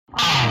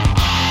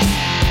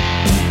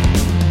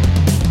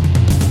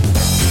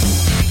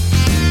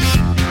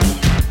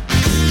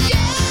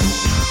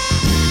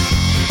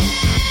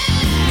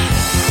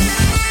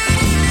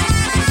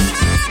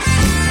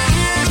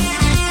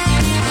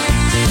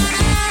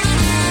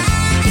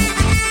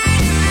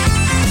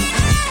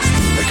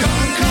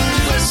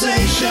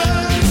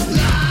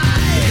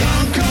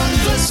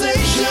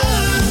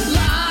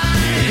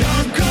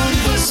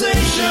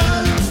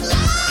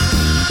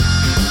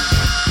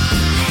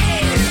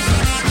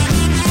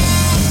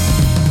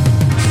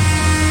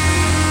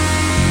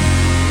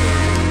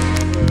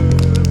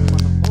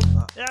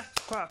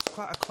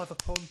clever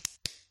pun.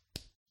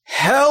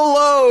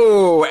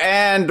 Hello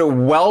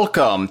and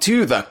welcome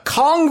to the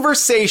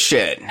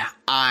Kongversation.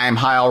 I'm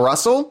Hyle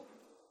Russell.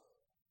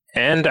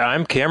 And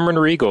I'm Cameron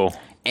Regal.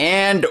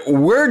 And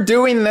we're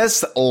doing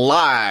this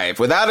live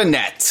without a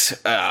net.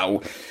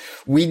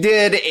 We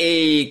did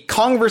a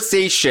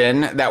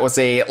Kongversation that was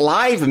a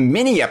live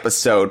mini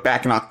episode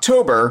back in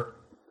October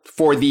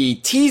for the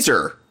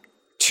teaser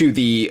to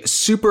the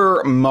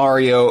Super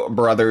Mario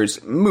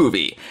Brothers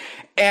movie.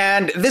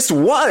 And this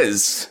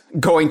was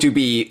going to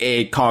be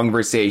a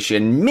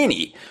Kongversation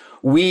mini.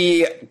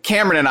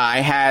 Cameron and I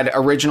had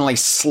originally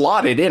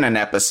slotted in an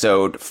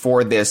episode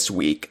for this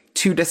week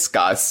to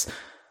discuss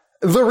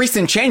the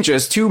recent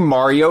changes to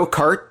Mario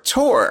Kart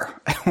Tour.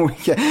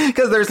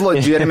 Because there's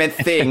legitimate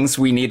things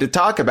we need to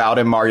talk about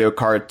in Mario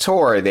Kart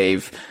Tour.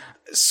 They've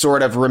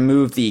sort of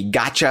removed the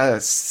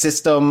gacha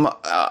system,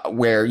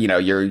 where, you know,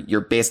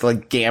 you're basically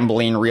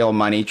gambling real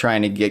money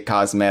trying to get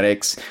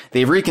cosmetics.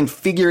 They've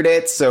reconfigured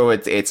it so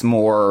it's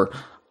more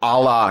a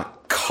la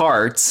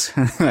carte.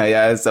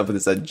 Yeah, some of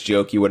this is a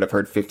joke you would have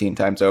heard 15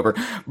 times over.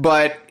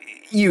 But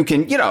you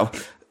can, you know,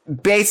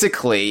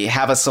 basically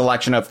have a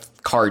selection of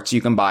carts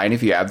you can buy, and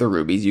if you have the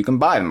rubies, you can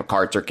buy them.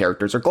 Carts or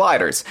characters or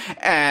gliders.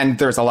 And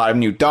there's a lot of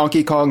new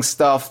Donkey Kong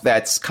stuff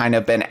that's kind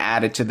of been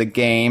added to the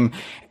game.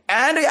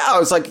 And yeah, I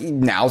was like,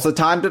 now's the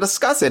time to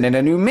discuss it in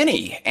a new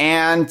mini.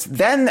 And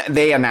then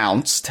they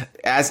announced,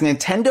 as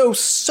Nintendo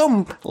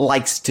so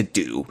likes to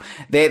do,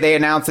 they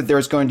announced that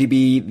there's going to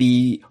be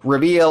the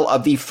reveal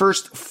of the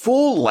first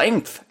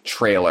full-length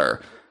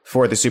trailer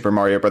for the Super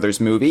Mario Brothers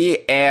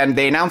movie. And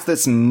they announced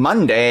this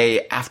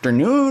Monday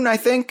afternoon, I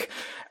think.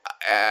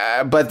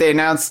 But they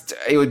announced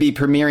it would be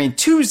premiering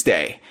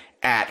Tuesday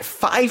at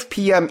 5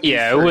 p.m. Eastern.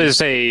 Yeah, it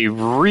was a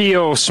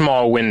real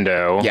small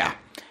window.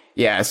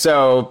 Yeah,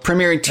 so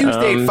premiering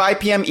Tuesday, 5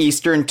 p.m.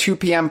 Eastern, 2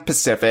 p.m.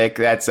 Pacific.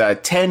 That's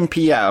 10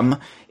 p.m.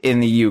 in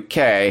the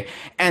UK.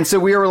 And so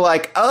we were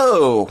like,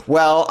 oh,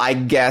 well, I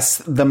guess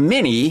the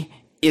mini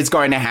is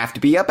going to have to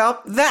be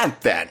about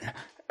that then.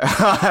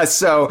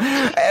 So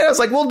I was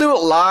like, we'll do it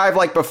live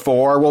like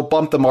before. We'll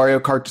bump the Mario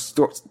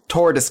Kart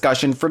Tour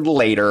discussion for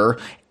later.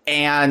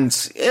 And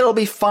it'll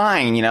be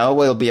fine, you know,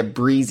 it'll be a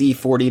breezy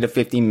 40 to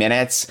 50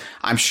 minutes.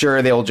 I'm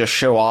sure they'll just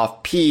show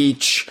off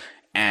Peach.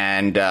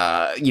 And,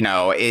 you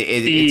know,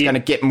 it's going to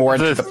get more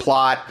into the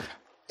plot.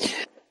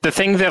 The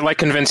thing that, like,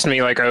 convinced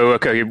me, like, oh,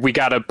 okay, we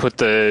gotta put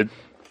the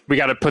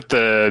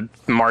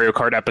Mario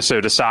Kart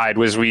episode aside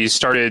was we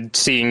started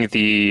seeing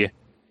the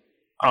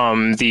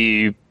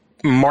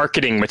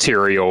marketing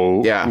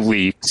material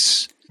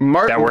leaks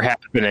that were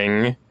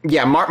happening.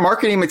 Yeah,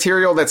 marketing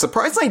material that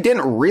surprisingly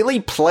didn't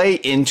really play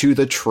into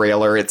the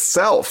trailer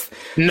itself.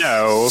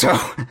 No. So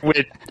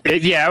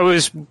it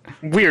was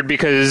weird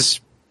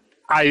because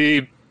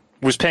I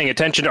was paying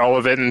attention to all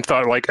of it and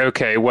thought, like,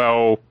 okay,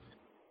 well,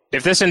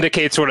 if this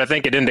indicates what I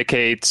think it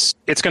indicates,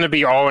 it's going to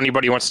be all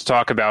anybody wants to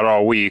talk about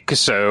all week.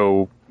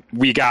 So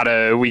we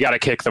gotta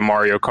kick the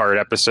Mario Kart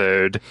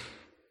episode.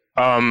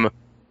 Lo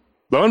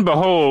and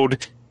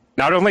behold,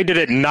 not only did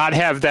it not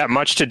have that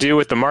much to do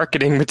with the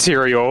marketing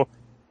material,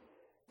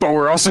 but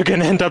we're also going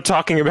to end up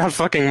talking about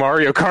fucking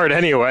Mario Kart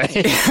anyway.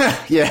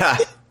 Yeah.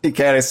 You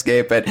can't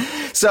escape it.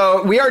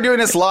 So we are doing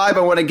this live.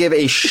 I want to give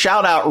a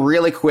shout out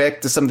really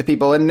quick to some of the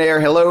people in there.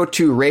 Hello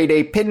to Ray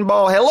Day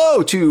Pinball.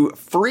 Hello to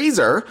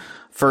Freezer.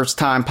 First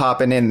time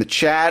popping in the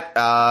chat.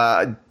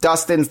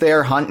 Dustin's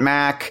there. Hunt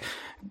Mac.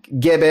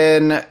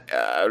 Gibbon. I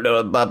don't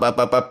know.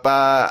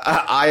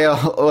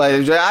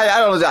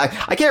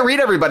 I can't read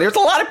everybody. There's a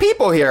lot of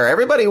people here.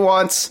 Everybody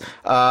wants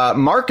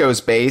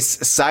Marco's base.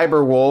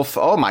 Cyberwolf.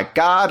 Oh my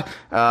God.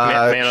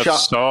 Man of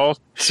Salt.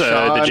 The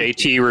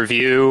JT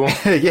review.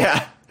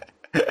 Yeah.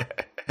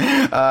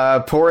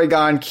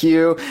 Porygon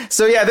Q.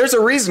 So yeah, there's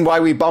a reason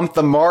why we bumped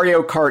the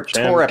Mario Kart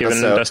Tour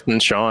episode. Dustin,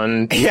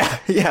 Sean.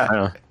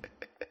 Yeah.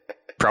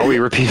 Probably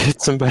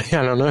repeated somebody.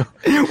 I don't know.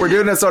 We're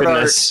doing this on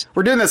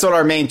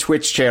our main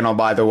Twitch channel,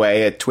 by the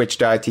way, at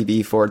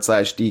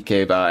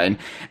twitch.tv/DKVine.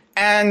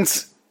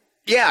 And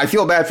yeah, I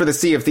feel bad for the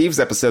Sea of Thieves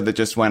episode that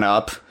just went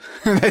up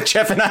that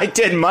Jeff and I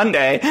did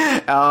Monday.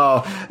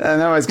 Oh, and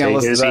nobody's gonna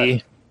listen to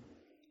that.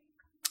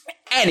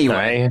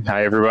 Anyway,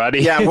 hi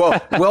everybody. Yeah,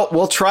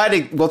 we'll try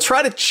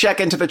to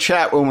check into the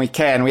chat when we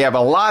can. We have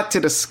a lot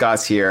to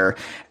discuss here,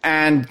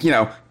 and you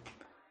know,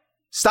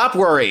 stop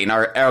worrying.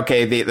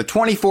 The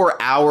 24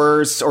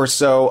 hours or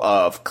so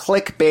of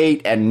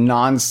clickbait and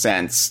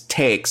nonsense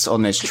takes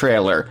on this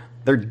trailer,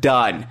 they're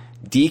done.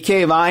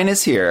 DK Vine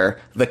is here.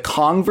 The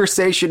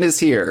Kongversation is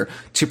here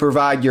to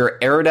provide your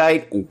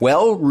erudite,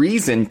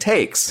 well-reasoned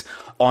takes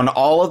on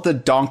all of the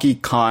Donkey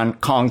Kong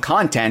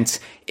content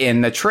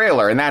in the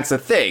trailer. And that's the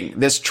thing.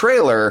 This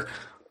trailer,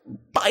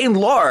 by and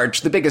large,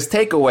 the biggest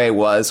takeaway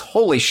was,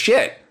 holy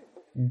shit,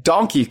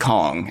 Donkey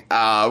Kong.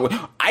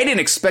 I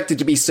didn't expect it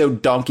to be so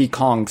Donkey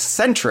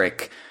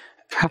Kong-centric.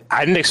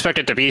 I didn't expect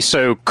it to be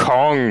so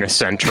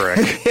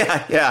Kong-centric.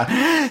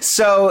 Yeah.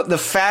 So the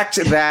fact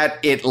that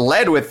it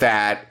led with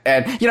that,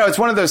 and, it's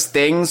one of those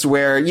things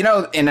where, in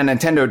a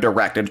Nintendo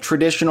Direct, a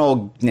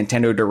traditional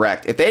Nintendo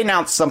Direct, if they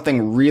announce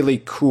something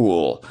really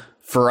cool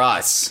for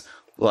us,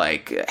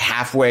 like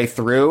halfway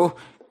through,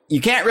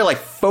 you can't really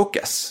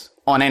focus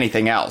on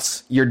anything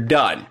else. You're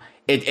done.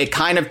 It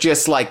kind of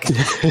just like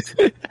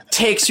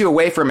takes you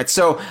away from it.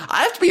 So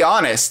I have to be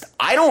honest,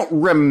 I don't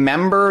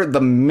remember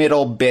the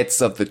middle bits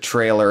of the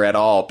trailer at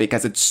all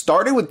because it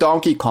started with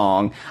Donkey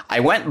Kong. I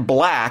went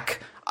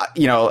black.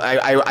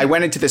 I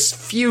went into this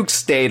fugue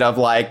state of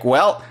like,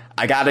 well,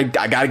 I gotta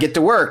get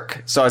to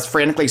work. So I was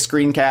frantically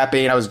screen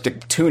capping. I was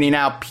tuning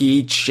out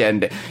Peach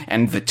and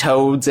the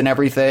Toads and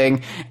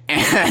everything.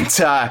 And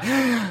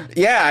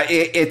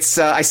it's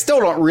I still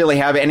don't really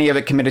have any of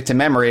it committed to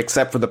memory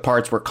except for the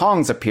parts where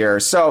Kongs appear.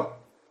 So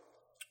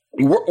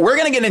we're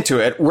gonna get into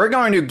it. We're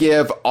going to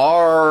give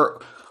our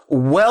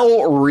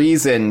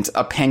well-reasoned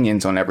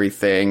opinions on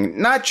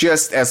everything, not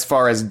just as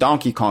far as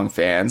Donkey Kong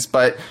fans,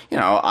 but,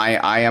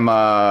 I am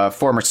a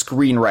former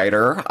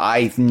screenwriter.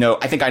 I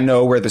think I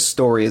know where the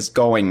story is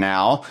going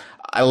now,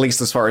 at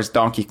least as far as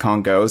Donkey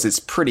Kong goes. It's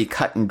pretty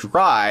cut and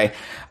dry.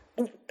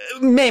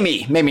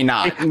 Maybe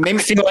not. I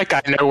feel like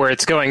I know where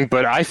it's going,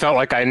 but I felt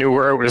like I knew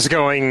where it was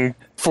going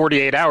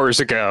 48 hours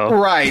ago.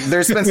 Right.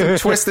 There's been some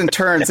twists and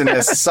turns in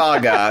this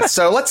saga.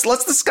 So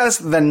let's discuss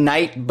the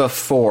night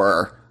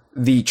before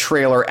the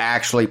trailer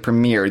actually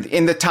premiered.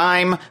 In the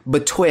time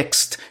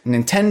betwixt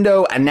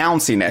Nintendo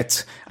announcing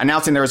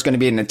there was going to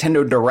be a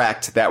Nintendo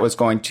Direct that was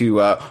going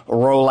to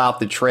roll out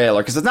the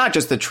trailer. Because it's not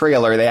just the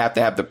trailer, they have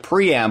to have the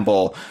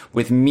preamble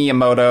with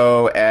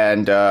Miyamoto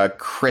and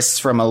Chris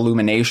from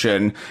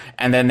Illumination.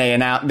 And then they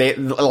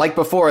like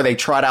before, they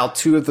trot out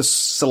two of the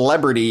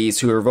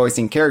celebrities who are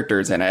voicing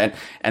characters in it.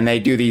 And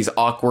they do these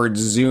awkward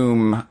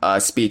Zoom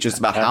speeches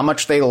about how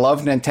much they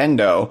love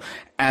Nintendo.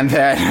 And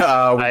then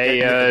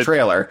the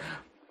trailer.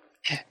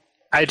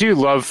 I do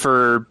love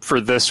for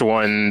this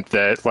one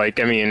that,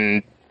 like, I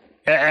mean,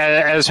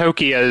 as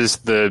hokey as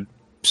the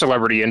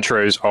celebrity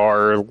intros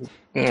are,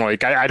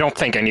 like, I don't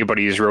think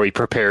anybody is really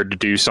prepared to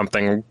do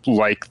something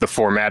like the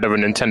format of a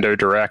Nintendo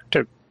Direct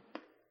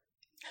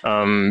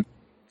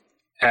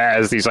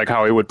as these, like,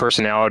 Hollywood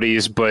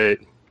personalities. But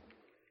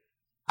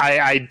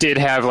I did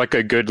have, like,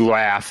 a good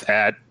laugh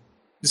at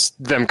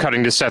them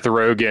cutting to Seth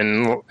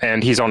Rogen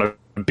and he's on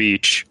a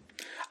beach.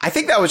 I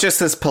think that was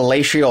just his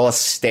palatial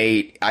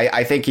estate.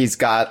 I think he's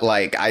got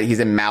he's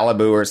in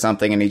Malibu or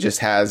something and he just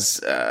has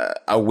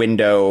a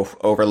window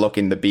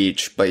overlooking the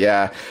beach. But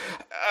yeah.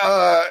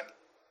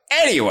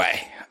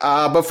 Anyway,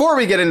 before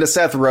we get into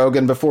Seth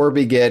Rogen, before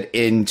we get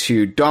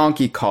into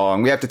Donkey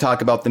Kong, we have to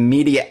talk about the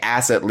media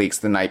asset leaks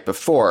the night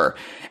before.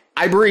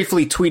 I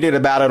briefly tweeted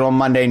about it on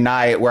Monday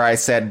night where I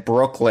said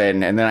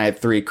Brooklyn and then I had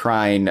 3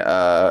 crying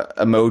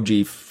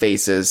emoji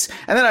faces.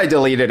 And then I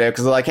deleted it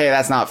because hey,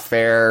 that's not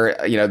fair.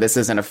 This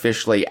isn't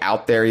officially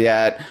out there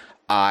yet.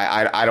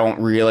 I don't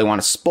really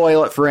want to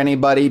spoil it for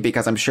anybody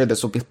because I'm sure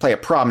this will play a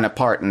prominent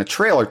part in the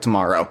trailer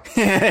tomorrow.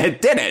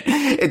 It didn't.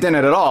 It didn't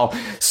at all.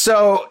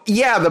 So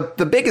yeah,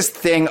 the biggest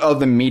thing of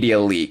the media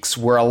leaks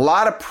were a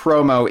lot of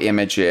promo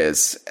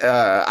images.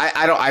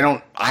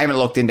 I haven't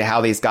looked into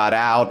how these got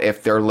out,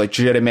 if they're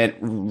legitimate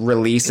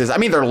releases. I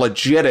mean, they're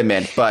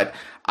legitimate, but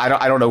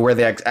I don't know where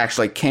they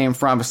actually came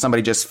from. If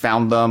somebody just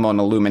found them on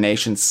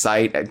Illumination's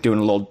site, doing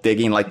a little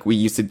digging like we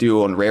used to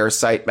do on Rare's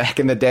site back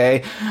in the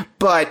day.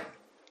 But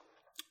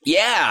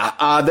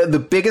yeah, the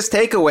biggest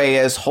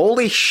takeaway is,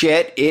 holy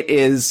shit, it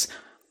is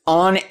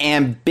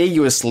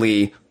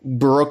unambiguously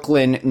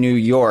Brooklyn, New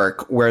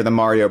York, where the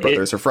Mario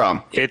Brothers are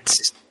from.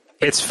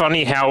 It's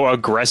funny how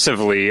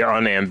aggressively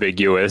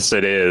unambiguous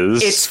it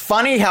is. It's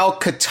funny how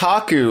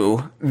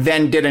Kotaku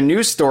then did a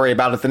news story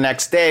about it the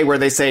next day where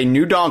they say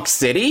New Donk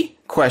City? ?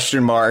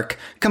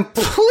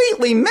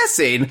 Completely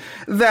missing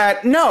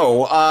that.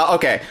 No.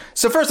 Okay.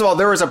 So first of all,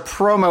 there was a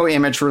promo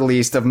image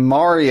released of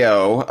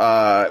Mario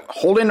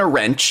holding a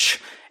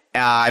wrench.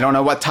 I don't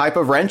know what type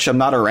of wrench. I'm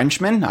not a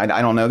wrenchman.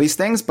 I don't know these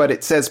things, but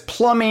it says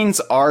plumbing's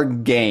our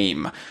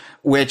game,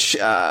 which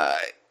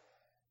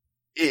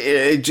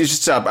it's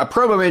just a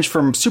promo image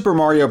from Super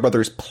Mario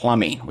Brothers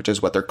Plumbing, which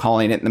is what they're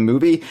calling it in the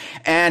movie.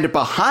 And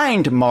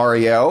behind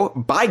Mario,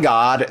 by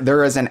God,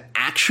 there is an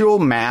actual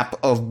map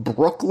of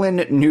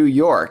Brooklyn, New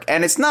York.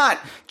 And it's not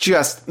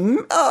just,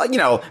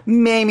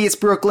 maybe it's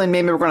Brooklyn.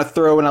 Maybe we're going to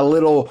throw in a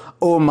little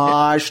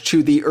homage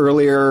to the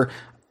earlier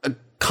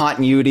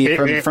continuity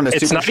from the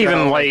Super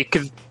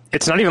Show.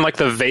 It's not even like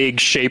the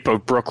vague shape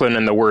of Brooklyn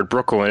and the word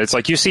Brooklyn. It's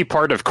like you see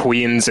part of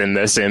Queens in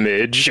this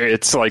image.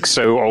 It's like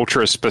so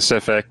ultra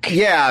specific.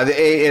 Yeah,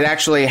 it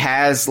actually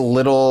has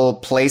little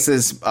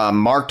places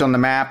marked on the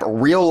map.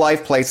 Real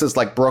life places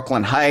like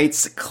Brooklyn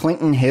Heights,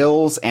 Clinton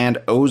Hills, and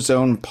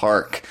Ozone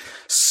Park.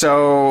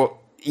 So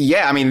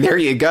yeah, I mean, there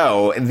you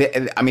go.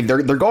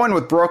 They're going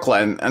with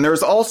Brooklyn. And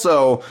there's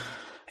also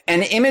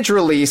an image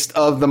released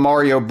of the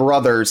Mario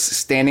brothers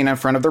standing in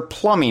front of their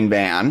plumbing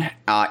van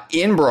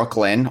in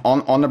Brooklyn,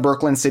 on the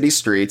Brooklyn city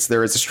streets.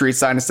 There is a street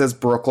sign that says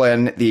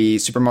Brooklyn. The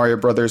Super Mario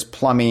Brothers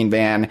plumbing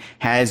van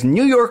has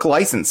New York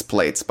license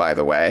plates, by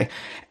the way.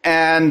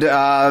 And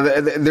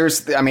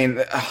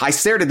I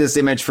stared at this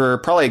image for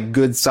probably a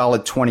good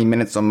solid 20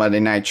 minutes on Monday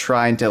night,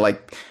 trying to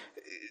like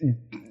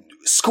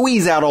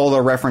squeeze out all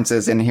the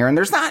references in here. And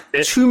there's not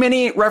too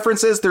many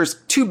references. There's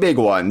two big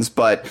ones,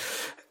 but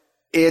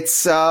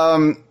it's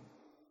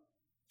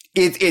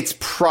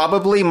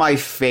probably my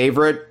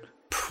favorite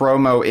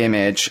promo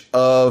image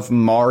of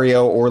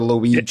Mario or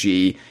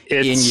Luigi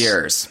in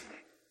years.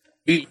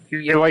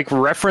 You like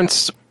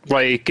reference,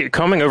 like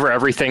combing over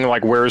everything,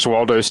 like Where's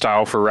Waldo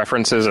style for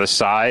references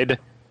aside.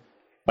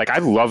 Like, I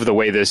love the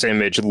way this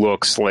image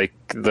looks. Like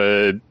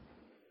point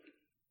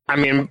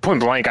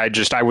blank, I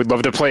would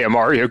love to play a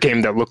Mario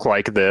game that looked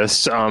like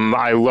this.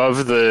 I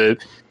love the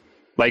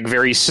like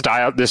very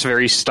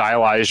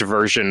stylized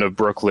version of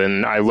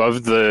Brooklyn. I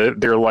love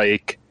their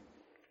like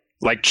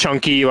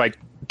chunky, like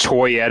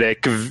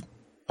toyetic,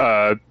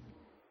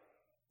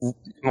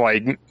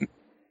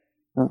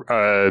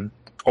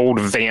 old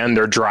van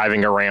they're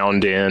driving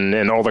around in,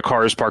 and all the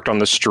cars parked on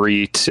the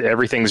street.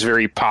 Everything's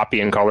very poppy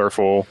and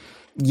colorful.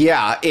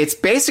 Yeah, it's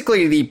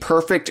basically the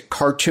perfect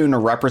cartoon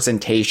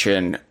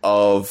representation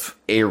of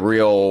a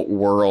real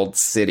world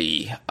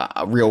city,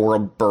 a real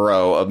world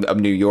borough of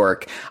New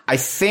York. I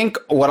think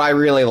what I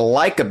really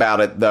like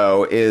about it,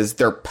 though, is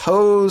their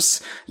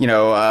pose.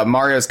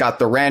 Mario's got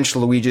the wrench,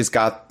 Luigi's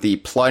got the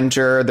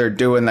plunger. They're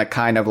doing that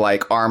kind of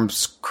like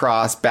arms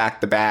crossed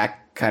back to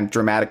back kind of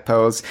dramatic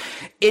pose.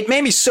 It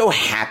made me so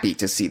happy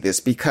to see this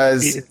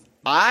because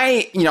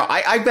I've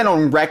been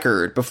on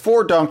record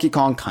before Donkey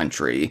Kong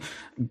Country,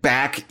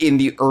 back in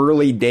the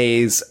early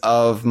days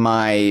of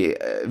my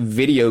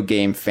video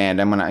game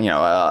fandom, when a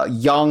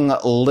young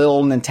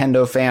little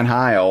Nintendo fan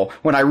Hyle,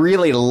 when I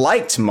really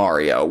liked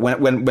Mario,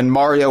 when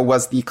Mario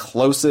was the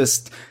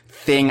closest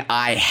thing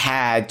I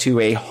had to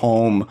a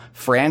home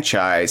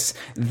franchise,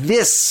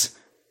 this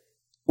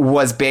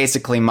was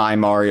basically my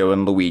Mario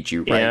and Luigi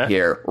right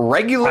here.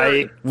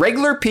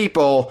 Regular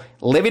people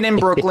living in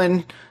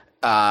Brooklyn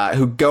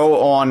who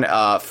go on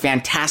a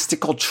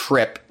fantastical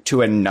trip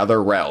to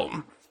another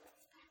realm.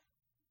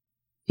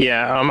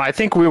 Yeah, I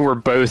think we were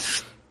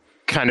both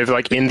kind of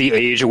like in the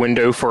age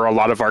window for a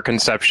lot of our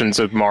conceptions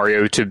of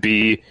Mario to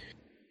be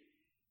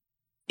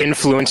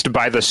influenced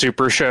by the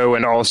Super Show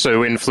and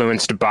also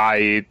influenced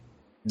by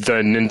the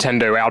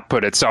Nintendo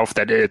output itself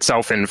that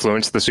itself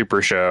influenced the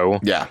Super Show.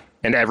 Yeah.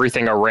 And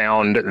everything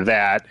around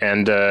that.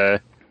 And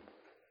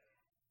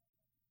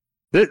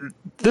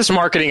this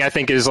marketing, I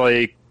think, is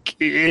like,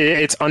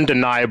 it's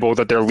undeniable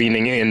that they're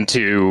leaning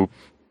into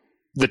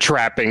the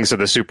trappings of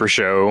the Super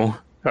Show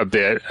a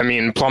bit. I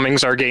mean,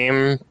 plumbing's our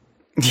game.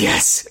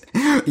 Yes.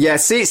 Yeah,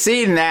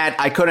 seeing that,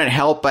 I couldn't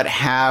help but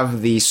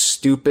have the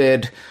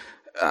stupid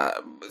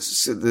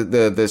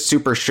the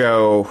Super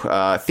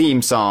Show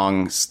theme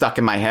song stuck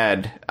in my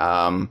head.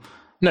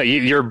 No,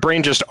 your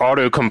brain just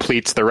auto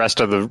completes the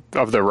rest of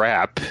the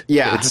rap.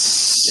 Yeah.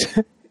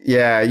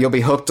 Yeah, you'll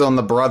be hooked on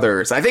the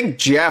brothers. I think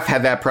Jeff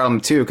had that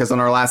problem too, because on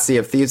our last Sea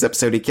of Thieves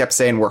episode, he kept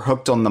saying we're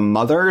hooked on the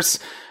mothers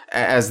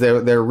as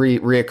their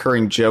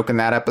reoccurring joke in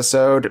that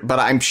episode. But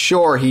I'm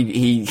sure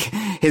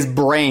his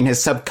brain,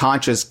 his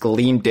subconscious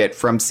gleaned it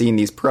from seeing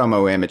these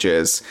promo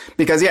images.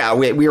 Because yeah,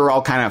 we were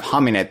all kind of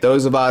humming it.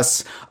 Those of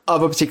us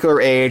of a particular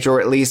age,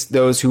 or at least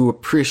those who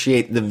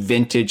appreciate the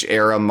vintage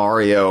era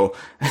Mario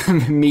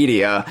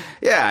media.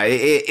 Yeah,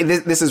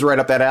 this is right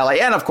up that alley.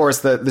 And of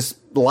course, this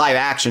live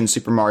action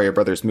Super Mario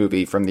Brothers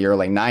movie from the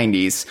early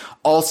 90s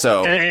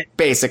also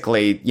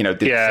basically, did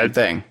the same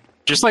thing.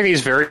 Just like these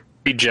very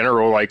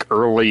general, like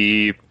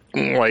early,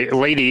 like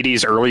late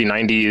 80s, early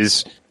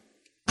 90s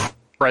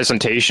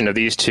presentation of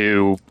these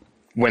two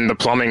when the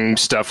plumbing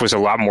stuff was a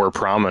lot more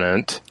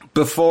prominent.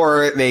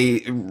 Before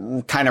they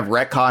kind of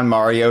retcon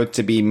Mario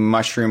to be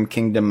Mushroom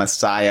Kingdom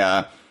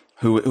Messiah,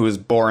 who was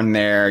born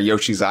there,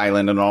 Yoshi's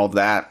Island and all of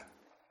that.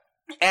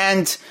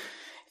 And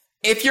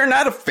if you're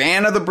not a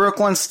fan of the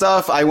Brooklyn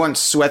stuff, I wouldn't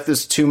sweat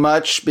this too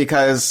much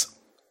because,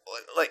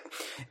 like,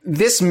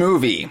 this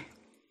movie,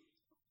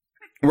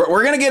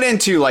 we're going to get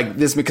into, like,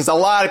 this because a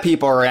lot of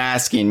people are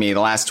asking me the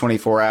last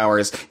 24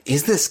 hours,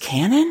 is this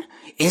canon?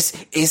 Is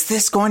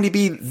this going to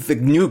be the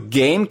new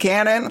game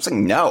canon? I'm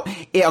saying no.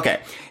 Yeah,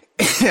 okay.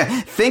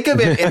 Think of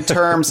it in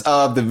terms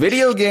of the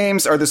video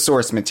games are the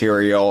source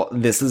material.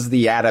 This is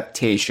the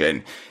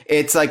adaptation.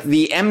 It's like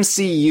the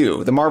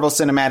MCU, the Marvel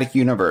Cinematic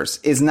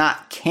Universe, is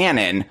not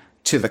canon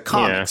to the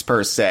comics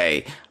per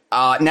se.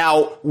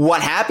 Now,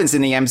 what happens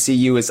in the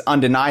MCU is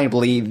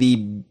undeniably the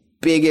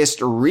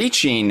biggest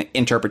reaching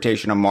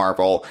interpretation of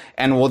Marvel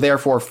and will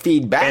therefore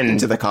feed back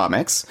into the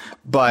comics.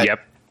 But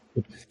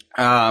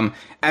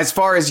As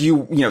far as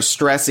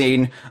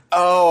stressing,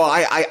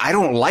 I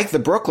don't like the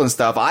Brooklyn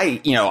stuff.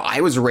 I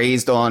was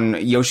raised on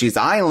Yoshi's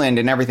Island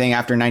and everything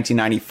after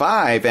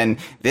 1995. And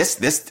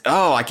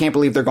I can't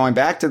believe they're going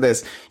back to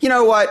this. You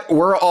know what?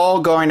 We're all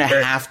going to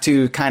have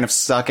to kind of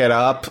suck it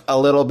up a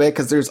little bit,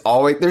 because there's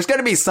going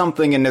to be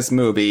something in this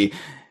movie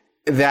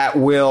that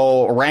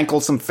will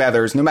rankle some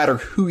feathers, no matter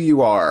who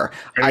you are.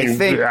 I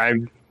think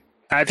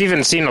I've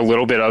even seen a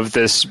little bit of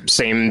this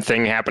same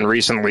thing happen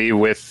recently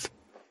with,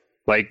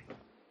 like,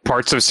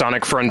 parts of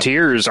Sonic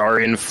Frontiers are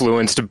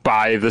influenced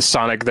by the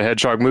Sonic the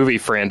Hedgehog movie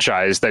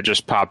franchise that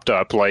just popped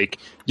up. Like,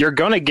 you're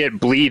gonna get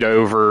bleed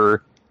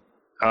over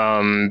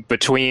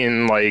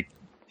between, like,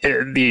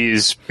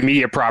 these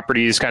media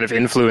properties kind of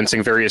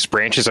influencing various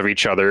branches of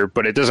each other,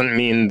 but it doesn't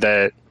mean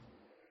that,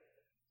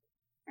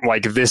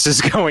 like, this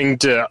is going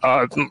to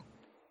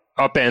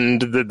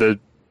upend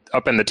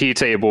the tea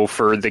table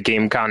for the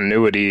game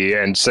continuity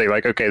and say,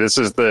 like, okay, this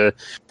is the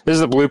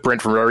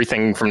blueprint for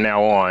everything from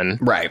now on.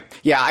 Right.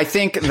 Yeah, I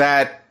think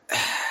that,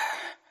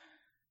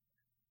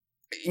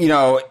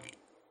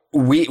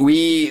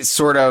 we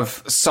sort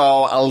of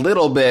saw a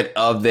little bit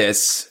of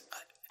this,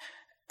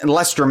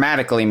 less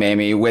dramatically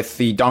maybe, with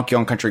the Donkey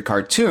Kong Country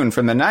cartoon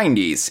from the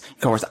 90s.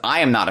 Of course, I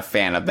am not a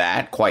fan of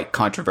that, quite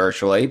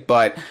controversially,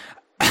 but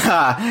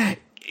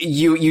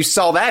you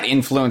saw that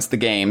influence the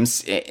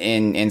games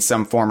in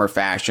some form or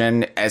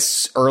fashion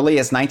as early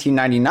as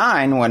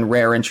 1999, when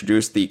Rare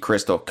introduced the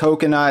Crystal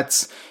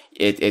Coconuts.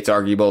 It's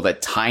arguable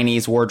that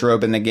Tiny's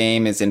wardrobe in the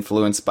game is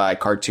influenced by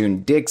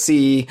Cartoon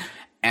Dixie,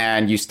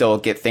 and you still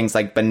get things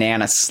like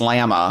Banana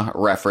Slamma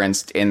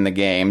referenced in the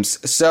games.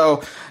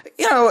 So,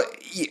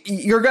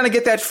 you're going to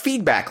get that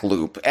feedback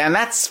loop, and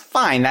that's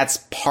fine. That's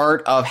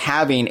part of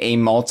having a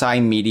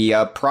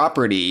multimedia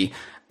property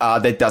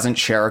that doesn't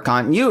share a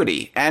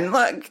continuity. And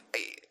look,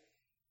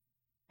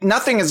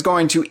 nothing is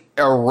going to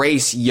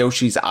erase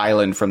Yoshi's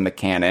Island from the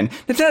canon.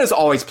 Nintendo's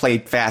always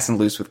played fast and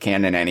loose with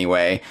canon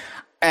anyway.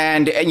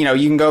 And,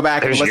 you can go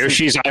back and listen.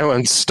 Yoshi's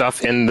Island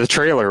stuff in the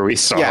trailer we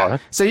saw. Yeah.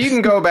 So you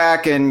can go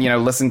back and,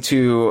 listen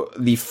to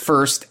the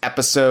first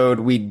episode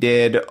we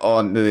did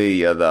on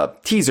the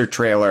teaser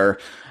trailer.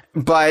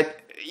 But,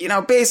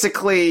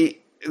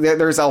 basically,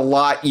 there's a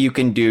lot you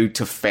can do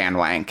to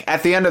fanwank.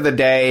 At the end of the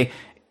day,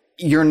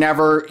 you're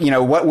never,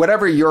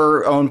 whatever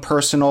your own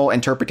personal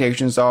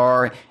interpretations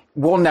are,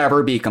 will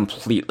never be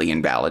completely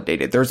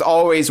invalidated. There's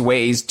always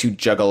ways to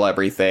juggle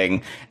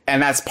everything.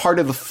 And that's part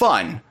of the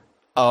fun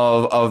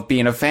of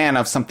being a fan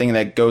of something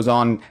that goes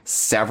on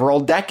several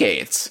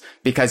decades,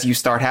 because you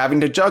start having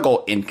to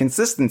juggle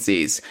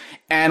inconsistencies.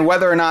 And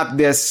whether or not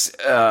this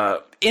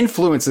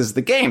influences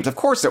the games, of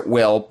course it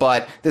will,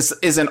 but this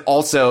isn't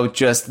also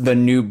just the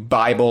new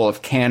Bible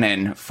of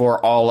canon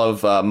for all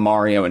of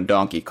Mario and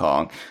Donkey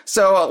Kong.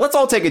 So let's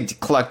all take a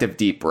collective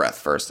deep breath,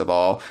 first of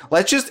all.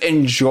 Let's just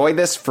enjoy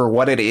this for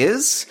what it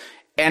is.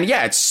 And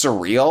yeah, it's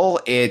surreal.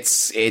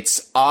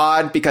 It's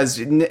odd, because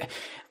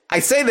I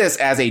say this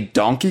as a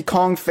Donkey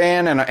Kong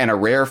fan and a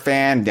Rare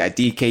fan, a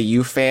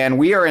DKU fan.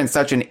 We are in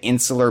such an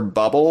insular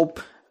bubble,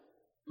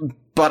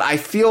 but I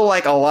feel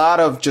like a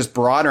lot of just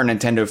broader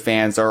Nintendo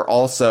fans are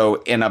also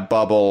in a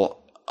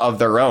bubble of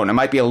their own. It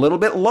might be a little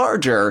bit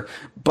larger,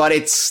 but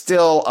it's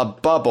still a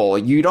bubble.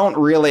 You don't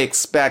really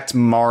expect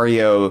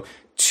Mario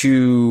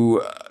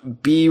to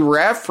be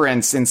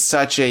referenced in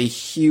such a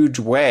huge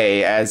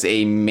way as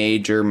a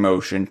major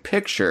motion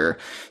picture.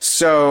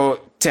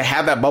 So to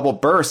have that bubble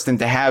burst and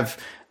to have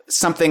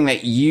something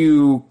that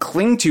you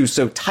cling to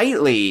so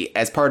tightly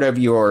as part of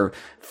your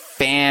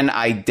fan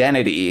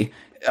identity,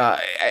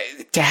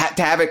 to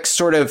have it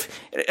sort of,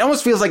 it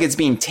almost feels like it's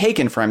being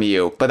taken from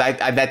you, but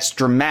that's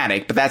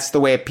dramatic, but that's the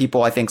way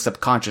people, I think,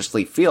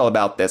 subconsciously feel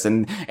about this,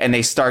 and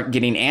they start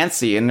getting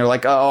antsy, and they're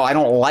like, oh, I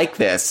don't like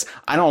this,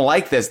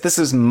 this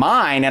is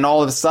mine, and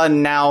all of a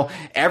sudden now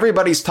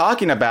everybody's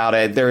talking about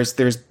it.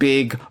 There's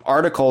big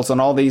articles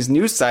on all these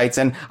news sites,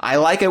 and I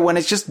like it when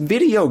it's just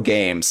video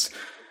games.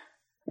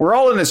 We're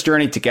all in this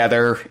journey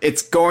together.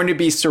 It's going to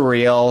be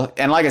surreal.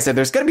 And like I said,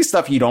 there's going to be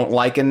stuff you don't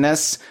like in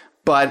this.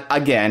 But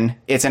again,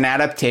 it's an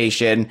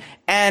adaptation.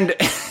 And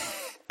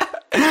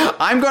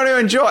I'm going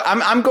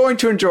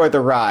to enjoy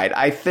the ride.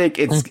 I think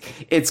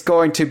it's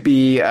going to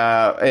be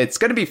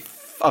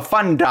a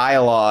fun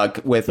dialogue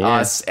with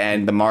us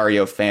and the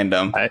Mario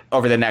fandom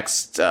over the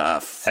next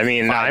 5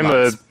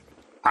 months.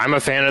 I'm a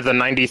fan of the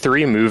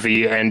 93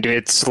 movie, and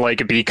it's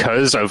like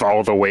because of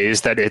all the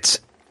ways that it's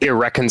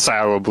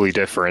irreconcilably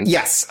different.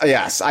 Yes.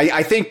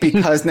 I think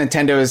because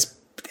Nintendo is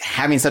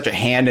having such a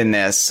hand in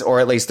this, or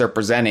at least they're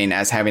presenting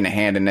as having a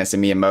hand in this,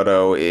 and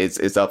Miyamoto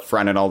is up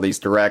front in all these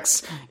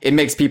directs, it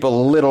makes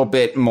people a little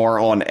bit more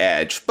on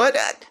edge. But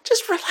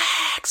just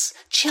relax,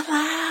 chill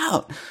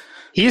out.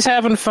 He's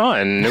having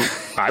fun.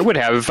 I would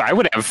have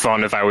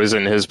fun if I was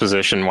in his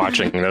position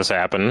watching this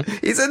happen.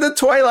 He's in the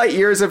twilight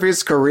years of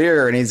his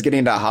career, and he's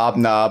getting to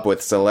hobnob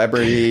with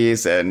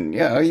celebrities, and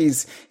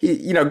he's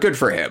good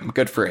for him.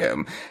 Good for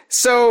him.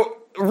 So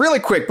really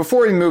quick,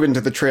 before we move into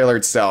the trailer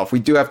itself, we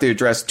do have to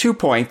address 2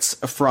 points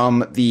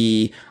from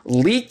the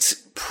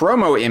leaked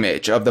promo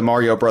image of the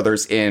Mario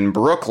Brothers in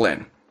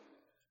Brooklyn.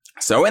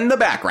 So in the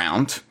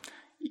background,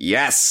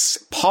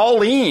 yes,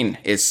 Pauline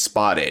is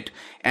spotted,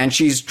 and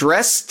she's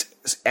dressed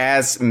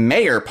as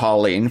Mayor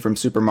Pauline from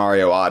Super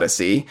Mario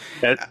Odyssey.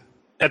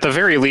 At the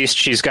very least,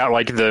 she's got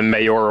like the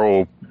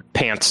mayoral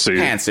pantsuit.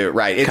 Pantsuit,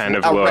 right. It's kind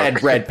of a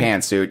look. red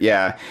pantsuit,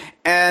 yeah.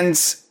 And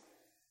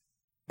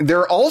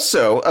there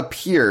also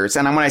appears,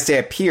 and when I say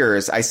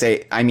appears,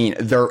 I mean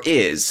there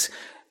is,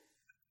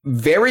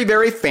 very,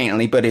 very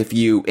faintly, but if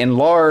you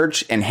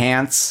enlarge,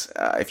 enhance,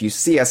 if you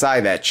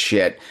CSI that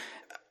shit,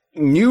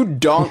 New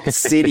Donk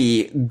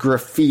City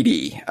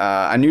graffiti.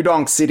 A New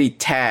Donk City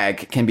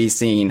tag can be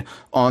seen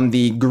on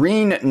the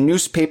green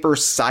newspaper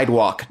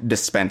sidewalk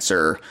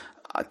dispenser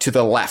to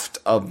the left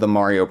of the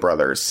Mario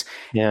Brothers.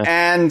 Yeah.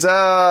 And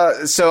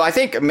so I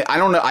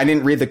don't know, I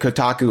didn't read the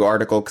Kotaku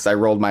article because I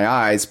rolled my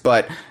eyes,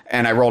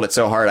 and I rolled it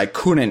so hard I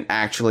couldn't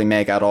actually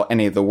make out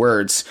any of the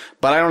words.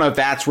 But I don't know if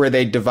that's where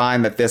they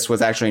divined that this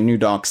was actually New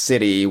Donk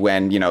City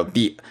when,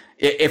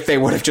 if they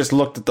would have just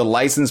looked at the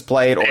license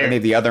plate or any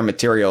of the other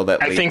material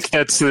that leaked. I think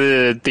that's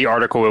the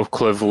article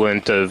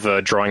equivalent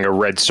of drawing a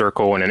red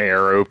circle and an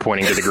arrow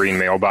pointing to the green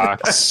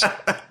mailbox.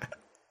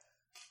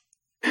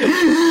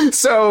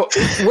 So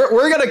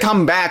we're going to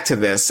come back to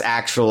this,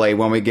 actually,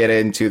 when we get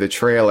into the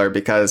trailer,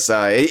 because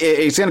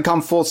it's going to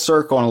come full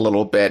circle in a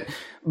little bit.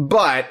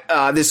 But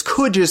this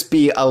could just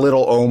be a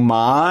little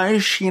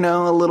homage,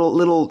 a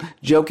little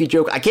jokey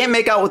joke. I can't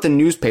make out what the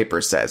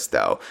newspaper says,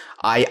 though.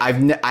 I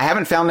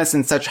haven't found this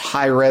in such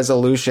high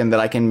resolution that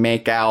I can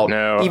make out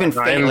even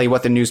faintly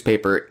what the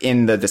newspaper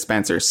in the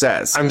dispenser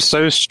says. I'm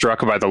so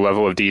struck by the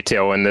level of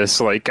detail in this.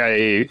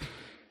 The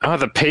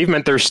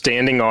pavement they're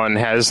standing on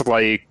has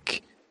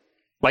like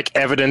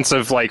evidence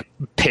of like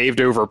paved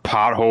over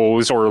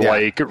potholes or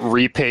like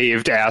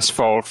repaved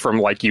asphalt from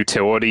like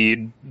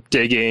utility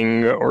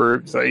digging,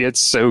 or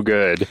it's so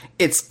good.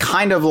 It's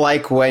kind of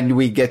like when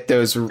we get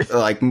those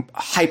like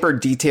hyper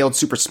detailed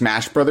Super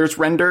Smash Brothers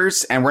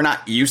renders and we're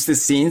not used to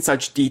seeing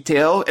such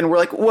detail and we're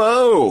like,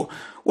 whoa,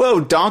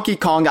 Donkey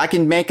Kong, I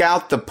can make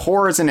out the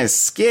pores in his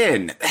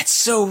skin. That's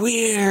so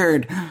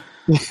weird.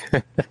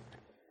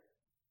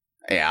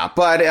 Yeah,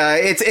 but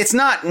it's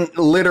not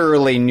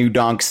literally New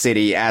Donk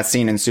City as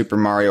seen in Super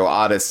Mario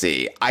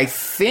Odyssey. I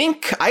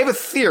think I have a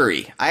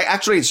theory.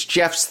 Actually, it's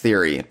Jeff's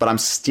theory, but I'm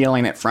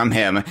stealing it from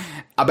him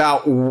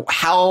about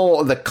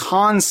how the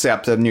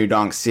concept of New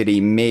Donk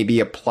City may be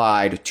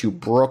applied to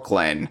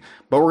Brooklyn.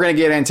 But we're going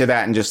to get into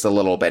that in just a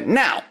little bit.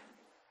 Now,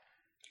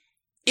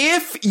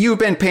 if you've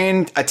been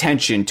paying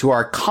attention to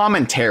our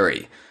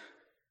commentary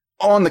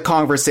on the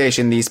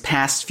Kongversation these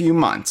past few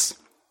months,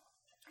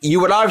 you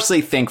would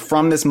obviously think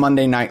from this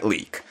Monday night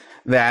leak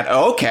that,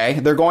 okay,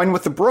 they're going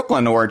with the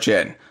Brooklyn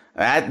origin.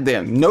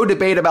 No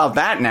debate about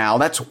that now.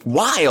 That's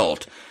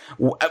wild.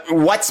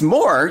 What's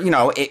more,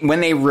 when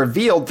they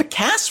revealed the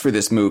cast for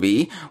this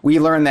movie, we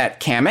learned that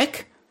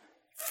Kamek,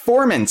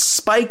 Foreman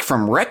Spike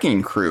from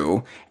Wrecking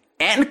Crew,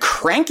 and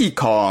Cranky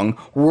Kong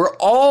were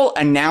all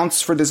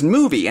announced for this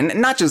movie.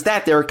 And not just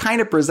that, they were kind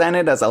of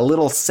presented as a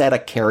little set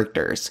of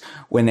characters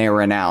when they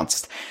were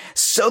announced.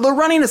 So the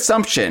running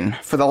assumption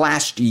for the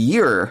last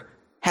year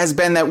has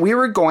been that we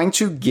were going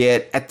to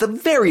get, at the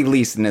very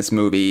least in this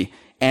movie,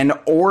 an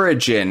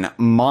origin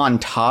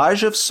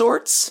montage of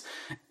sorts.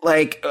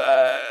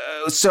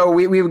 So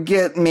we would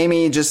get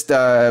maybe just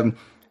the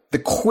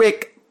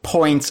quick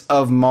points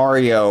of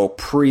Mario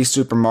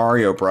pre-Super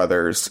Mario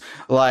Brothers.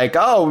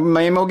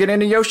 Maybe we'll get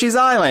into Yoshi's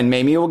Island.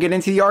 Maybe we'll get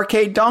into the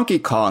arcade Donkey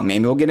Kong.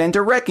 Maybe we'll get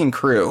into Wrecking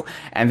Crew.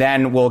 And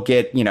then we'll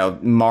get,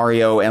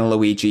 Mario and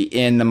Luigi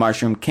in the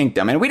Mushroom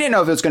Kingdom. And we didn't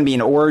know if it was going to be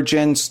an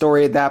origin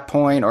story at that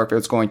point or if it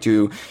was going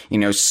to,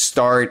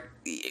 start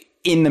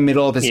in the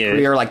middle of his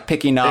career,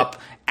 picking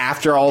up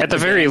after all. At the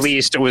very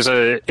least, it was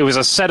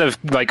a set of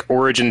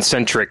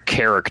origin-centric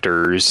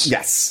characters.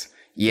 Yes.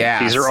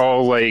 Yeah. These are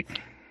all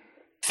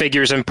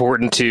figures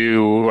important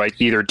to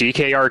either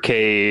DK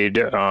Arcade,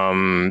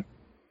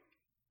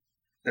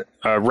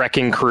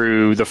 Wrecking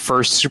Crew, the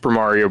first Super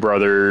Mario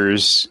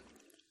Brothers.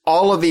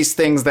 All of these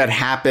things that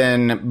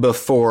happen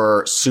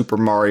before Super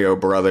Mario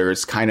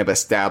Brothers kind of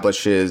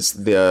establishes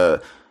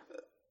the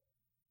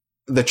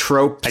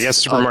trope. I guess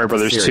Super Mario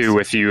Brothers 2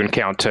 if you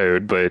count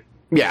Toad, but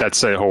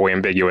that's a whole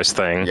ambiguous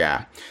thing.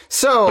 Yeah.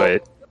 So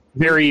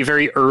very,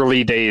 very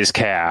early days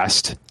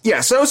cast.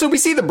 Yeah, so we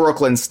see the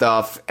Brooklyn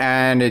stuff,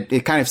 and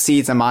it kind of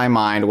seeds in my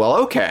mind, well,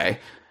 okay,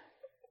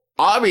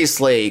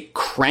 obviously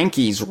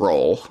Cranky's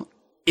role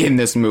in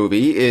this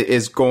movie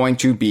is going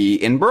to be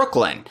in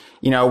Brooklyn.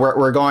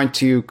 We're going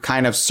to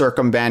kind of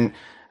circumvent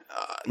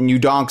New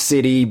Donk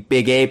City,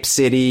 Big Ape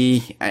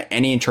City,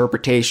 any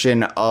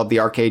interpretation of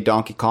the arcade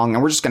Donkey Kong,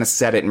 and we're just going to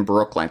set it in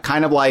Brooklyn.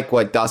 Kind of like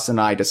what Dustin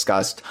and I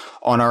discussed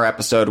on our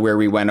episode where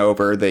we went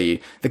over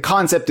the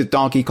concept of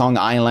Donkey Kong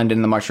Island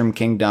and the Mushroom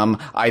Kingdom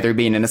either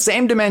being in the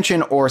same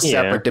dimension or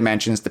separate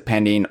dimensions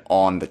depending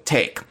on the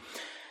take.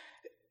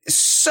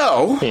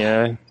 So...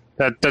 Yeah.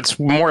 That's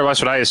more or less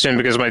what I assumed,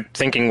 because my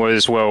thinking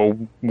was, well,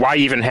 why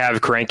even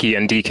have Cranky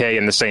and DK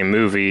in the same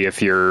movie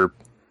if you're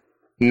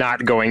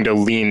not going to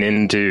lean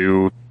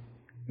into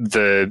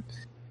the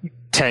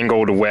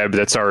tangled web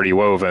that's already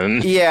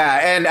woven.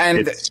 Yeah,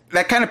 and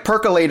that kind of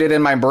percolated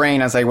in my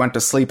brain as I went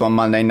to sleep on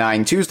Monday night.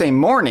 And Tuesday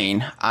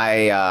morning,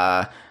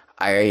 I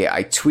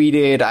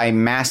tweeted, I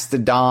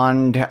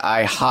mastodoned,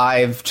 I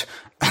hived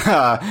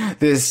I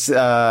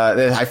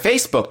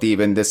Facebooked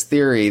even this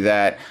theory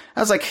that I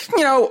was like,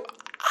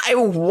 I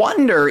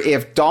wonder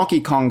if Donkey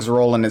Kong's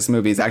role in this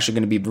movie is actually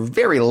going to be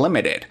very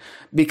limited,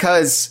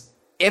 because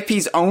if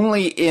he's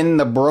only in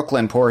the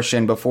Brooklyn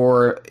portion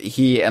before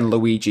he and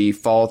Luigi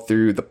fall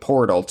through the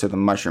portal to the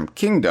Mushroom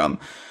Kingdom,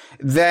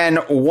 then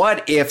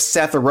what if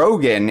Seth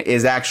Rogen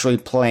is actually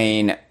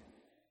playing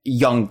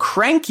young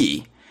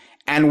Cranky?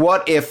 And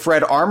what if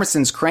Fred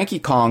Armisen's Cranky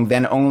Kong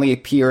then only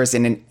appears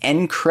in an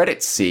end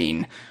credit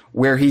scene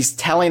where he's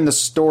telling the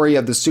story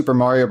of the Super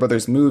Mario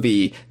Brothers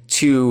movie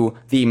to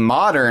the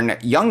modern,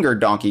 younger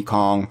Donkey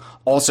Kong,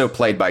 also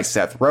played by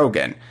Seth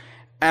Rogen?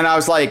 And I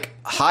was like,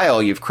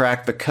 Hyle, you've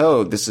cracked the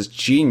code. This is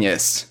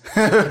genius.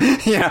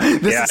 This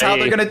is how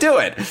they're going to do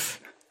it.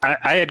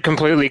 I had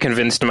completely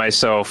convinced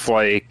myself,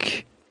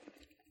 like,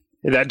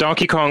 that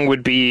Donkey Kong's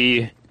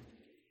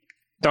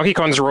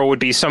role would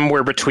be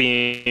somewhere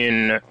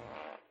between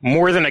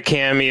more than a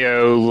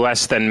cameo,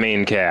 less than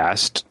main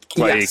cast.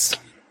 Like, yes.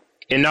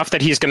 Enough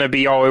that he's going to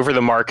be all over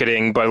the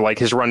marketing, but, like,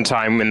 his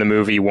runtime in the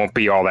movie won't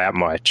be all that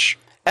much.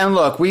 And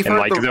look,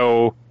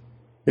 they'll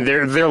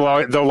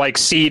like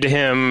seed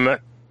him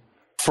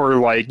for,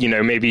 like,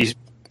 maybe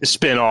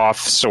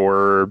spin-offs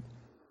or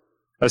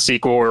a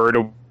sequel, or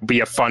it'll be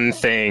a fun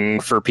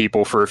thing for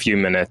people for a few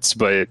minutes,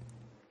 but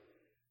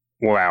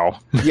wow.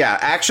 Yeah,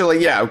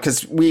 actually, yeah,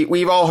 because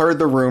we've all heard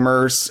the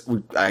rumors.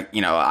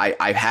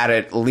 I've had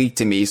it leaked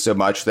to me so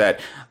much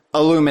that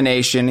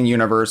Illumination and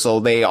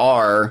Universal, they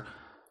are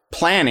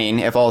planning,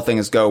 if all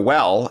things go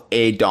well,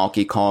 a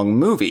Donkey Kong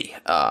movie.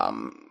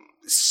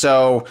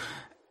 So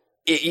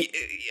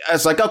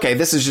it's like, okay,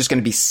 this is just going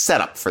to be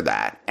set up for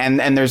that.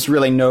 And there's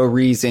really no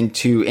reason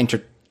to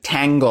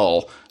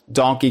intertangle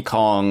Donkey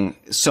Kong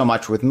so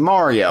much with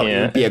Mario. Yeah.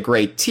 It would be a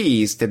great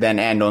tease to then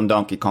end on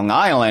Donkey Kong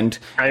Island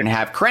and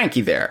have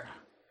Cranky there.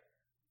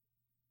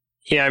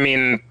 Yeah, I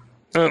mean,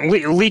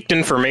 leaked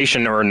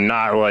information or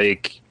not,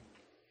 like,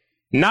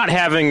 not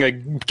having a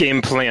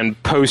game plan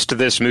post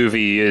this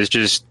movie is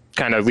just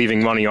kind of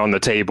leaving money on the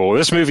table.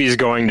 This movie is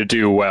going to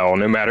do well,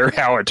 no matter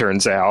how it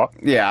turns out.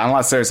 Yeah,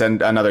 unless there's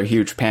another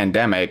huge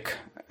pandemic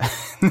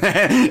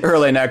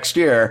early next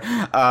year.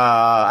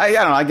 I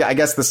don't know. I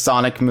guess the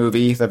Sonic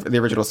movie, the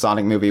original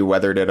Sonic movie,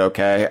 weathered it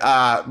okay.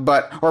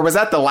 Or was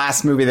that the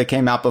last movie that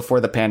came out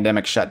before the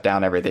pandemic shut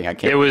down everything?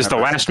 It was the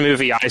last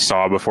movie I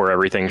saw before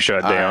everything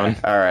shut down.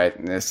 All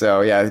right.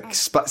 So yeah,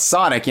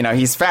 Sonic,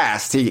 he's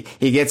fast. He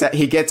gets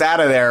out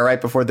of there right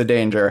before the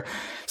danger.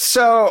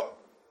 So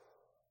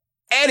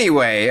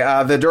anyway,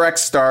 the direct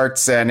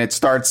starts, and it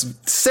starts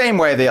the same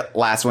way the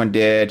last one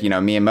did.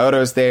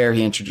 Miyamoto's there.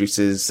 He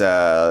introduces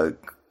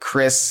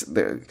Chris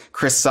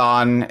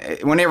San.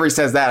 Whenever he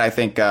says that, I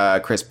think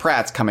Chris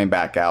Pratt's coming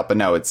back out, but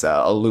no, it's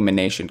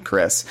Illumination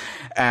Chris.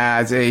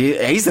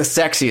 He's the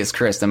sexiest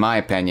Chris, in my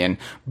opinion.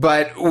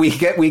 But we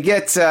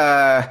get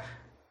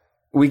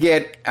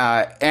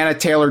Anna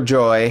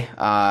Taylor-Joy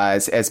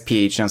as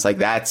Peach, and I was like,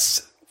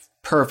 that's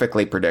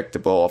perfectly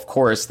predictable. Of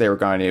course, they were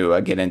going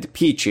to get into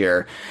Peach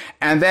here.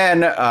 And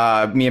then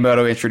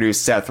Miyamoto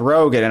introduced Seth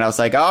Rogen, and I was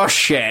like, oh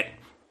shit.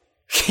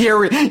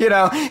 Here,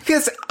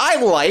 because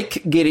I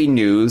like getting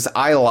news.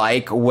 I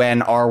like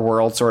when our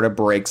world sort of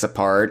breaks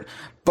apart,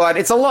 but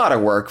it's a lot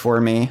of work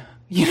for me.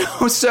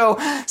 So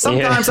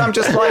sometimes I'm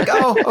just like,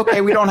 oh,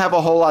 okay, we don't have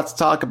a whole lot to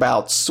talk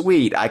about.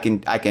 Sweet. I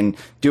can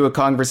do a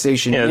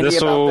conversation about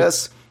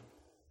this.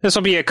 This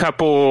will be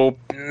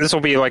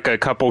like a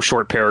couple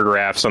short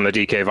paragraphs on the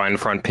DK Vine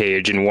front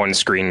page in one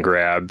screen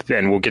grab,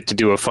 and we'll get to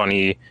do a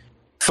funny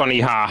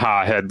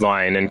ha-ha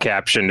headline and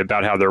caption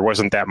about how there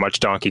wasn't that much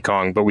Donkey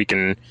Kong, but we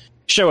can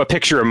show a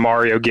picture of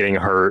Mario getting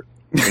hurt,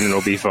 and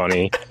it'll be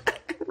funny.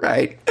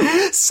 Right.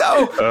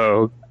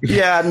 So,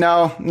 yeah,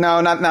 no,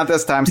 not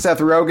this time. Seth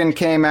Rogen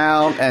came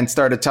out and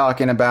started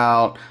talking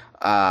about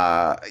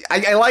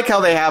I like how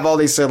they have all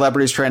these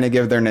celebrities trying to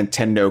give their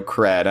Nintendo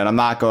cred, and I'm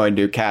not going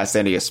to cast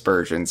any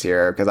aspersions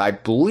here because I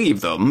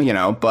believe them,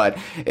 but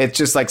it's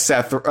just like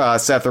Seth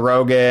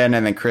Rogen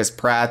and then Chris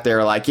Pratt.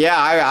 They're like, yeah,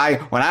 I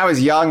when I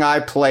was young, I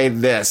played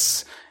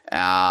this.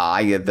 My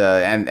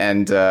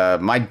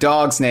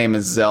dog's name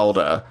is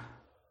Zelda.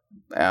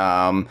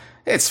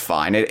 It's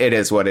fine. It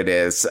is what it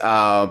is.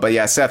 But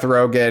yeah, Seth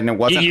Rogen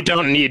wasn't. You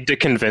don't need to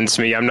convince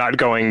me. I'm not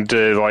going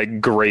to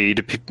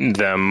grade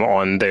them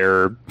on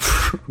their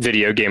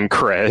video game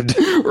cred.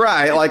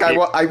 Right. Like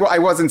I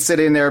wasn't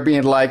sitting there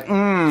being like,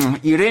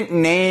 you didn't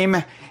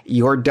name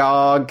your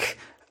dog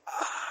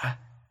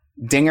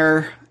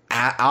Dinger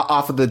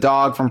off of the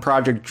dog from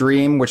Project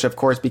Dream, which of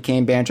course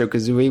became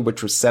Banjo-Kazooie,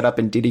 which was set up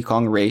in Diddy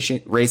Kong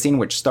Racing,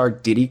 which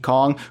starred Diddy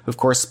Kong, who of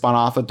course spun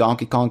off of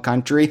Donkey Kong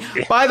Country.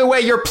 By the way,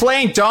 you're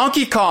playing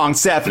Donkey Kong,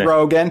 Seth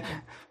Rogen.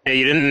 Yeah,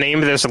 you didn't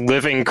name this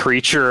living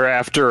creature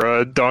after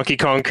a Donkey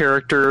Kong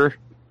character.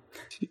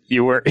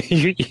 You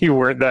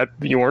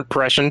weren't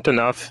prescient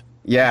enough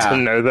to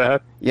know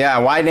that. Yeah,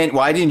 why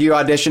didn't you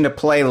audition to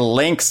play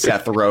Link,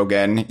 Seth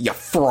Rogen? You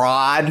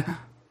fraud.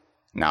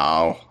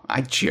 No,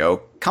 I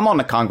joke. Come on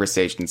to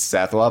Kongversation,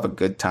 Seth. We'll have a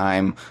good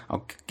time.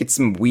 I'll get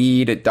some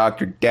weed at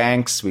Dr.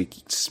 Dank's. We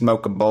can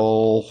smoke a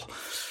bowl.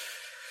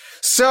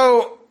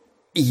 So,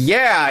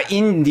 yeah,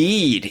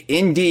 indeed.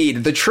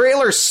 The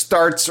trailer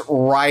starts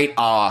right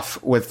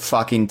off with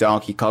fucking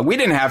Donkey Kong. We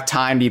didn't have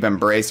time to even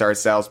brace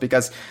ourselves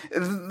because,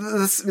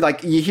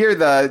 like, you hear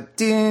the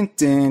dun,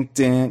 dun,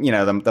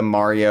 dun, the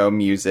Mario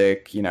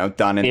music,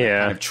 done in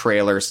kind of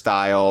trailer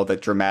style, the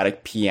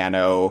dramatic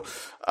piano,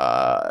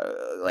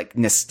 like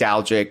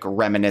nostalgic,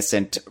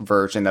 reminiscent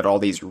version that all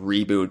these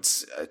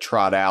reboots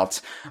trot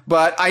out.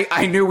 But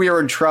I knew we were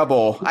in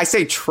trouble. I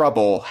say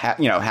trouble,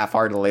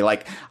 half-heartedly.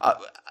 Like,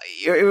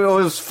 it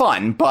was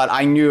fun, but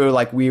I knew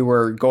like we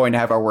were going to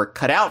have our work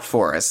cut out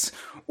for us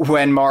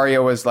when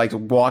Mario was like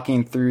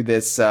walking through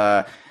this,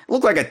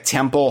 looked like a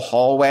temple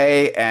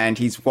hallway, and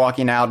he's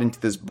walking out into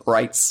this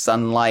bright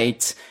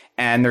sunlight,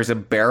 and there's a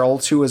barrel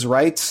to his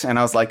right, and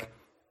I was like,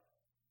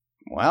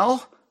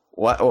 well,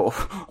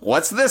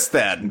 what's this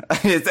then?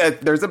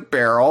 There's a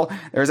barrel,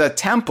 there's a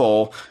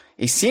temple,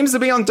 he seems to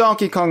be on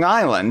Donkey Kong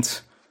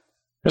Island.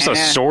 There's a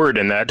sword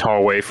in that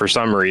hallway for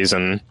some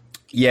reason.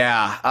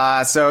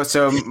 Yeah,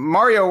 so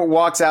Mario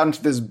walks out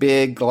into this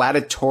big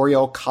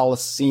gladiatorial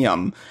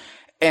coliseum,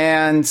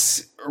 and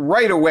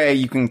right away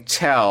you can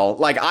tell,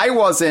 like, I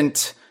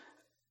wasn't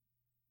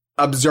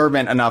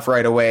observant enough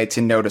right away to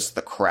notice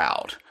the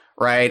crowd,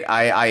 right?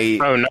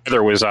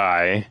 Neither was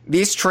I.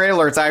 These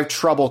trailers, I have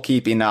trouble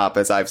keeping up,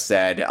 as I've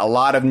said. A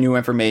lot of new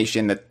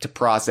information to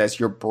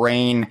process. Your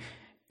brain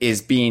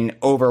is being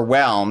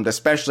overwhelmed,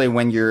 especially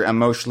when you're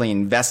emotionally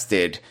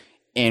invested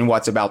in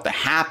what's about to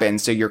happen,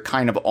 so you're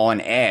kind of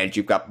on edge.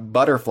 You've got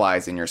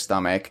butterflies in your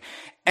stomach.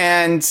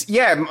 And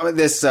yeah,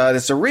 this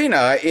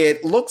arena,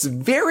 it looks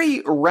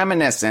very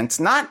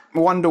reminiscent, not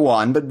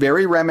one-to-one, but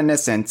very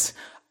reminiscent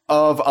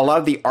of a lot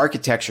of the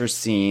architecture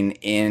seen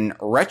in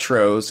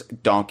Retro's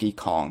Donkey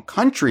Kong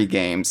Country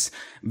games.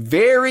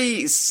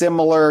 Very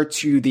similar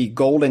to the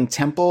Golden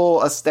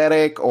Temple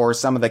aesthetic or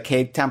some of the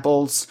cave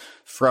temples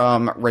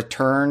from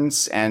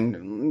Returns,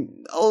 and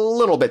a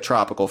little bit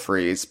Tropical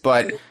Freeze,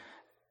 but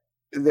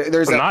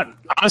there's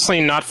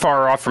honestly not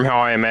far off from how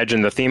I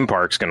imagine the theme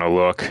park's going to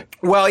look.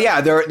 Well, yeah,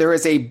 there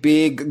is a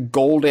big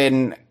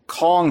golden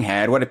Kong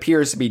head, what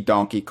appears to be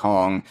Donkey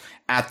Kong,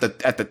 at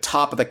the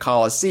top of the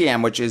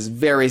Coliseum, which is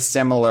very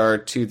similar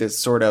to this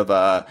sort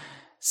of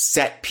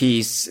set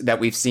piece that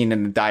we've seen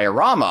in the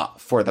diorama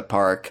for the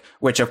park,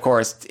 which of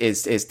course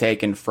is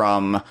taken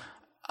from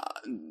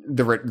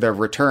the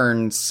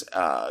Returns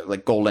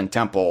like Golden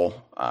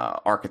Temple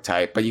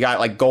archetype. But you got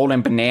like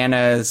golden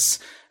bananas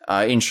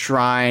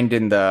enshrined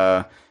in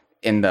the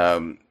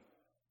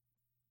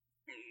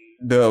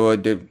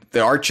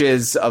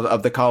arches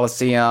of the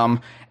Colosseum,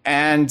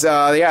 and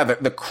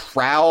the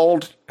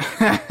crowd,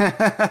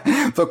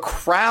 the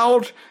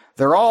crowd.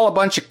 They're all a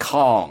bunch of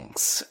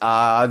Kongs.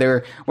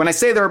 When I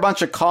say they're a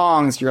bunch of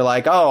Kongs, you're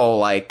like, oh,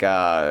 like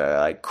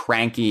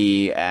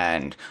Cranky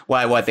and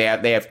what they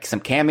have some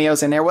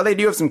cameos in there. Well, they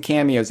do have some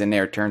cameos in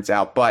there, it turns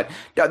out, but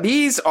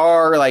these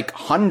are like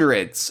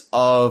hundreds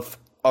of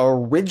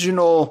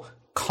original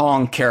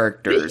Kong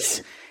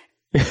characters,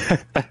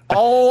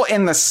 all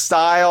in the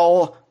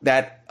style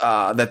that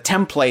the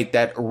template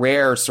that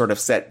Rare sort of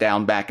set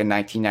down back in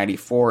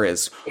 1994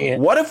 is. Yeah.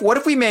 What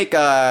if we make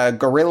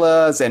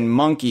gorillas and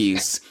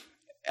monkeys?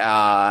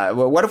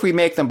 What if we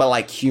make them but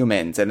like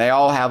humans, and they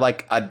all have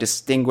like a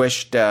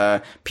distinguished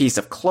piece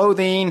of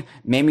clothing,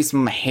 maybe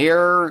some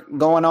hair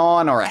going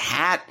on or a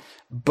hat,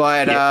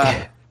 but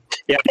yeah,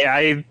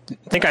 I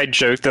think I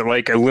joked that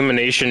like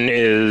Illumination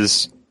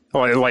is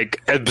like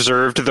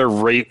observed the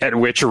rate at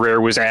which Rare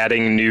was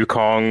adding new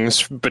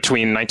Kongs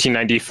between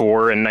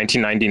 1994 and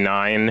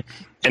 1999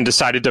 and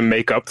decided to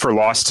make up for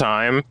lost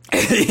time.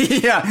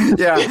 yeah.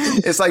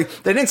 It's like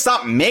they didn't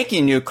stop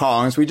making new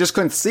Kongs. We just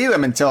couldn't see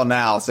them until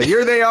now. So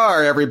here they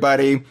are,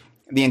 everybody.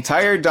 The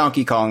entire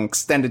Donkey Kong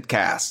extended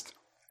cast.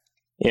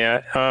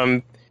 Yeah.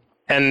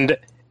 And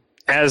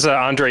as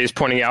Andre is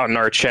pointing out in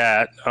our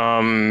chat,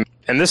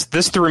 and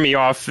this threw me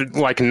off,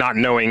 like not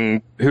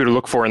knowing who to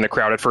look for in the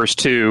crowd at first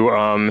too.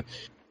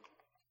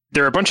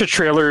 There are a bunch of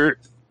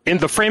in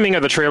the framing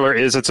of the trailer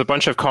it's a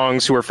bunch of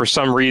Kongs who are for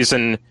some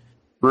reason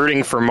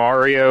rooting for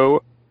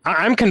Mario.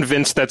 I'm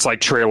convinced that's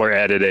like trailer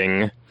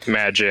editing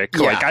magic.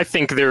 Yeah. Like I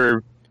think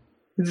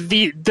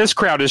this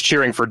crowd is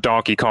cheering for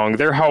Donkey Kong.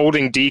 They're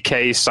holding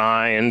DK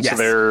signs. Yes.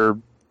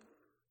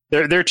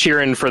 They're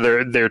cheering for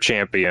their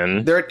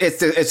champion.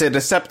 It's a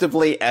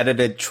deceptively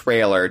edited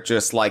trailer,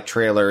 just like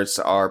trailers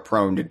are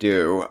prone to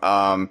do.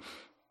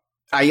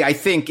 I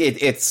think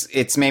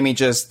it's maybe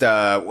just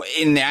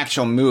in the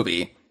actual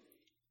movie,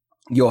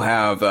 you'll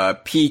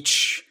have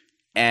Peach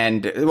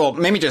And, well,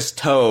 maybe just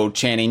Toad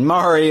chanting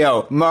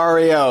Mario,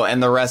 Mario,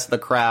 and the rest of the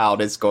crowd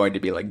is going to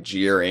be like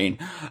jeering.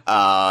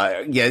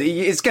 Yeah,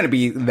 it's going to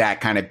be that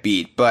kind of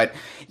beat. But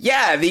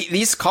yeah,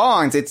 these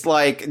Kongs, it's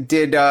like,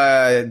 did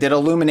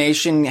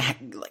Illumination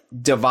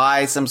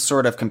devise some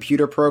sort of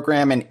computer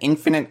program, an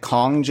infinite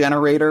Kong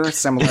generator,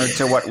 similar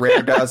to what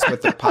Rare does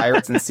with the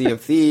Pirates and Sea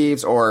of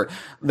Thieves, or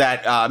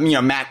that,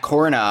 Matt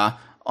Corna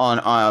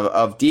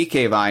of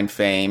DK Vine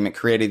fame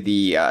created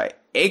the,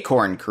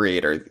 Acorn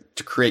creator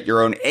to create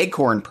your own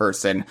Acorn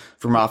person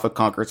from off of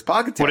Conqueror's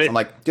Pocket Tales. I'm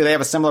like, do they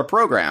have a similar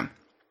program?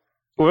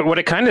 What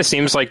it kind of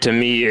seems like to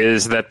me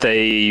is that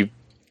they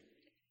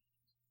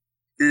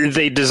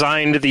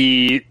designed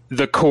the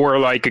core,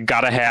 like,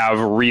 gotta have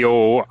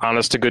real,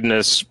 honest to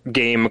goodness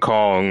game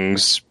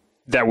Kongs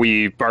that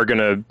we are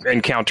gonna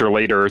encounter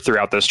later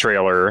throughout this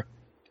trailer.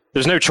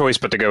 There's no choice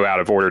but to go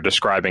out of order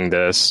describing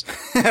this.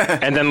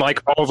 And then,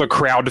 like, all the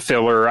crowd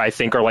filler, I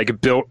think, are,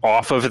 like, built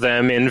off of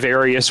them in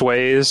various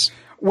ways.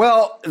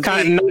 Well,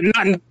 kind of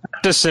not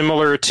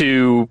dissimilar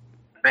to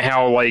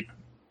how, like,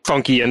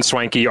 Funky and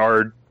Swanky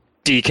are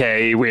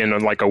DK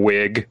in, like, a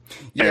wig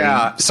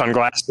and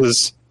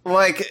sunglasses.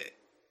 Like,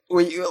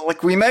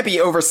 we might be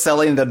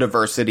overselling the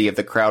diversity of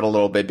the crowd a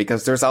little bit,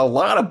 because there's a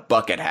lot of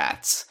bucket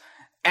hats.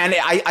 And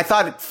I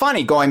thought it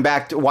funny going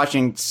back to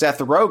watching Seth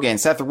Rogen.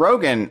 Seth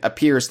Rogen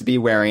appears to be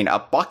wearing a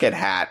bucket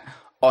hat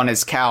on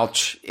his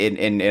couch in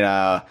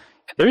Malibu.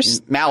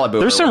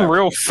 There's some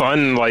real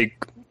fun,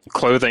 like,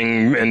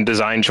 clothing and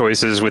design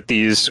choices with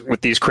these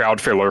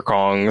crowd filler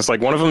Kongs.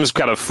 Like, one of them's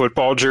got a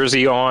football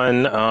jersey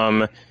on.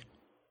 I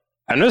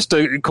noticed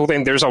a cool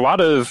thing. There's a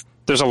lot of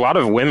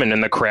women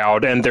in the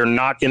crowd, and they're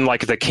not in,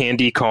 like, the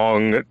Candy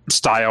Kong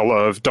style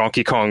of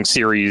Donkey Kong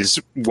series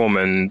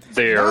woman.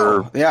 They're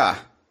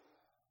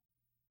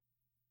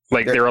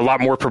a lot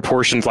more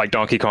proportioned like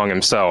Donkey Kong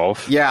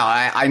himself.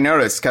 Yeah, I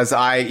noticed, because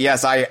I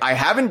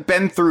haven't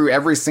been through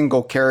every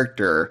single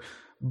character,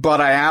 but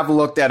I have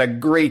looked at a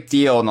great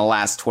deal in the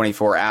last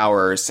 24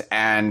 hours.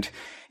 And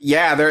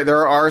yeah,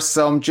 there are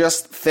some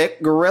just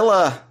thick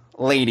gorilla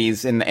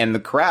ladies in the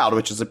crowd,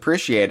 which is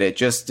appreciated.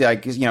 Just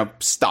like,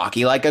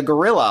 stocky like a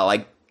gorilla,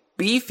 like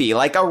beefy,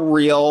 like a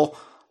real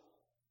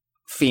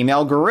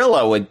female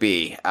gorilla would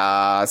be.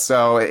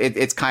 So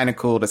it's kind of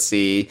cool to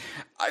see.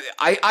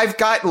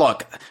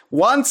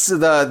 Once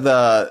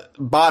the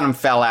bottom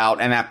fell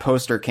out and that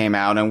poster came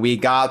out and we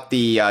got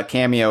the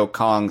cameo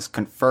Kongs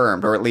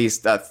confirmed, or at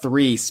least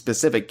 3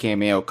 specific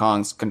cameo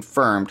Kongs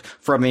confirmed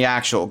from the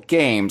actual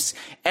games,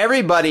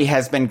 everybody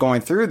has been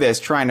going through this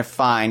trying to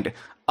find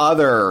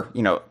other,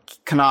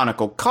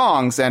 canonical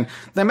Kongs, and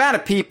the amount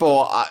of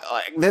people, I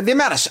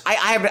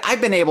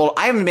haven't been able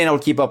to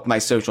keep up with my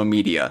social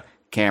media,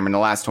 Cameron, the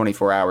last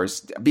 24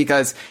 hours,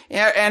 because,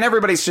 and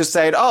everybody's just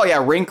saying, oh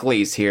yeah,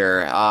 Wrinkly's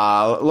here.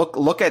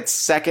 Look at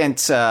second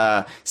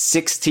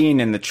 16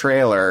 in the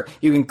trailer.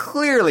 You can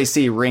clearly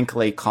see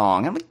Wrinkly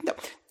Kong. I'm like,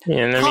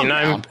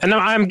 no, and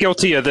I'm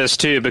guilty of this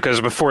too, because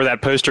before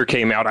that poster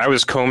came out, I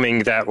was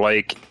combing that,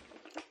 like,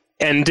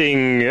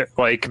 ending,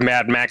 like,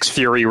 Mad Max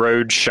Fury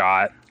Road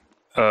shot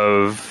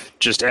of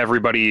just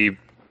everybody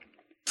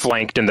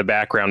flanked in the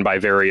background by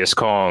various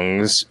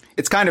Kongs.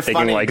 It's kind of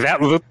funny. Like,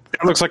 that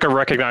looks like a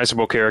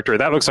recognizable character.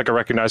 That looks like a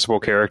recognizable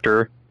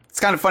character. It's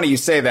kind of funny you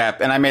say that,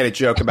 and I made a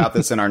joke about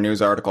this in our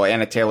news article.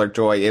 Anna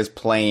Taylor-Joy is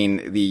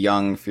playing the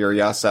young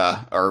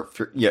Furiosa,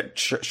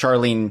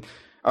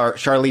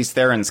 Charlize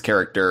Theron's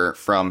character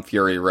from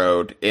Fury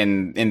Road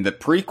in the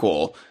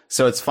prequel.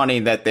 So it's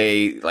funny that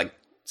they, like,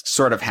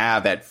 sort of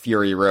have that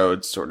Fury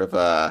Road sort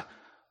of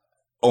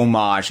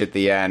homage at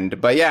the end.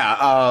 But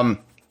yeah,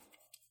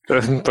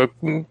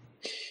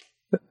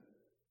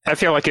 I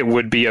feel like it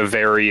would be a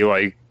very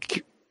like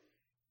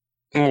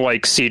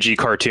CG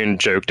cartoon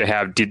joke to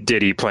have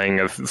Diddy playing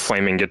a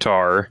flaming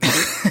guitar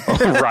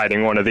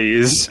riding one of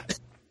these.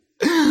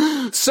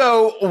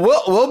 So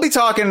we'll be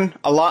talking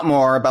a lot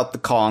more about the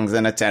Kongs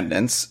in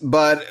attendance,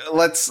 but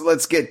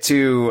let's get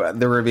to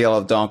the reveal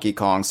of Donkey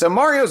Kong. So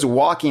Mario's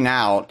walking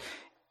out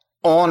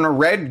on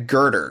red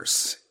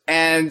girders,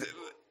 and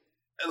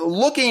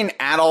looking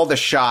at all the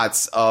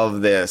shots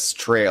of this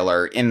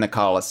trailer in the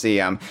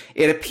Coliseum,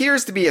 it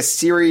appears to be a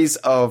series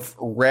of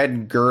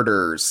red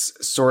girders,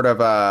 sort of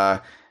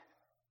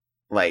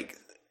like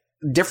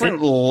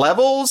different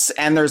levels,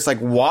 and there's like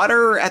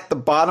water at the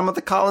bottom of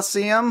the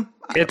Coliseum.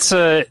 It's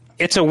a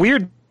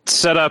weird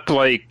setup,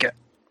 like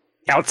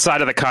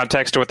outside of the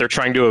context of what they're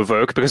trying to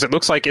evoke, because it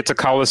looks like it's a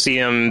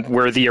Coliseum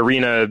where the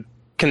arena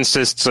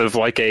consists of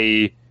like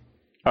a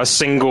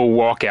single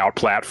walkout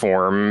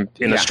platform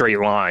in a straight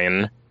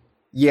line.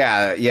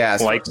 Yeah.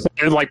 So like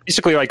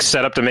basically like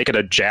set up to make it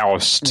a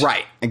joust.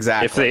 Right,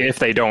 exactly. If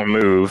they don't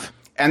move.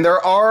 And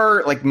there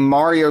are like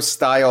Mario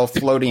style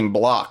floating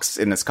blocks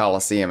in this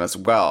Coliseum as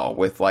well,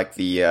 with like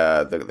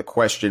the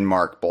question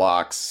mark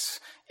blocks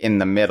in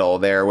the middle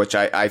there, which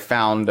I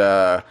found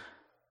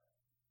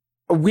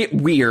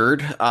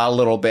weird a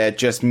little bit,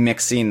 just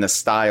mixing the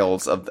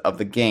styles of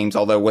the games.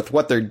 Although with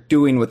what they're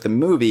doing with the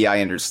movie,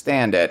 I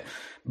understand it.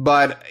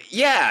 But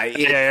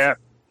yeah.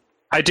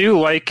 I do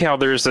like how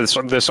there's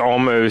this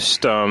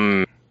almost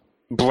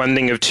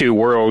blending of two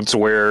worlds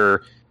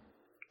where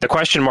the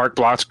question mark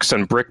blocks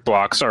and brick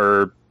blocks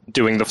are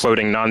doing the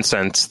floating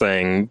nonsense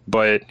thing,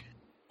 but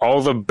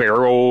all the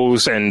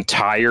barrels and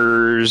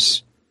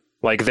tires,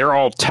 like, they're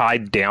all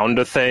tied down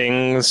to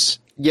things.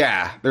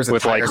 Yeah, there's a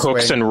with like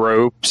hooks swing. and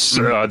ropes.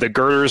 Mm-hmm. The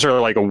girders are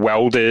like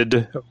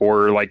welded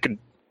or like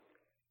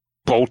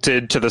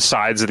bolted to the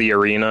sides of the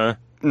arena.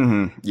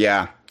 Mm-hmm.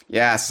 Yeah.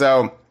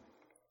 So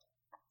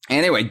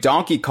anyway,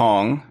 Donkey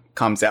Kong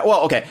comes out.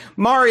 Well, okay,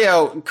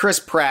 Chris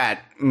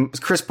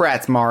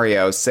Pratt's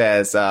Mario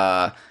says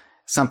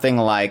something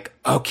like,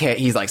 "Okay,"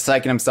 he's like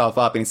psyching himself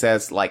up, and he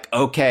says like,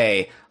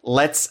 "Okay,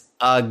 let's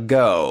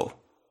go."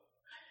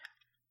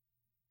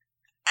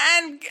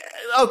 And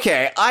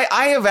okay,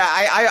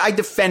 I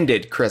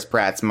defended Chris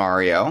Pratt's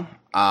Mario.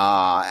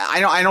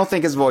 I don't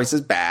think his voice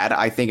is bad.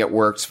 I think it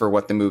works for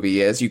what the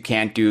movie is. You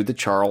can't do the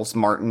Charles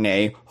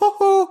Martinet ho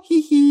ho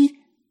hee hee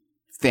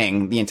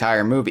thing the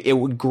entire movie. It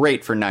would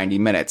great for 90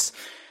 minutes.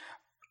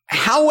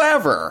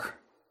 However,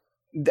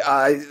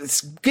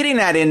 getting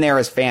that in there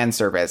as fan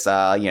service, doing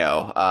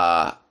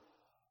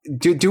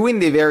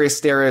the very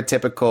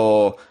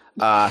stereotypical,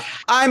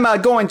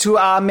 I'm going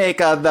to make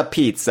the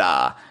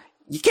pizza.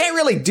 You can't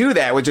really do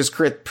that with just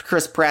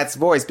Chris Pratt's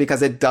voice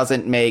because it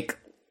doesn't make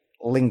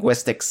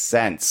linguistic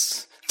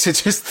sense to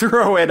just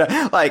throw it.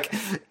 Like,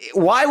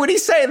 why would he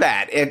say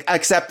that?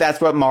 Except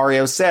that's what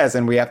Mario says,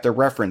 and we have to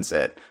reference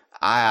it.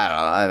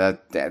 I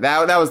don't know.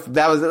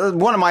 That was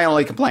one of my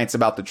only complaints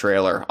about the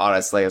trailer.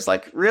 Honestly, it's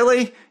like,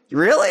 really,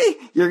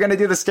 you're gonna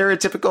do the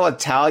stereotypical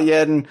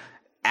Italian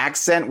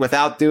accent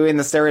without doing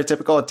the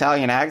stereotypical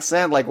Italian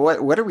accent? Like,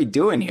 what are we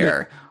doing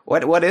here?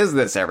 What is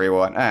this,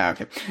 everyone?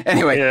 Okay.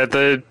 Anyway,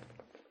 yeah.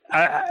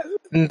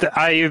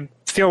 I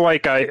feel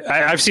like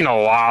I've seen a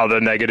lot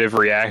of negative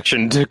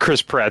reaction to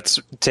Chris Pratt's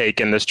take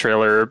in this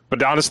trailer,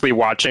 but honestly,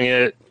 watching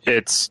it,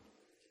 it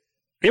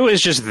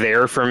was just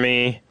there for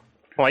me.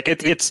 Like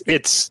it's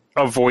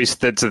a voice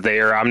that's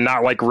there. I'm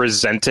not like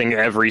resenting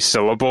every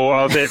syllable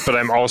of it, but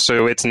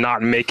it's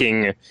not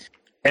making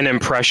an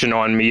impression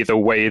on me the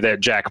way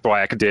that Jack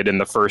Black did in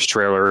the first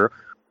trailer,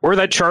 or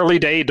that Charlie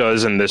Day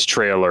does in this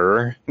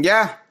trailer.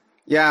 Yeah,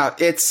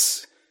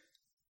 it's.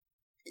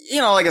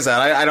 Like I said,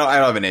 I don't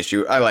have an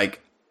issue. I like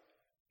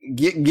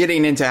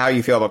getting into how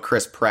you feel about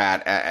Chris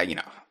Pratt.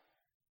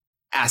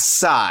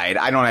 Aside,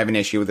 I don't have an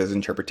issue with his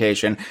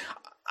interpretation.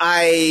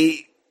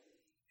 I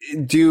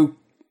do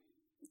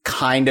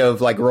kind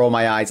of like roll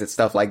my eyes at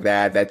stuff like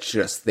that. That's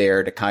just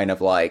there to kind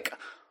of like,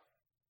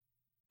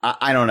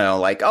 I don't know,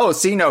 like, oh,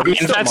 see, no, he's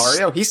still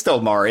Mario. He's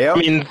still Mario. I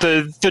mean,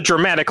 the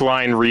dramatic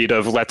line read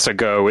of "Let's a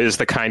go" is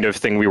the kind of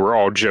thing we were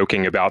all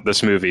joking about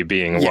this movie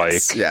being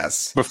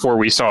yes. before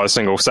we saw a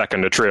single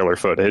second of trailer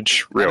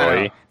footage,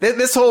 really.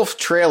 This whole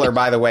trailer,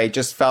 by the way,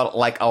 just felt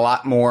like a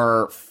lot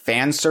more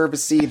fan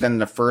servicey than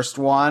the first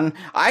one.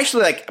 I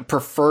actually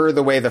prefer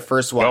the way the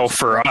first one. Well,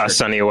 for us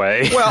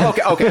anyway. Well,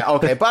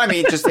 okay. But I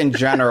mean, just in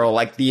general,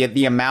 like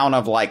the amount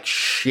of like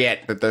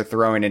shit that they're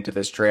throwing into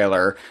this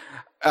trailer.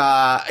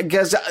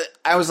 Because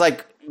I was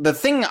like, the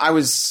thing I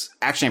was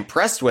actually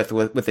impressed with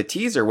the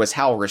teaser was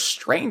how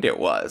restrained it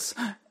was.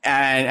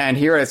 And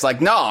here it's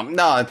like,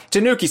 no,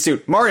 Tanuki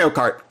suit, Mario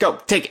Kart, go,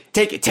 take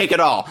it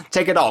all,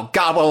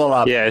 gobble it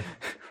up. Yeah.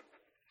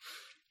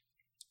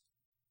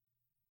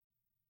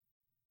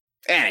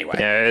 Anyway.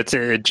 Yeah, it's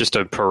just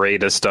a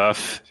parade of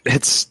stuff.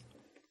 It's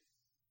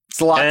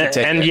a lot to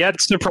take. And yet,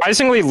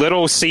 surprisingly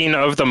little seen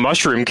of the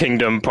Mushroom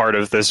Kingdom part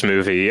of this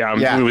movie.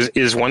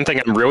 Is one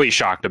thing I'm really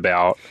shocked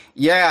about.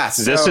 Yeah,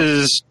 this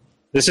is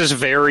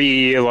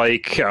very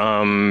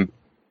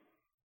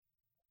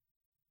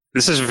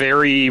this is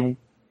very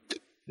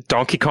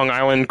Donkey Kong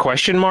Island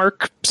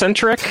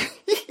centric.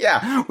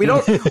 Yeah, we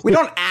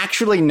don't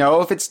actually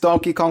know if it's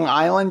Donkey Kong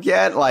Island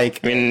yet. Like,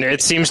 I mean,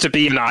 it seems to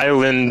be an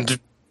island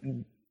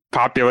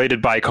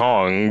populated by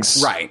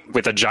Kongs, right,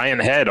 with a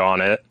giant head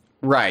on it.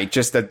 Right,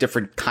 just a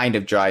different kind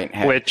of giant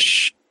head.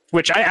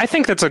 Which I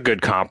think that's a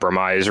good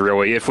compromise,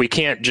 really. If we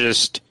can't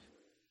just...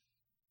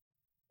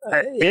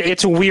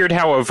 It's weird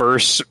how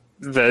averse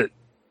the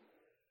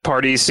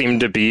parties seem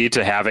to be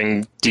to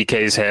having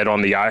DK's head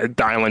on the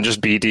island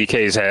just be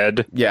DK's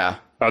head. Yeah.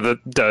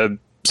 The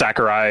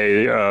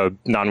Sakurai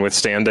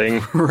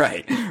notwithstanding.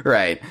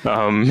 Right.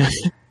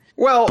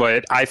 Well...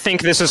 But I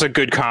think this is a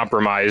good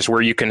compromise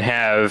where you can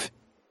have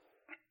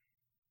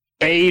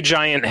a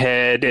giant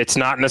head. It's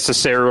not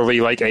necessarily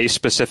like a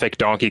specific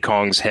Donkey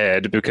Kong's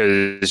head,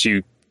 because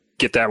you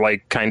get that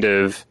like kind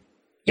of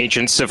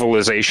ancient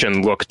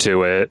civilization look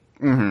to it.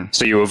 Mm-hmm.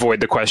 So you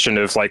avoid the question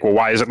of like, well,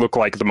 why does it look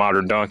like the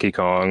modern Donkey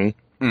Kong?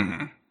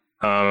 Mm-hmm.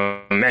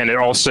 And it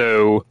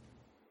also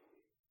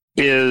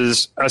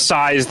is a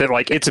size that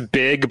like it's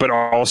big, but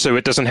also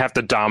it doesn't have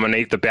to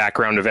dominate the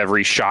background of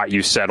every shot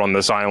you set on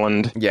this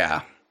island.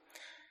 Yeah.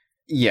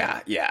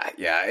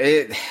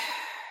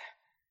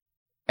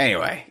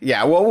 Anyway,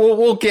 yeah,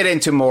 we'll get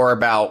into more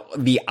about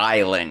the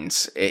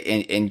islands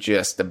in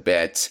just a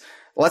bit.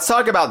 let's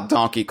talk about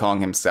Donkey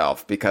Kong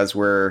himself, because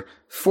we're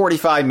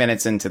 45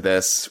 minutes into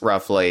this,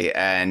 roughly,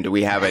 and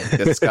we haven't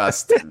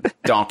discussed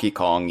Donkey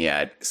Kong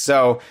yet.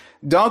 So,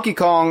 Donkey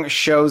Kong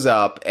shows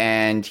up,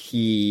 and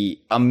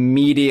he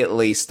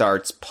immediately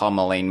starts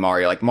pummeling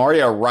Mario. Like,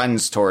 Mario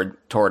runs toward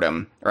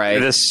him,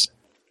 right?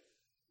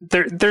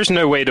 There's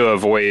no way to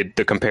avoid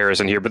the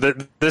comparison here,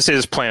 but this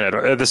is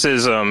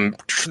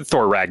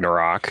Thor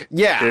Ragnarok.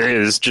 Yeah. It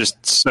is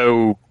just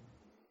so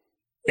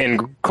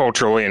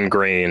culturally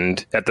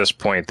ingrained at this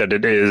point that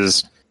it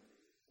is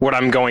what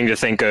I'm going to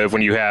think of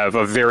when you have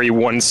a very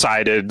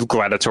one-sided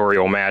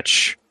gladiatorial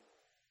match.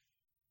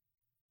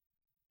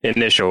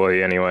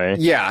 Initially, anyway.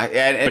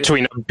 Yeah.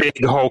 Between a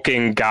big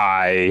hulking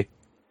guy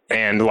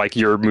and, like,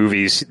 your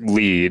movie's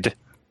lead.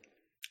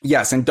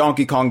 Yes, and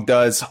Donkey Kong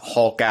does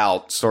Hulk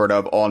out sort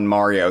of on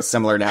Mario,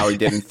 similar to how he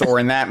did in Thor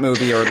in that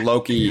movie or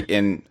Loki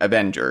in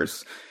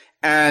Avengers.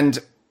 And,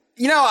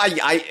 you know,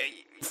 I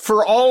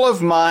for all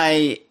of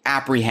my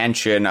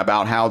apprehension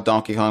about how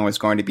Donkey Kong was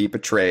going to be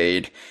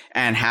portrayed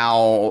and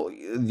how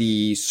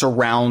the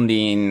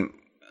surrounding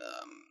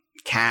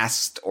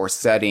cast or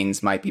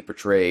settings might be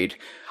portrayed,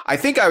 I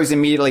think I was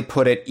immediately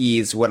put at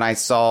ease when I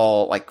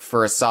saw, like,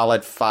 for a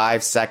solid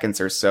 5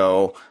 seconds or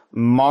so,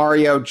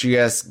 Mario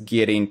just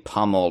getting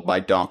pummeled by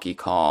Donkey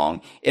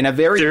Kong in a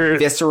very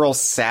visceral,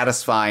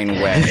 satisfying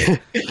way.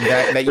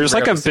 There's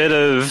like a bit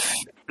of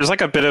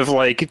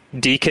like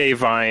DK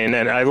Vine,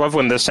 and I love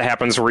when this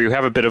happens where you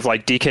have a bit of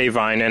like DK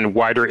Vine and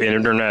wider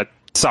internet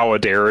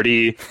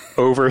solidarity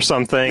over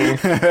something.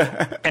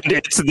 And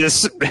it's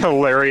this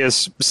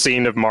hilarious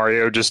scene of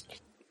Mario just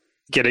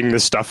getting the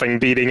stuffing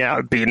beaten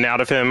out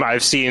of him.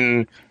 I've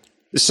seen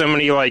so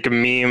many like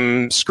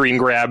meme screen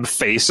grab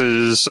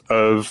faces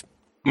of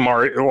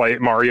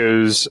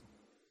Mario's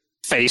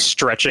face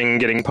stretching,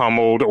 getting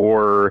pummeled,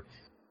 or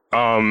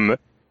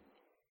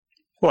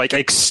like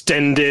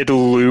extended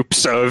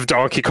loops of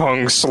Donkey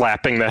Kong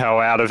slapping the hell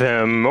out of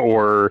him,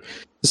 or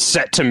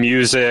set to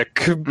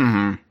music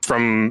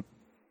from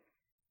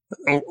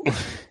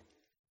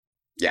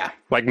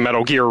like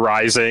Metal Gear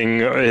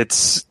Rising.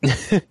 It's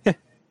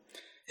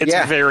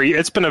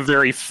it's been a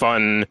very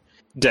fun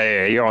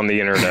day on the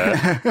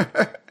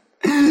internet.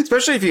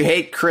 Especially if you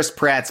hate Chris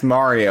Pratt's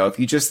Mario, if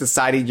you just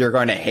decided you're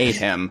going to hate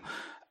him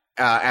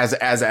as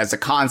a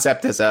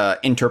concept, as a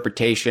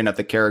interpretation of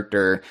the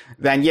character,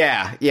 then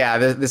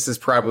this is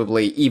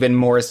probably even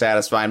more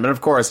satisfying. But of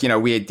course, you know,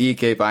 we at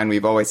DK Vine,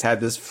 we've always had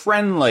this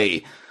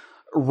friendly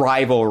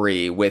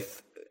rivalry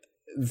with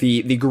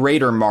the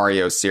greater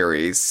Mario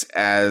series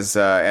as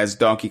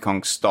Donkey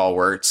Kong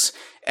stalwarts,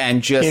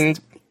 and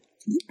just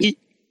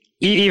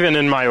even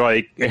in my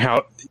like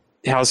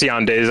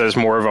halcyon days as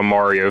more of a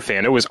Mario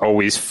fan, it was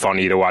always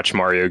funny to watch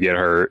Mario get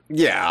hurt.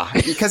 Yeah,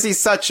 because he's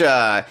such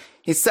a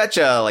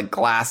like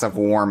glass of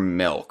warm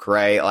milk,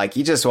 right? Like,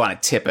 you just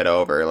want to tip it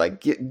over.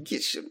 Like,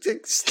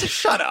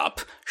 shut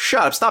up,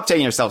 stop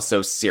taking yourself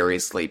so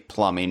seriously,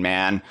 plumbing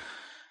man.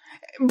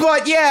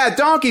 But yeah,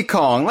 Donkey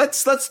Kong.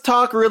 Let's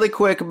talk really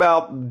quick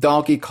about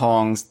Donkey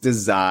Kong's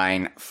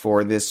design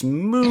for this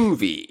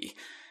movie.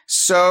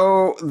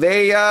 So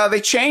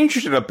they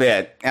changed it a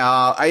bit.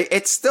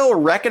 It's still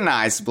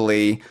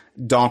recognizably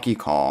Donkey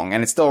Kong,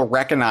 and it's still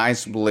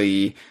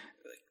recognizably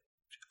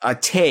a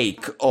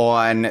take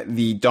on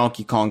the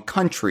Donkey Kong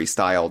Country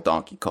style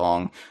Donkey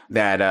Kong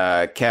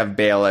that Kev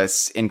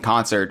Bayless, in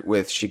concert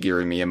with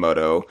Shigeru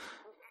Miyamoto,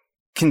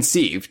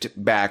 conceived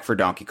back for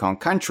Donkey Kong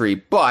Country.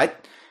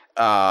 But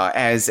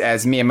as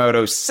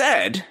Miyamoto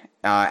said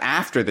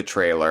after the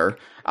trailer,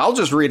 I'll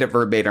just read it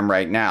verbatim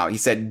right now. He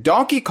said,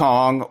 "Donkey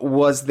Kong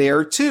was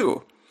there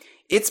too.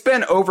 It's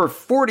been over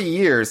 40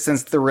 years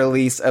since the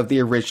release of the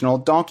original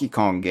Donkey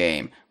Kong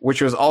game, which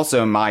was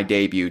also my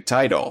debut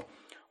title.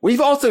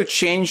 We've also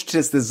changed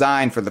his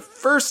design for the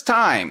first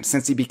time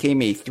since he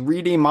became a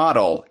 3D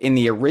model in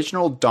the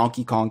original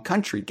Donkey Kong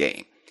Country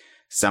game.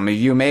 Some of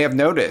you may have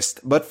noticed,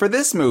 but for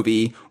this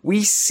movie,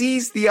 we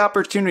seized the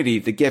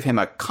opportunity to give him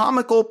a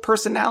comical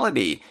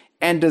personality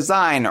and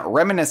design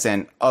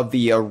reminiscent of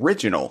the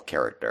original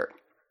character."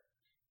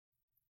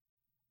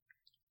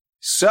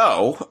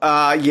 So,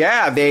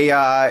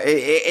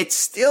 it's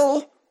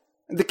still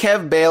the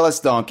Kev Bayless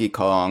Donkey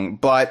Kong,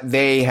 but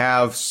they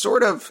have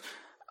sort of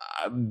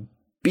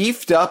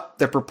beefed up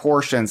the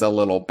proportions a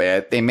little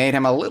bit. They made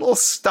him a little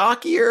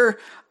stockier,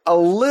 a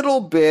little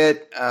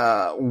bit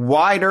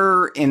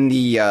wider in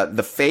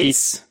the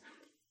face.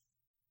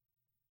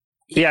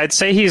 Yeah, I'd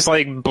say he's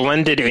like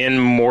blended in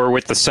more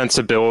with the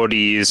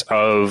sensibilities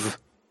of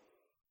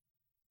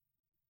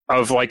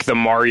like the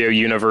Mario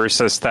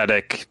universe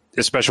aesthetic,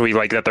 especially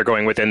like that they're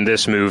going within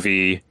this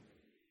movie,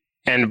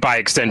 and by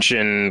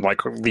extension,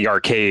 like the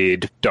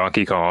arcade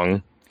Donkey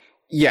Kong.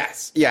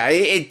 Yes. Yeah,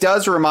 it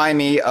does remind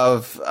me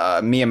of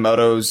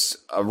Miyamoto's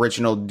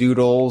original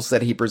doodles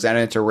that he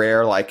presented to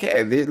Rare. Like,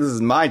 hey, this is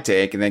my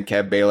take. And then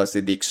Kev Bayless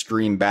did the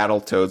Extreme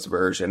Battletoads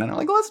version. And I'm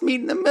like, let's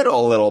meet in the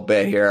middle a little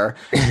bit here.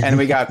 And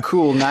we got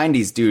cool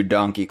 90s dude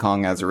Donkey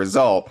Kong as a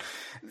result.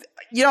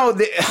 You know,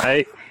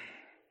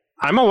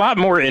 I'm a lot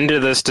more into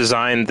this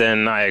design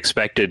than I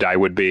expected I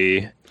would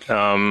be.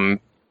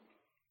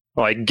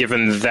 Like,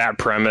 given that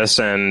premise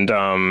and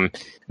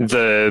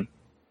the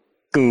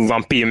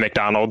lumpy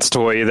McDonald's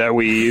toy that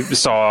we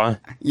saw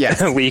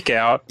leak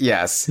out.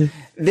 Yes.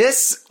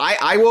 This,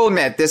 I will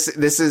admit, this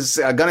is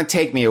going to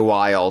take me a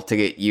while to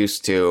get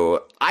used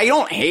to. I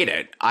don't hate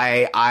it.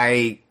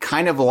 I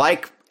kind of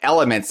like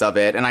elements of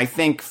it, and I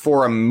think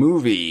for a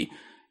movie,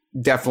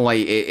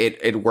 definitely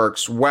it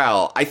works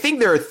well. I think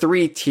there are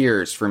 3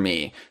 tiers for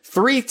me.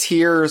 3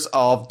 tiers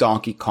of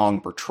Donkey Kong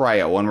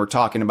portrayal when we're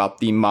talking about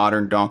the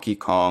modern Donkey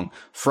Kong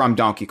from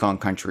Donkey Kong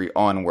Country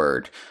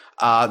onward.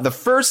 The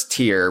first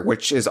tier,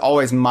 which is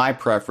always my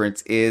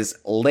preference, is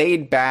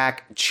laid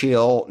back,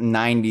 chill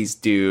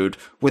 90s dude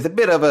with a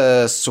bit of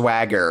a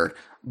swagger,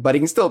 but he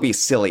can still be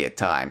silly at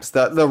times.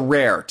 The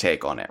rare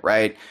take on it,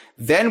 right?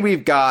 Then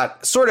we've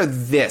got sort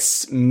of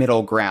this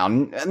middle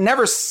ground,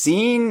 never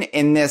seen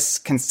in this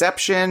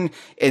conception,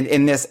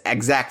 in this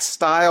exact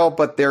style,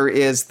 but there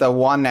is the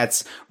one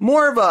that's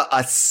more of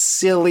a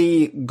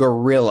silly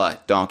gorilla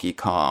Donkey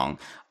Kong.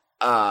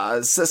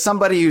 So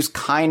somebody who's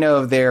kind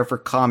of there for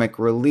comic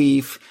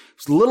relief,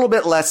 who's a little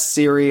bit less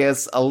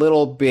serious, a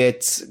little bit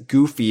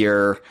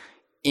goofier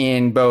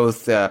in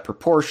both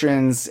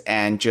proportions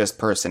and just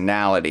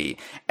personality.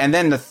 And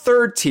then the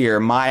third tier,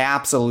 my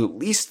absolute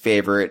least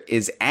favorite,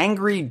 is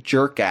angry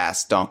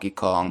jerk-ass Donkey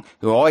Kong,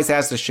 who always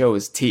has to show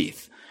his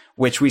teeth,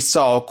 which we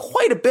saw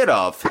quite a bit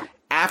of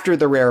after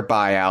the rare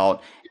buyout,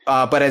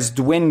 but has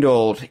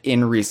dwindled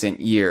in recent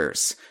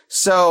years.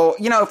 So,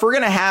 if we're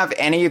going to have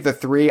any of the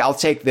 3, I'll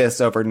take this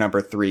over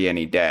number 3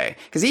 any day.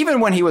 Because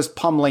even when he was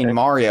pummeling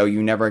Mario,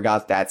 you never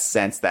got that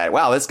sense that,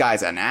 wow, this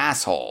guy's an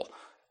asshole.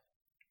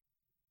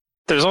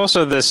 There's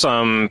also this,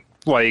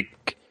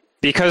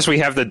 because we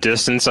have the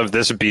distance of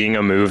this being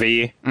a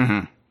movie,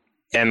 and,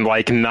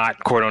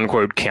 not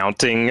quote-unquote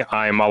counting,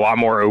 I'm a lot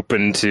more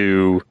open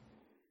to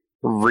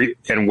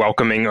and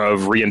welcoming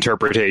of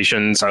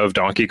reinterpretations of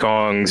Donkey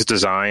Kong's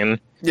design.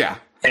 Yeah.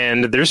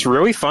 And there's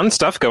really fun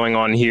stuff going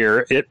on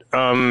here. It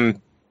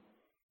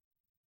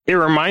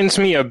reminds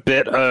me a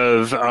bit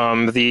of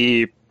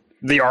the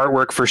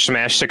artwork for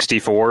Smash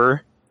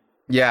 64.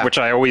 Yeah. Which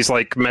I always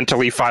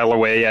mentally file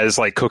away as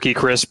Cookie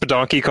Crisp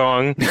Donkey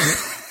Kong.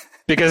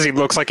 Because he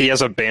looks like he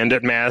has a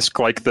bandit mask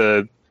like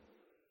a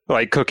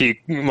Cookie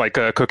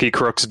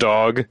Crook's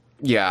dog.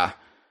 Yeah.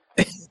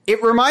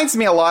 It reminds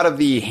me a lot of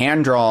the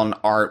hand-drawn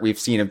art we've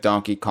seen of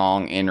Donkey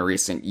Kong in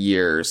recent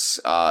years,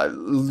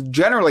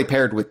 generally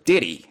paired with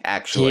Diddy,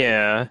 actually.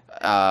 Yeah.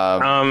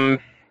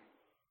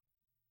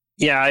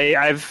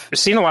 I've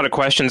seen a lot of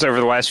questions over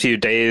the last few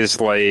days,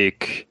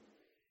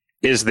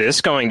 is this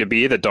going to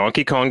be the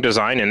Donkey Kong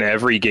design in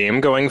every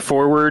game going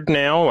forward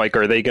now?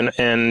 Are they going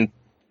to... And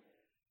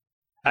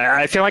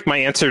I feel like my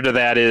answer to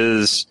that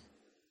is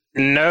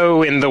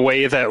no, in the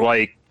way that,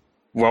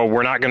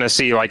 we're not going to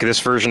see this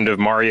version of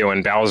Mario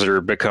and Bowser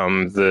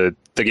become the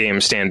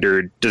game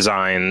standard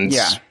designs.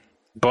 Yeah.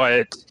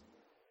 But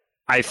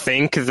I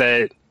think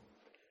that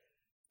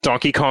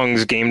Donkey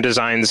Kong's game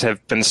designs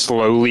have been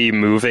slowly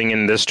moving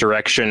in this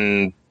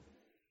direction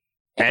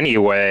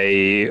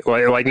anyway.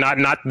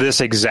 Not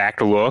this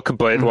exact look,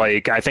 but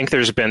I think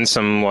there's been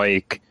some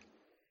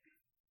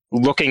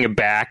looking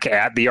back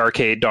at the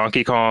arcade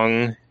Donkey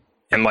Kong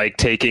and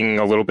taking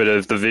a little bit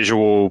of the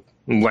visual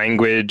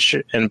language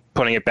and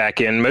putting it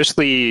back in.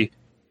 Mostly,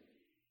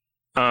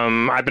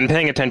 I've been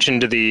paying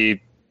attention to the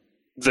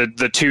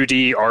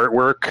 2D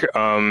artwork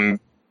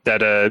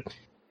that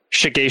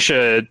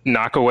Shigeisha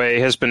Nakaway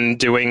has been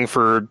doing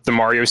for the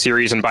Mario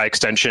series, and by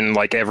extension,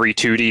 every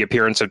 2D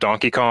appearance of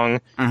Donkey Kong.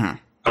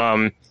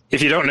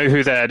 If you don't know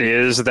who that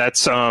is,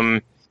 that's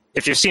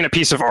if you've seen a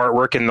piece of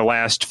artwork in the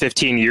last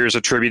 15 years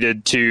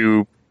attributed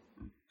to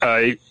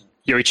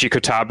Yoichi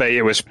Kotabe,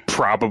 it was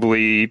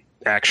probably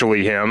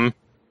actually him.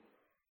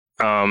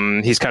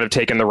 He's kind of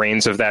taken the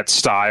reins of that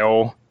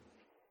style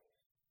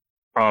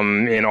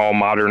in all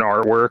modern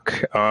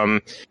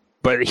artwork.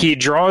 But he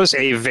draws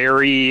a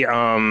very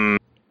a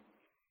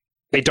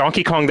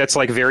Donkey Kong that's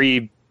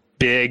very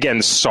big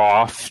and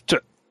soft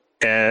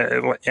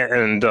and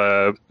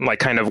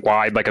kind of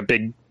wide, like a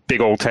big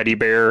old teddy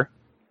bear.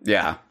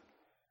 Yeah.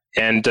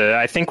 And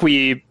I think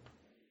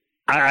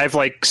I've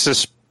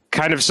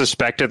kind of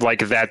suspected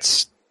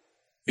that's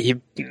he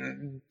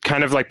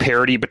kind of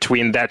parity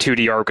between that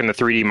 2D arc and the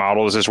 3D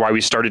models is why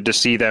we started to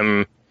see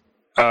them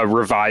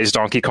revise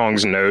Donkey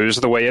Kong's nose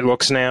the way it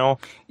looks now.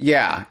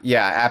 Yeah,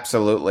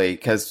 absolutely.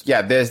 Because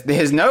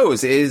his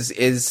nose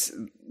is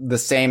the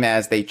same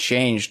as they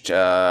changed.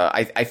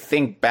 I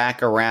think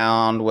back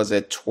around, was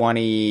it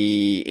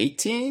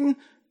 2018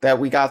 that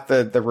we got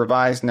the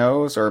revised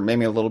nose, or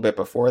maybe a little bit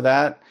before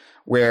that,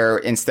 where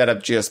instead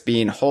of just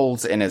being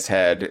holes in his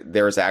head,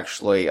 there's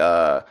actually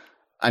a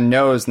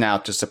nose now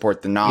to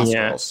support the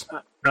nostrils. Yeah.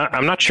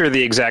 I'm not sure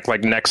the exact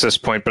nexus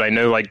point, but I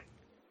know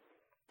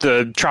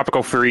the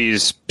Tropical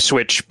Freeze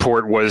Switch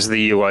port was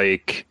the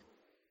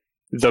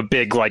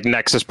big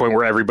nexus point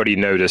where everybody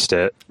noticed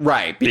it.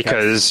 Right,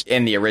 because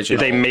in the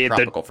original they made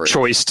Tropical the Freeze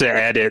choice to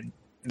edit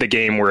the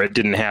game where it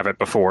didn't have it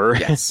before.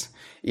 Yes.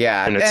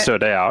 Yeah. And it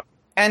stood out.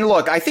 And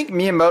look, I think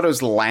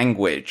Miyamoto's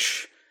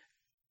language,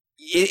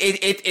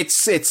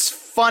 it's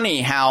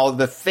funny how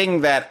the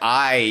thing that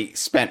I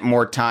spent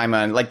more time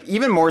on, like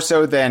even more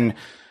so than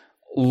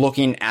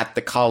looking at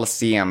the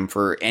Coliseum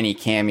for any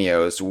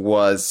cameos,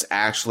 was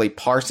actually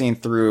parsing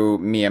through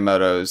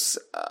Miyamoto's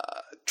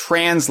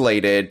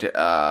translated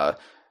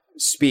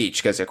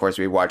speech, because of course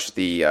we watched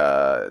the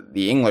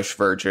English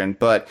version,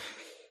 but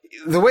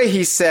the way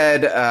he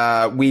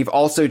said, we've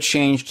also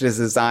changed his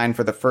design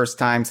for the first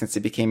time since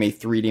it became a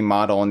 3D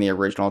model in the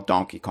original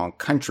Donkey Kong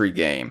Country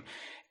game.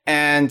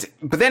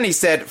 But then he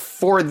said,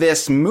 for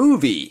this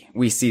movie,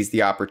 we seized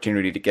the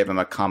opportunity to give him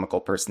a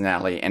comical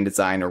personality and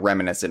design a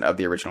reminiscent of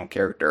the original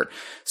character.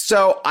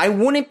 So I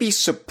wouldn't be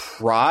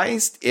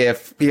surprised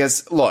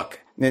because look,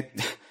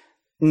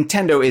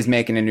 Nintendo is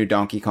making a new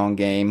Donkey Kong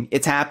game.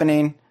 It's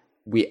happening.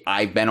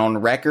 I've been on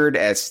record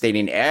as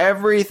stating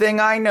everything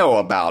I know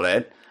about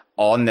it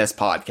on this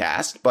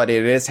podcast, but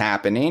it is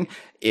happening.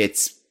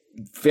 It's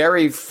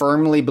very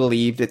firmly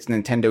believed it's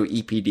Nintendo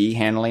EPD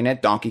handling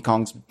it. Donkey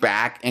Kong's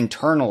back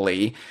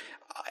internally,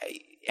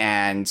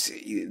 and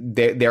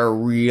they're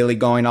really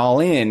going all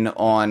in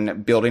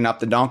on building up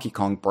the Donkey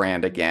Kong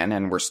brand again,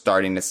 and we're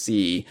starting to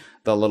see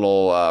the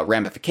little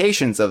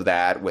ramifications of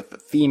that with the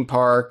theme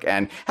park.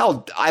 And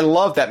hell, I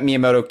love that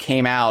Miyamoto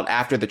came out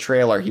after the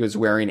trailer. He was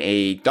wearing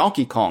a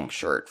Donkey Kong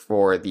shirt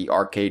for the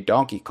arcade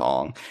Donkey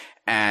Kong,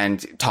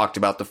 and talked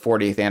about the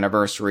 40th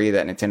anniversary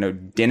that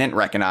Nintendo didn't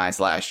recognize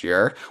last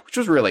year, which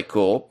was really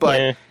cool. But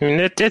yeah, I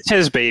mean, it's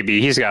his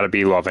baby. He's got to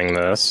be loving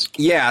this.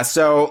 Yeah,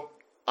 so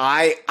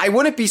I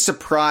wouldn't be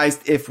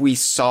surprised if we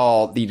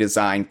saw the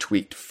design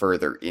tweaked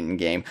further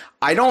in-game.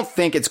 I don't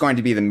think it's going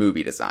to be the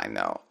movie design,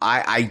 though.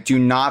 I do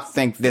not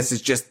think this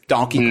is just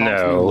Donkey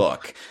Kong's new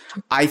look.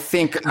 I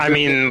think... I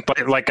mean,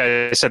 like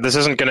I said, this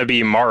isn't going to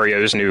be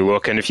Mario's new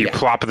look, and if you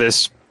plop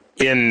this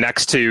in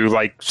next to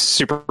like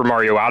Super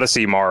Mario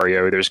Odyssey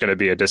Mario, there's going to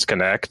be a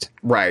disconnect.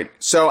 Right.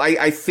 So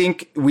I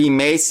think we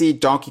may see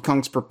Donkey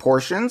Kong's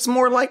proportions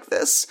more like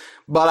this,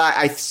 but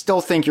I still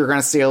think you're going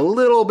to see a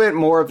little bit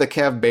more of the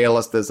Kev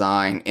Bayless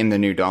design in the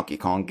new Donkey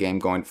Kong game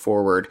going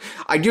forward.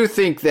 I do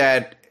think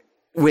that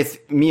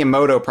with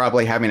Miyamoto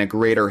probably having a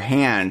greater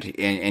hand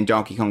in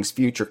Donkey Kong's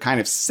future, kind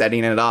of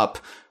setting it up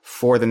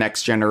for the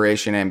next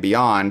generation and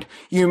beyond,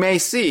 you may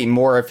see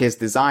more of his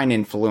design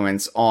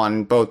influence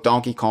on both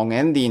Donkey Kong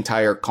and the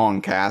entire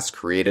Kong cast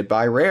created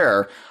by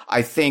Rare.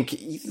 I think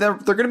they're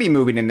going to be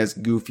moving in this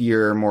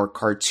goofier, more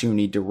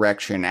cartoony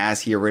direction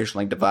as he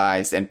originally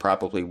devised and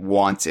probably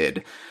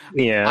wanted.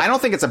 Yeah. I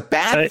don't think it's a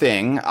bad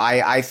thing.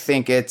 I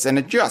think it's an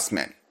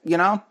adjustment, you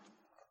know?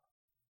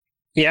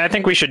 Yeah, I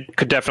think we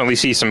could definitely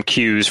see some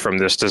cues from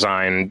this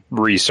design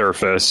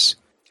resurface.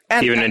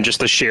 Even in just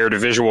the shared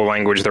visual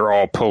language they're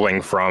all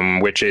pulling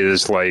from, which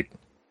is like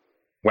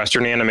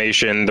Western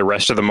animation, the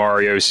rest of the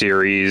Mario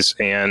series,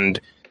 and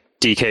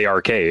DK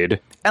Arcade.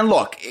 And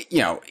look, you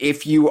know,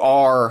 if you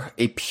are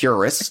a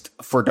purist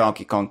for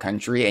Donkey Kong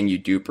Country and you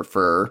do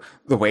prefer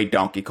the way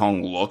Donkey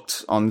Kong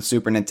looked on the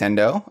Super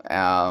Nintendo,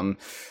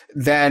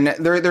 then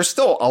there's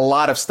still a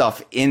lot of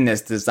stuff in this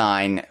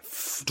design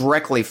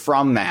directly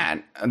from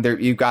that.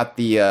 You've got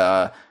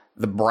the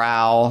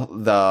brow,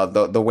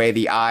 the way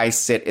the eyes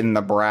sit in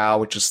the brow,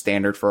 which is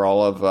standard for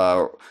all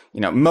of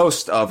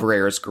most of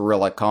Rare's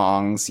Gorilla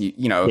Kongs.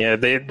 Yeah,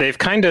 they've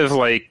kind of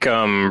like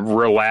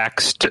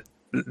relaxed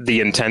the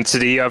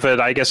intensity of it,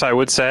 I guess I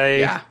would say.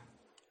 Yeah,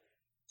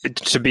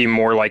 to be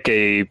more like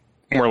a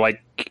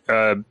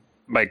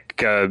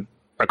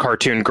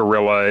cartoon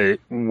gorilla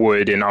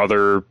would in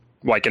other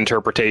like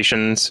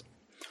interpretations.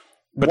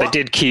 But they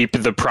did keep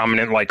the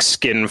prominent, like,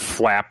 skin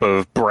flap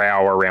of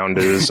brow around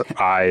his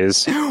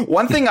eyes.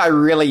 One thing I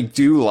really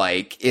do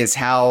like is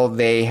how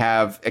they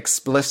have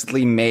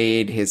explicitly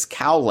made his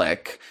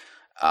cowlick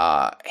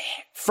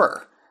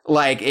fur.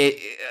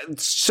 Like,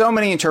 so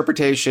many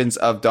interpretations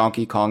of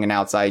Donkey Kong and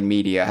outside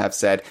media have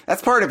said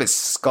that's part of his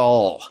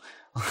skull.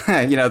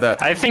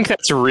 I think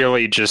that's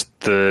really just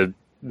the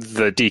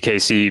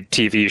DKC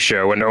TV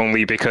show, and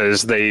only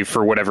because they,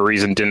 for whatever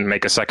reason, didn't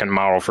make a second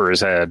model for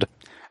his head.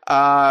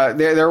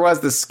 There was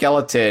the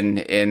skeleton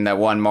in that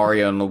one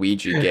Mario and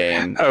Luigi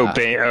game.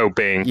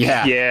 Bing.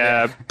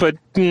 Yeah. But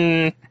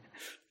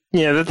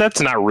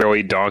that's not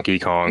really Donkey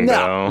Kong,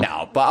 though.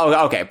 No, but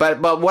okay.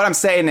 But what I'm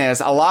saying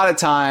is, a lot of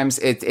times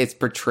it's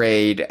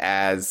portrayed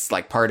as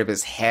like part of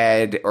his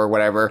head or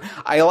whatever.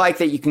 I like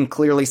that you can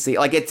clearly see,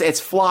 like it's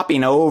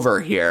flopping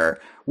over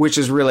here, which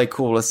is really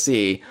cool to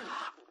see.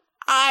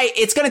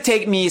 It's going to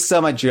take me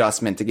some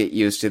adjustment to get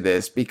used to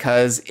this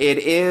because it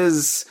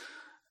is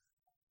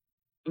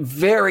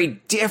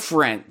very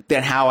different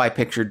than how I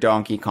pictured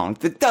Donkey Kong.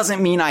 That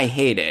doesn't mean I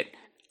hate it.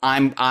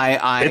 If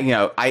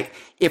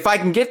I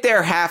can get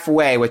there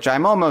halfway, which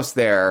I'm almost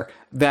there,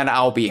 then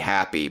I'll be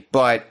happy.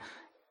 But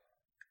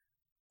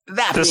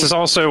This is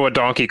also a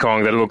Donkey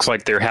Kong that looks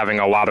like they're having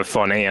a lot of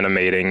fun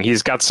animating.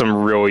 He's got some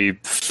really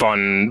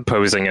fun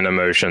posing and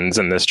emotions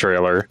in this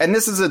trailer. And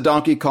this is a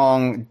Donkey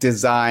Kong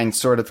design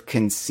sort of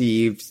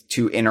conceived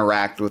to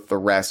interact with the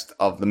rest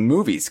of the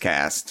movie's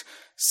cast.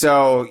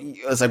 So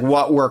it's like,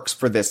 what works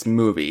for this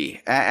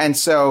movie? And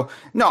so,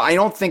 no, I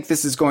don't think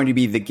this is going to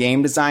be the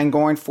game design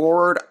going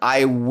forward.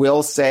 I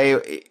will say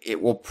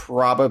it will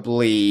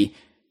probably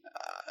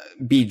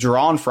be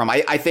drawn from.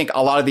 I think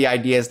a lot of the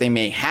ideas they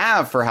may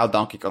have for how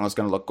Donkey Kong is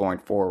going to look going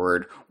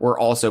forward were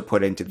also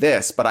put into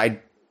this, but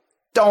I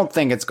don't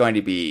think it's going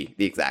to be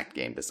the exact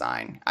game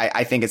design.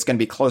 I think it's going to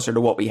be closer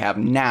to what we have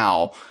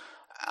now,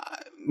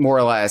 more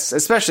or less,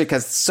 especially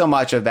because so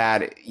much of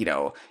that,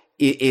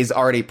 is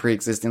already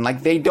pre-existing.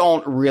 Like, they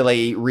don't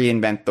really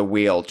reinvent the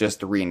wheel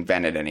just to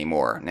reinvent it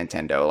anymore,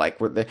 Nintendo. Like,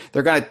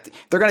 they're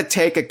gonna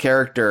take a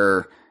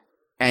character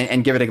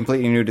and give it a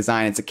completely new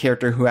design. It's a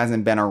character who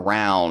hasn't been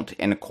around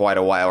in quite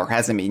a while or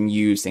hasn't been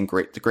used in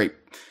great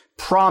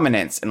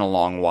prominence in a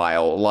long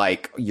while,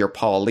 like your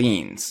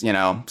Paulines,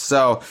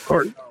 So,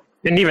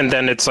 and even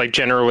then, it's like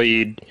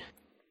generally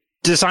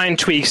design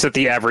tweaks that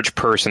the average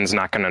person's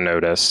not going to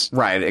notice.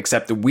 Right,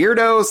 except the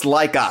weirdos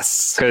like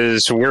us.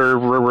 Because we're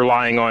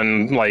relying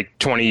on like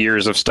 20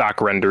 years of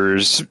stock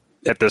renders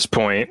at this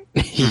point.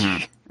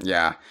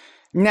 Yeah.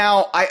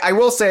 Now, I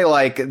will say,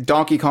 like,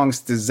 Donkey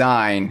Kong's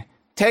design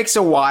takes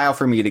a while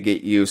for me to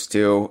get used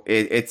to.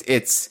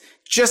 It's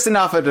just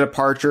enough of a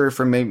departure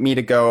for me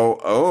to go,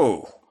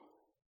 oh.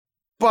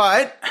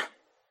 But,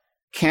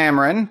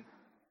 Cameron,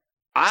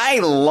 I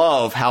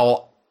love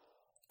how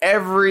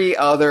every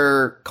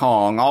other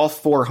Kong, all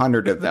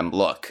 400 of them,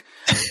 look.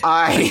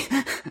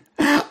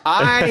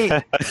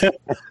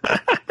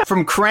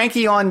 From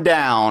Cranky on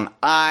down,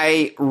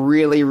 I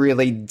really,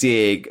 really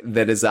dig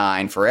the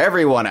design for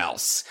everyone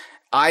else.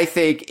 I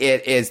think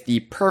it is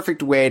the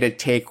perfect way to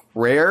take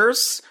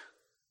Rare's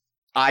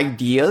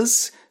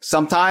ideas.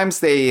 Sometimes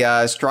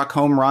they struck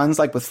home runs,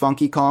 like with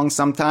Funky Kong.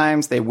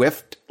 Sometimes they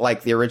whiffed,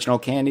 like the original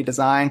Candy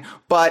design.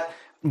 But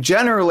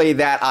generally,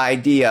 that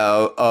idea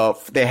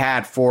of they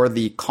had for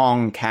the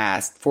Kong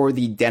cast, for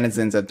the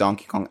denizens of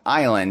Donkey Kong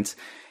Island,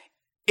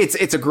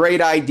 it's a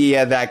great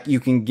idea that you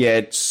can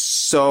get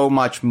so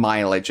much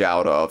mileage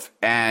out of.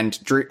 And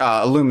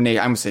Illumination,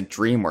 I almost said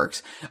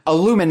DreamWorks.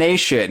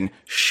 Illumination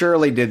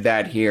surely did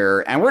that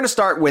here. And we're going to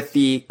start with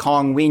the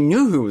Kong we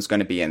knew who was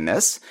going to be in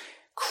this,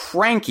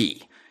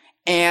 Cranky.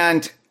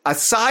 And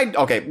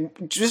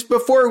just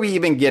before we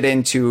even get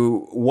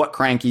into what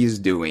Cranky is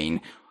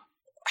doing,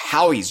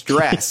 how he's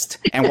dressed,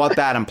 and what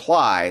that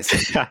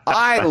implies,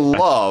 I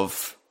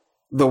love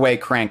the way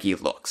Cranky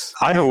looks.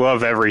 I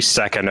love every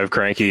second of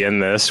Cranky in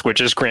this,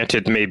 which is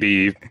granted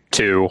maybe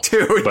two.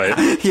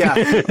 But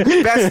yeah,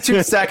 best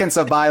 2 seconds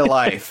of my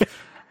life.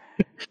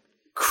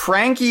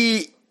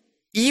 Cranky,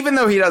 even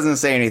though he doesn't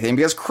say anything,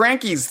 because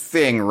Cranky's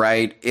thing,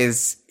 right,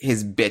 is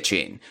his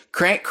bitching.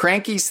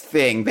 Cranky's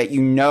thing that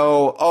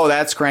oh,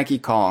 that's Cranky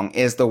Kong,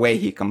 is the way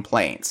he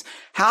complains.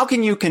 How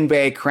can you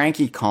convey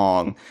Cranky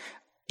Kong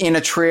in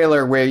a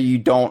trailer where you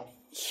don't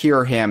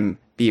hear him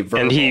be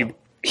verbal? And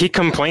he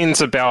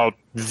complains about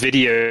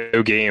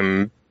video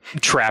game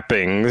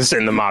trappings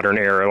in the modern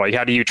era. Like,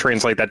 how do you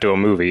translate that to a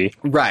movie?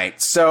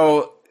 Right.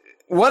 So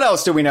what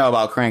else do we know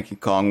about Cranky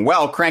Kong?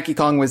 Well, Cranky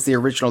Kong was the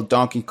original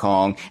Donkey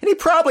Kong, and he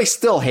probably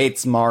still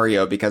hates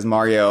Mario because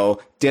Mario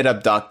did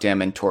abduct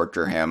him and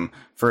torture him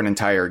for an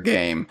entire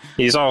game.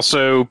 He's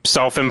also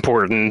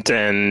self-important,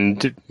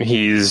 and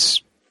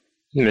he's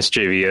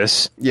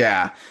mischievous.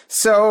 Yeah.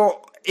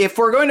 So if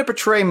we're going to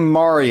portray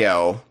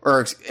Mario,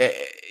 or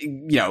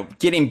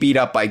getting beat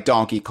up by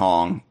Donkey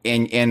Kong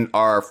in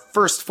our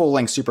first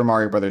full-length Super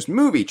Mario Brothers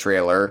movie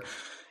trailer,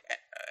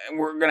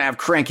 we're going to have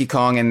Cranky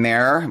Kong in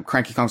there.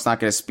 Cranky Kong's not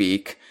going to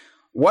speak.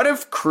 What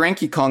if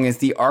Cranky Kong is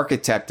the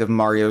architect of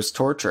Mario's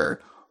torture?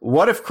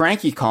 What if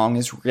Cranky Kong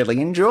is really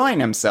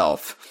enjoying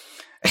himself?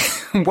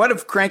 What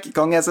if Cranky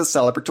Kong has a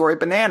celebratory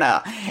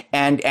banana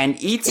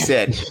and eats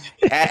it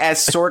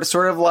as sort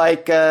of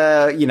like,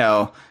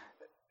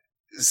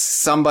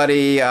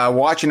 somebody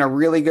watching a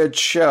really good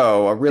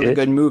show, a really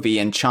good movie,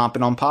 and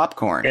chomping on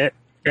popcorn.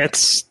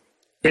 It's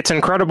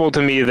incredible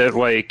to me that,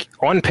 like,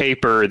 on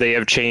paper they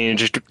have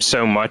changed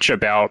so much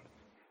about,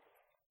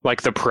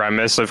 like, the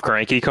premise of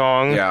Cranky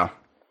Kong. Yeah.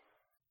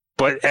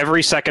 But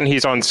every second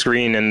he's on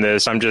screen in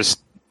this, I'm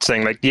just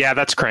saying, like, yeah,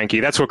 that's Cranky.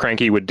 That's what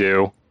Cranky would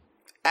do.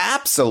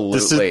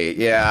 Absolutely.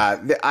 Yeah.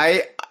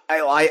 I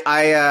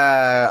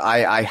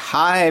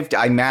hived,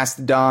 I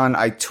mastodon,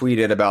 I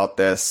tweeted about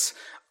this.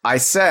 I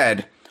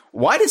said,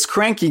 why does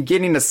Cranky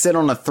getting to sit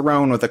on a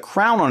throne with a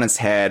crown on his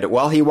head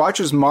while he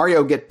watches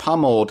Mario get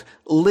pummeled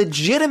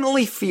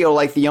legitimately feel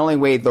like the only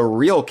way the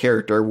real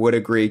character would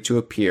agree to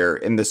appear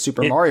in the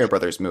Super Mario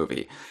Brothers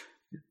movie?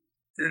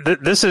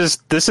 This is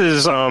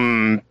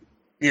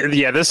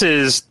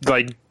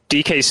like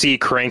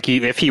DKC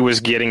Cranky if he was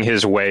getting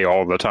his way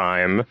all the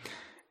time.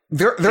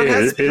 There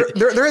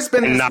has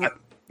been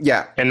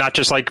and not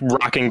just like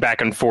rocking back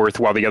and forth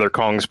while the other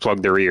Kongs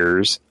plug their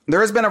ears.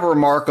 There has been a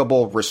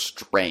remarkable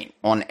restraint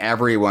on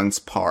everyone's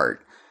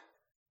part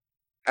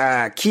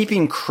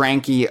keeping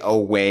Cranky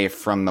away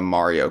from the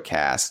Mario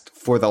cast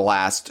for the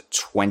last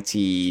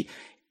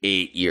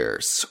 28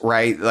 years,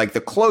 right? Like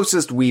the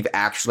closest we've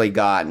actually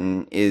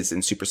gotten is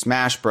in Super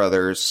Smash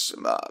Brothers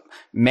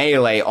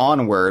Melee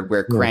onward,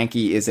 where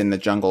Cranky is in the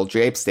Jungle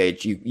Jape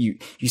stage. You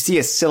see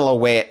a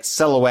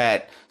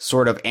silhouette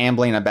sort of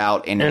ambling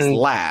about in his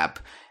lab.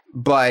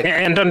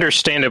 And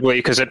understandably,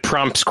 because it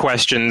prompts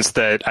questions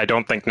that I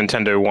don't think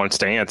Nintendo wants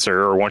to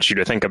answer or wants you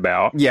to think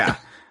about. Yeah.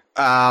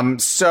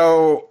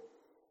 So,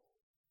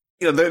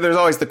 there's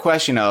always the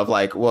question of,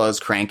 like, was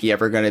Cranky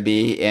ever going to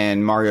be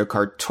in Mario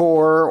Kart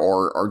Tour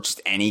or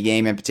just any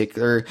game in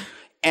particular?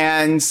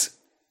 And,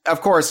 of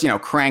course,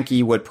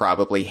 Cranky would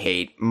probably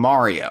hate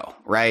Mario,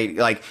 right?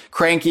 Like,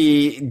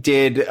 Cranky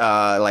did,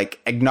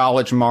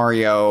 acknowledge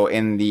Mario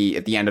at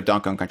the end of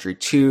Donkey Kong Country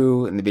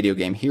 2 in the video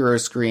game hero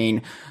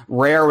screen.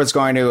 Rare was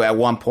going to, at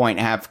one point,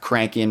 have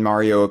Cranky and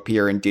Mario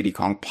appear in Diddy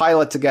Kong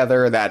Pilot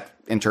together. That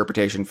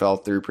interpretation fell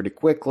through pretty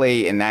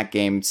quickly in that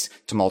game's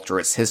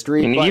tumultuous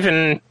history.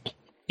 And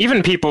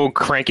even people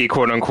Cranky,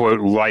 quote unquote,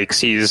 likes,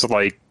 he's,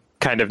 like,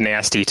 kind of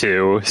nasty,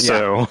 too,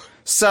 so... Yeah.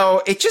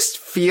 So it just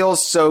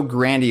feels so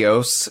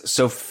grandiose,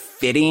 so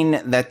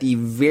fitting that the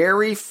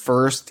very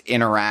first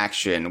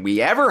interaction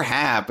we ever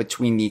have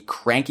between the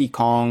Cranky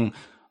Kong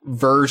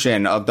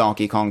version of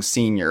Donkey Kong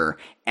Sr.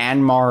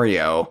 and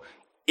Mario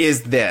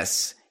is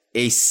this,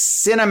 a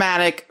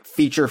cinematic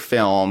feature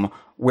film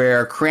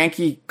where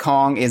Cranky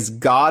Kong is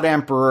God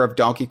Emperor of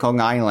Donkey Kong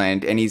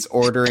Island and he's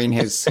ordering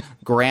his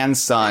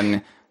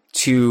grandson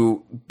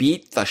to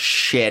beat the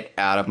shit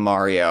out of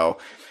Mario.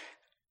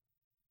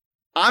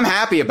 I'm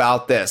happy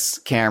about this,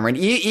 Cameron.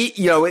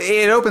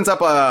 It opens up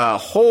a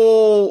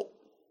whole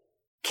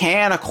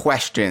can of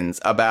questions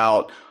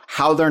about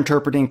how they're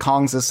interpreting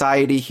Kong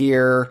society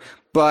here.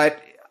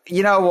 But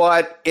you know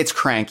what? It's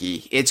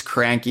Cranky. It's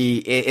Cranky.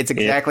 It's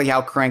exactly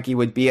how Cranky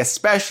would be,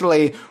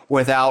 especially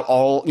without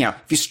all, if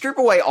you strip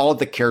away all of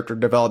the character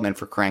development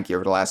for Cranky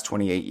over the last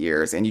 28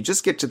 years and you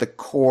just get to the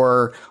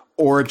core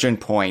origin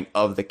point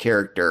of the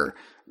character,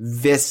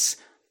 this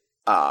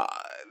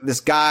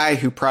guy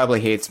who probably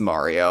hates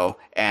Mario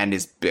and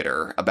is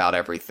bitter about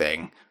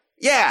everything.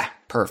 Yeah,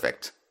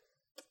 perfect.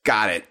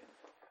 Got it.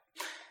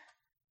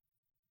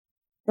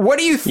 What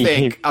do you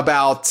think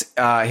about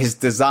his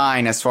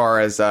design as far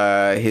as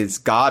his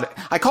God?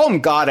 I call him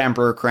God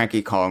Emperor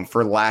Cranky Kong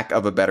for lack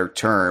of a better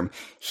term.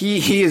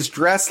 He is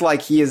dressed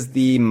like he is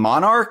the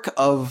monarch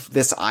of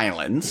this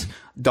island,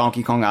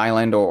 Donkey Kong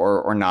Island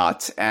or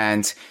not,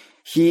 and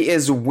he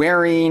is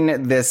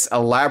wearing this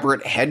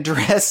elaborate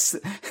headdress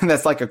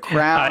that's like a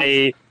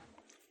crown.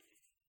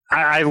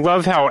 I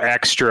love how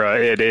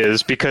extra it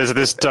is, because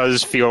this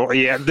does feel,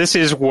 this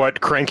is what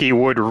Cranky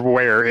would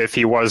wear if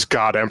he was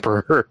God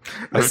Emperor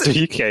of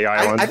DK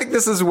Island. I think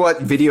this is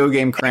what video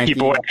game Cranky...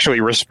 People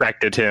actually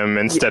respected him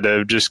instead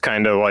of just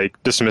kind of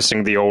like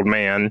dismissing the old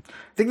man.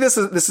 I think this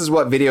is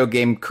what video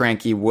game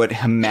Cranky would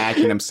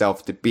imagine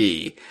himself to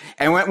be.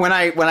 And when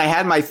I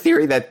had my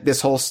theory that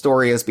this whole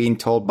story is being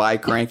told by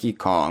Cranky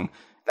Kong,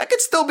 that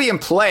could still be in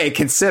play,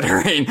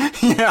 considering,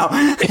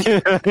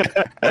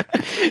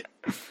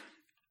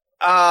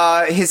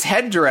 his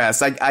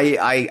headdress,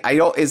 I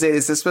don't, is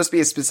this supposed to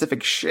be a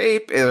specific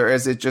shape, or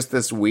is it just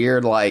this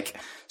weird, like,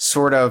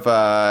 sort of,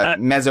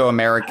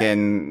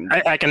 Mesoamerican?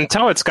 I can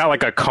tell it's got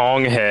like a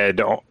Kong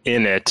head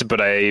in it, but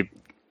I'm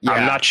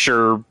not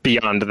sure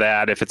beyond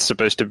that if it's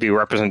supposed to be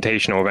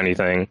representational of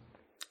anything.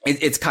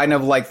 It's kind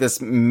of like this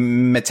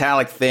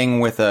metallic thing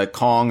with a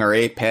Kong or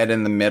ape head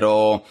in the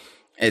middle.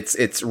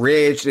 It's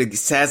ridged. It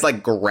has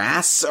like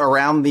grass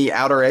around the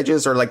outer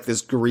edges, or like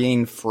this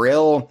green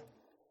frill.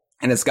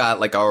 And it's got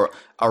like a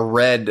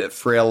red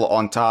frill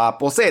on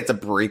top. We'll say it's a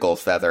Breagle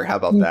feather. How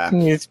about that?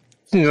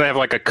 They have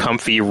like a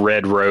comfy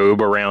red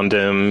robe around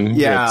him.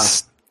 Yeah.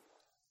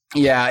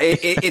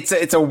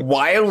 It's a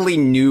wildly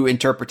new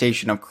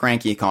interpretation of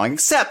Cranky Kong.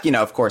 Except,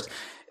 of course,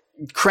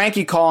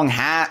 Cranky Kong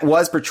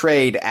was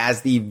portrayed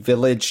as the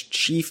village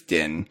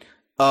chieftain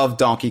of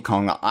Donkey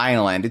Kong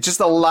Island. It's just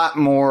a lot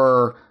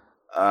more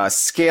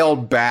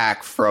scaled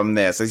back from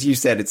this. As you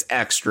said, it's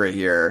extra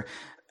here.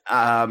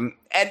 And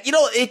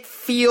it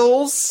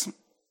feels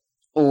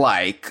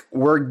like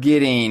we're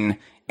getting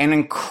an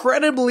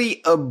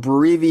incredibly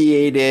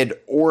abbreviated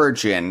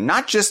origin,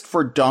 not just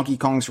for Donkey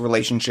Kong's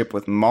relationship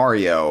with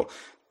Mario,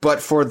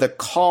 but for the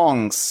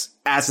Kongs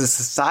as a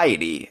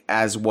society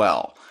as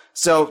well.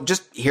 So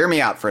just hear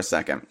me out for a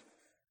second.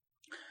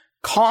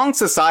 Kong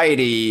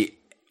society,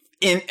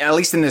 at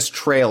least in this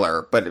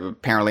trailer, but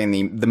apparently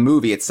in the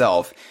movie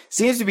itself,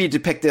 seems to be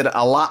depicted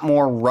a lot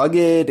more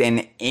rugged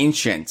and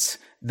ancient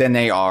than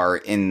they are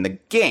in the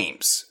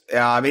games.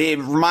 It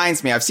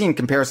reminds me, I've seen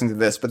comparisons to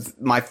this,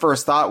 but my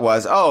first thought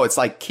was, it's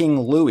like King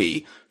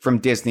Louie from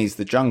Disney's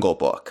The Jungle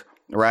Book,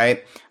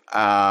 right?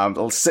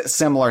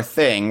 Similar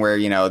thing where,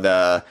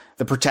 the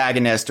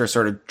protagonists are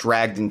sort of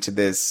dragged into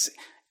this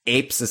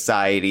ape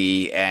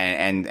society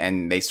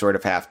and they sort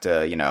of have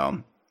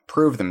to,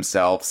 prove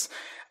themselves.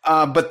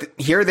 But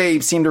here they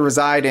seem to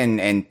reside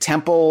in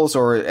temples,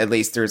 or at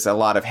least there's a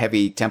lot of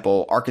heavy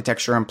temple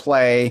architecture in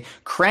play.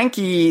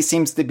 Cranky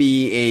seems to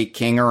be a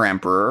king or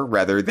emperor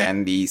rather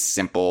than the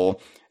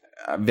simple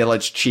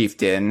village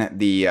chieftain,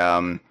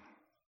 the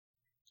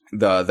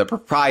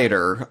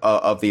proprietor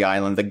of the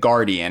island, the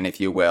guardian, if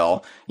you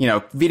will. You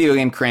know, video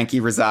game Cranky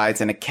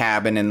resides in a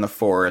cabin in the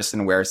forest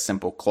and wears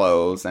simple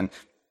clothes, and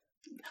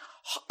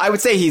I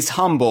would say he's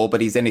humble,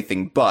 but he's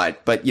anything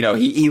but. But, you know,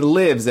 he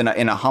lives in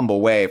a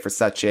humble way for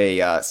such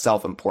a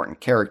self-important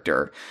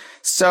character.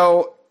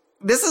 So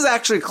this is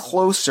actually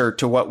closer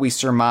to what we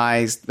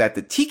surmised that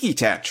the Tiki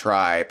Tak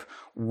tribe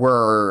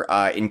were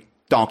in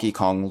Donkey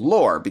Kong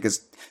lore, because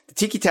the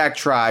Tiki Tak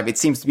tribe, it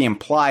seems to be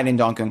implied in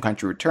Donkey Kong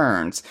Country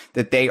Returns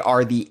that they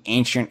are the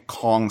ancient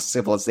Kong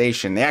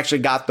civilization. They actually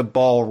got the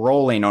ball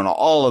rolling on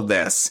all of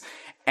this.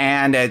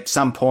 And at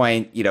some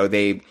point, you know,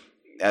 there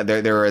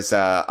was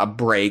a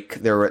break.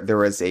 There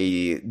was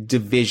a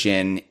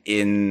division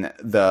in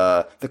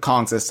the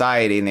Kong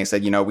society, and they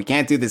said, you know, we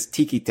can't do this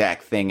Tiki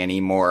Tak thing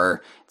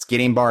anymore. It's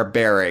getting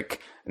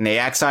barbaric. And they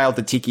exiled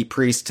the Tiki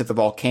priest to the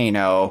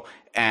volcano,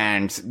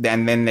 and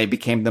then they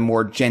became the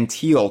more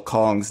genteel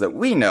Kongs that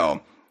we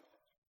know.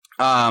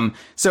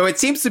 So it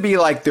seems to be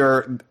like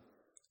they're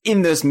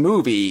in this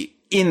movie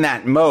in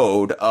that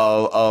mode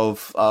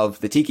of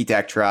the Tiki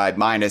Tak tribe,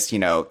 minus, you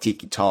know,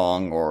 Tiki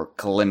Tong or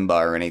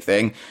Kalimba or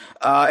anything,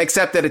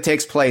 except that it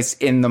takes place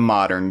in the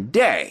modern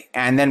day.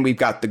 And then we've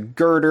got the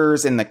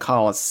girders in the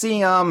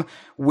Colosseum,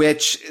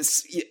 which,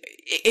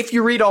 if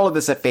you read all of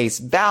this at face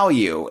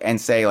value and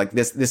say, like,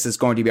 this is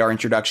going to be our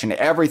introduction to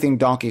everything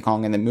Donkey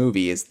Kong in the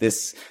movie, is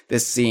this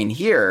scene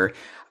here,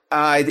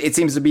 it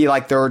seems to be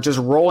like they're just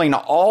rolling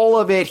all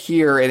of it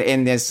here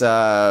in this,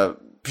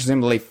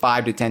 presumably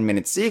 5 to 10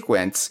 minute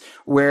sequence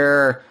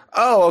where,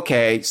 oh,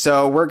 okay,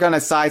 so we're going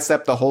to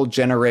sidestep the whole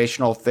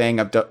generational thing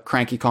of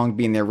Cranky Kong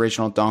being the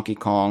original Donkey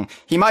Kong.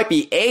 He might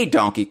be a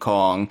Donkey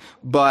Kong,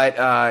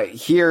 but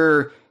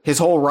here his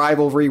whole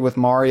rivalry with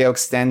Mario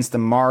extends to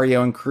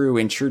Mario and crew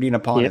intruding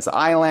upon his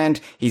island.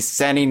 He's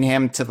sending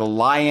him to the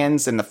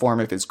lions in the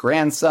form of his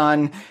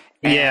grandson.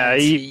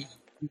 And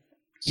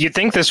you'd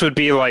think this would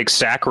be like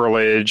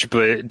sacrilege,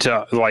 but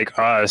to like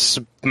us,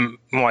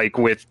 like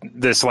with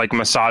this like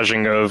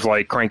massaging of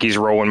like Cranky's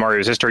role in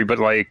Mario's history, but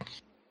like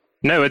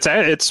no, it's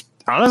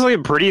honestly a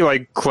pretty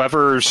like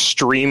clever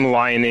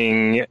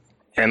streamlining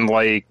and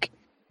like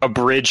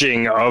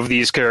abridging of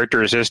these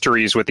characters'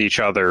 histories with each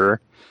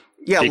other.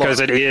 Yeah, because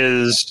it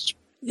is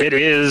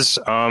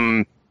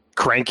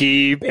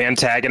Cranky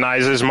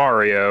antagonizes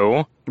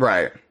Mario,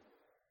 right,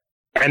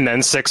 and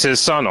then sicks his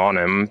son on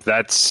him.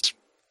 That's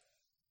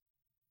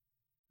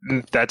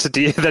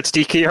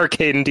DK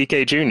Arcade and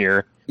DK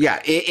Jr.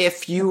 Yeah,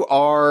 if you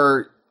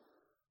are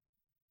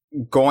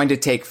going to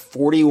take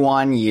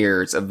 41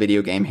 years of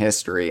video game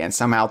history and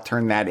somehow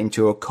turn that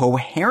into a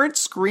coherent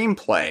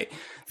screenplay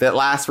that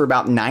lasts for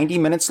about 90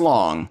 minutes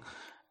long,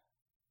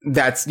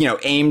 that's, you know,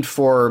 aimed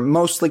for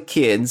mostly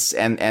kids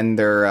and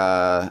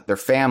their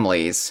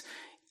families,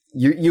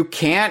 you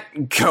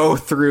can't go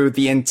through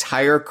the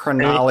entire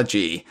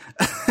chronology.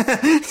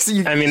 So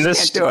you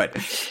can't do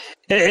it.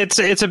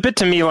 It's a bit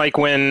to me like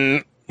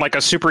when like a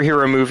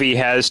superhero movie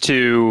has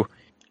to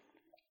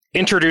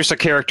introduce a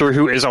character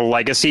who is a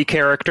legacy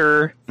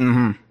character,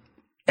 and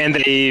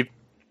they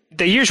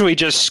usually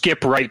just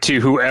skip right to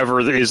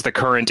whoever is the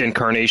current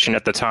incarnation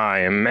at the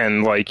time,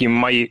 and like you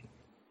might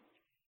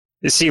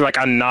see like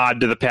a nod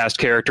to the past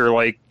character,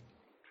 like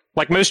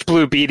most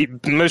Blue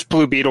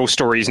Beetle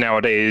stories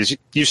nowadays.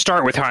 You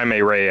start with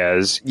Jaime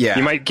Reyes. Yeah,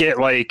 you might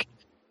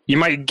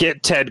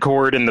get Ted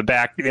Cord in the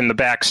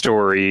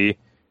backstory.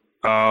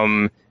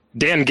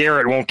 Dan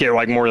Garrett won't get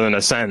like more than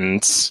a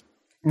sentence.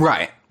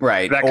 Right.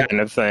 That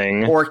kind of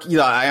thing. Or, you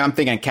know, I'm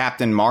thinking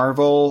Captain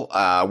Marvel,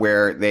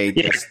 where they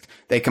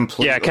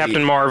completely... Yeah,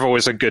 Captain Marvel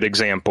is a good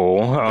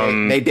example.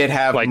 They did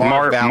have like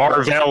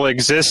Marvel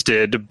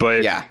existed,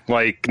 but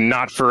like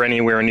not for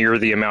anywhere near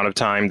the amount of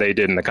time they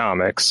did in the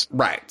comics.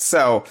 Right.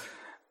 So,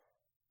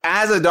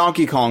 as a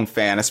Donkey Kong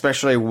fan,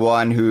 especially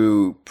one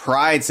who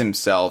prides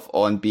himself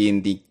on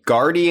being the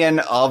guardian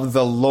of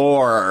the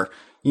lore,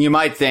 you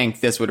might think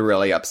this would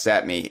really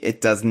upset me.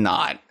 It does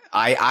not.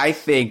 I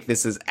think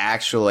this is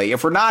actually,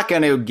 if we're not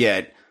going to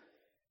get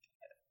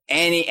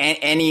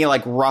any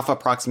like rough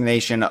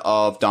approximation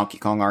of Donkey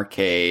Kong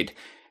Arcade,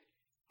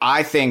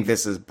 I think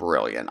this is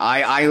brilliant.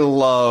 I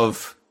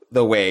love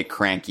the way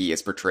Cranky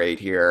is portrayed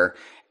here,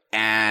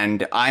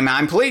 and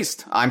I'm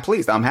pleased.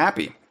 I'm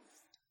happy.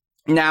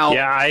 Now,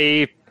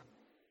 yeah,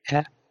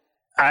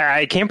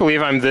 I can't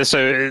believe I'm this.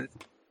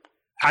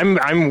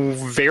 I'm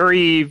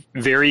very,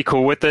 very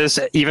cool with this,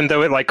 even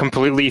though it like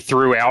completely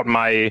threw out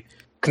my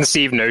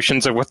conceived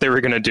notions of what they were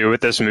going to do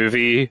with this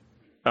movie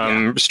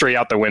straight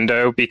out the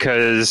window,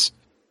 because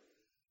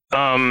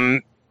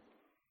there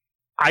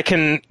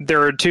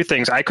are two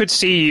things. I could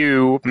see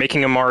you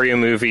making a Mario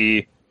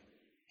movie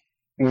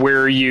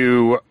where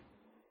you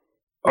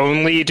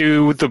only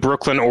do the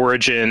Brooklyn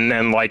origin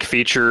and like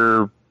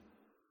feature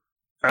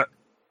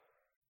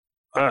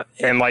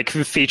and like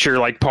feature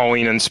like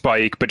Pauline and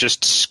Spike, but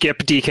just skip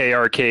DK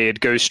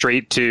Arcade, go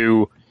straight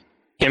to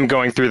him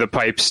going through the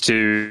pipes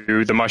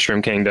to the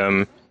Mushroom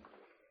Kingdom.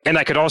 And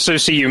I could also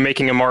see you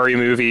making a Mario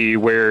movie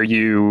where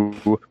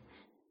you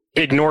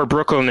ignore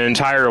Brooklyn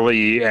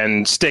entirely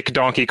and stick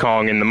Donkey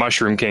Kong in the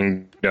Mushroom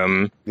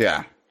Kingdom.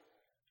 Yeah.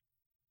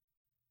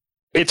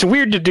 It's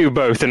weird to do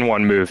both in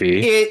one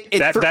movie.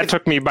 That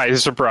took me by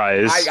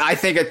surprise. I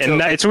think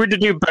it's weird to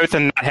do both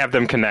and not have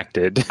them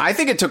connected. I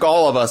think it took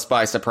all of us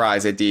by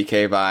surprise at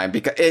DK Vibe,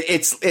 because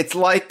it's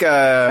like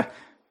a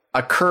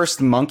cursed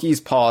monkey's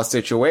paw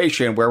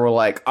situation where we're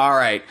like, all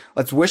right,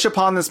 let's wish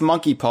upon this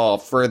monkey paw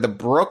for the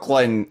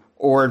Brooklyn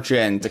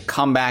origin to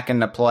come back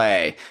into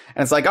play.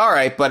 And it's like, all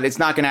right, but it's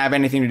not going to have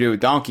anything to do with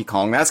Donkey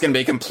Kong. That's going to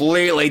be a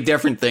completely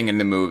different thing in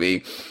the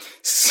movie.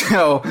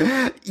 So,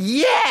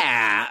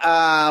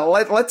 yeah,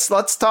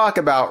 let's talk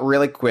about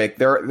really quick.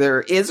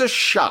 There is a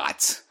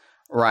shot,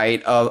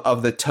 right,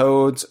 of the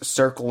Toads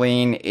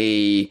circling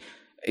a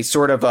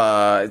sort of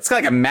it's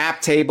like a map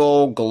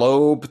table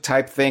globe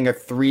type thing, a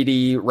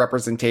 3D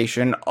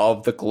representation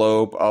of the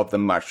globe of the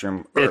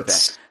Mushroom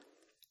Earth.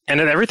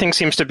 And everything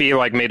seems to be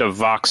like made of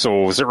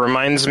voxels. It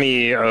reminds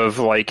me of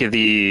like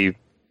the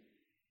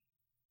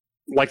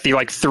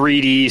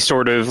 3D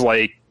sort of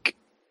like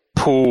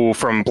pool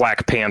from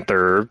Black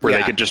Panther where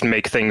they could just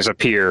make things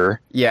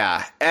appear.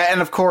 Yeah. And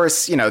of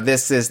course,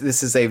 this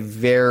is a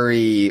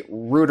very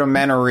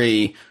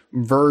rudimentary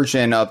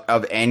version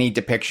of any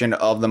depiction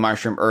of the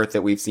Mushroom Earth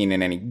that we've seen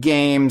in any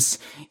games.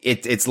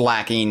 It's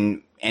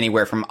lacking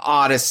anywhere from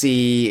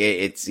Odyssey.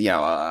 It's,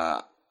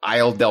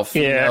 Isle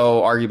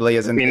Delfino arguably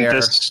isn't there.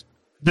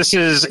 This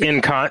is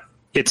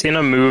it's in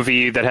a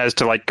movie that has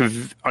to like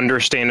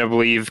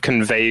understandably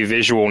convey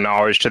visual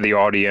knowledge to the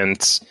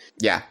audience.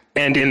 Yeah.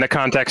 And in the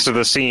context of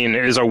the scene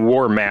is a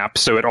war map,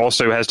 so it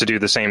also has to do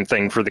the same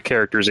thing for the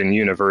characters in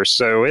universe.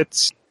 So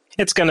it's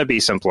going to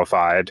be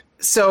simplified.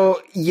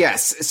 So,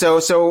 yes.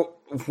 So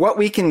what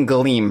we can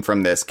glean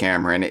from this,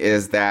 Cameron,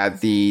 is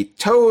that the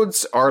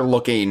Toads are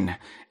looking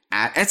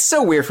at... It's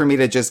so weird for me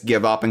to just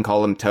give up and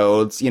call them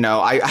Toads.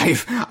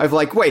 I've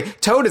like, wait,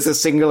 Toad is a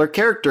singular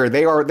character.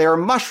 They are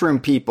mushroom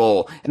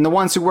people, and the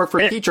ones who work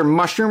for Peach are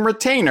mushroom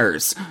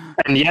retainers.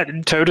 And yet,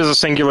 Toad is a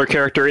singular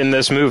character in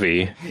this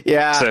movie.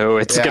 Yeah. So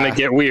it's going to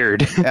get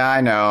weird. Yeah,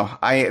 I know.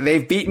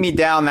 They've beat me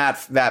down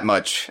that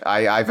much.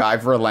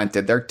 I've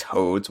relented. They're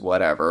Toads,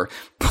 whatever.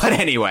 But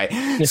anyway,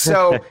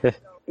 so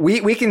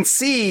we can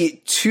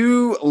see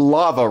two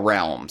lava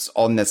realms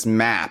on this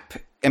map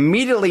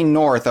immediately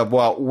north of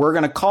what we're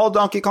going to call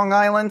Donkey Kong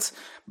Island,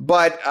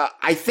 but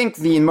I think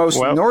the most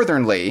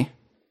northernly...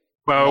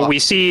 Well, we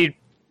see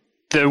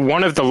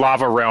one of the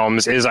lava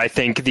realms is, I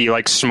think, the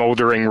like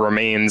smoldering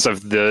remains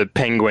of the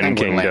Penguin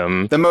Kingdom.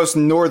 Land. The most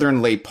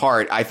northernly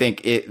part, I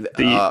think,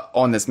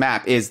 on this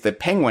map is the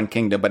Penguin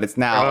Kingdom, but it's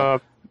now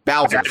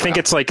Bowser's I think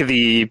it's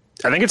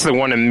the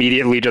one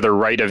immediately to the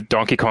right of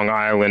Donkey Kong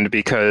Island,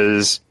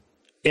 because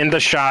in the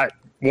shot,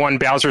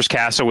 Bowser's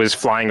castle is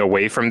flying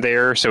away from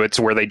there, so it's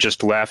where they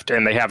just left,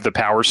 and they have the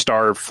Power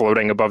Star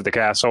floating above the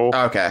castle.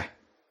 Okay.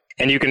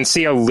 And you can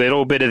see a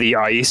little bit of the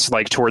ice,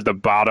 like, toward the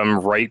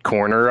bottom right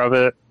corner of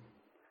it.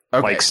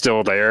 Okay. Like,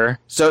 still there.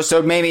 So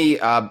maybe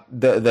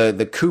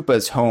the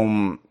Koopa's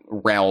home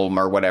realm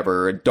or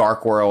whatever,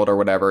 Dark World or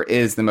whatever,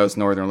 is the most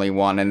northerly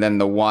one, and then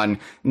the one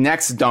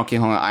next to Donkey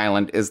Kong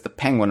Island is the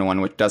Penguin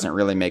one, which doesn't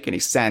really make any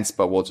sense,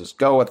 but we'll just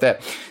go with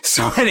it.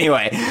 So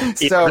anyway,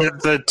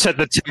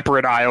 the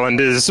temperate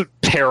island is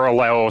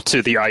parallel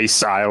to the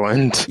ice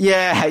island.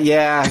 Yeah.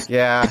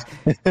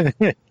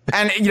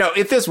 And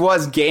if this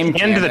was game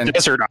canon, and the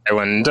desert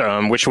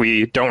island, which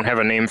we don't have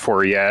a name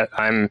for yet,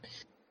 I'm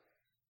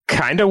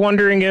kind of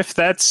wondering if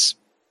that's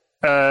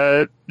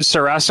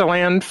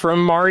Sarasaland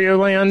from Mario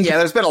Land. Yeah,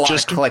 there's been a lot of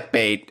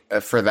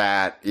clickbait for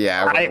that.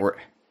 Yeah,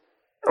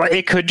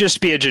 it could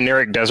just be a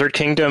generic desert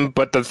kingdom,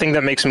 but the thing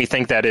that makes me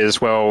think that is,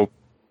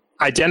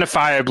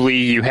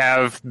 identifiably, you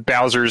have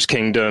Bowser's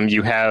Kingdom,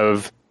 you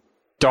have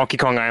Donkey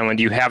Kong Island,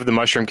 you have the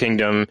Mushroom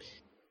Kingdom,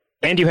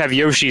 and you have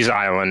Yoshi's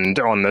Island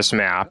on this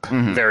map,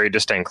 very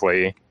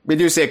distinctly. We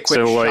do see a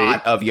quick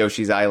shot of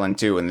Yoshi's Island,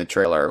 too, in the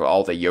trailer.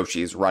 All the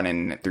Yoshis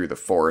running through the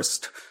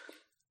forest.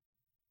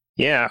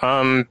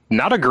 Yeah,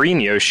 not a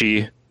green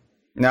Yoshi.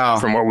 No.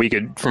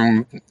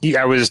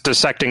 I was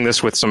dissecting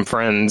this with some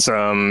friends.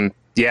 A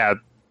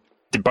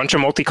bunch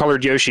of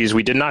multicolored Yoshis.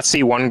 We did not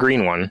see one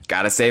green one.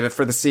 Gotta save it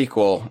for the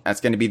sequel. That's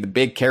going to be the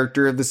big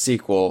character of the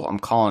sequel. I'm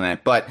calling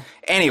it. But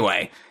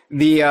anyway,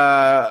 the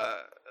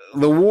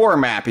war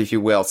map, if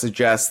you will,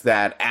 suggests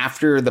that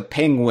after the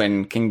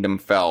Penguin Kingdom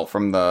fell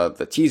from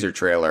the teaser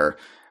trailer,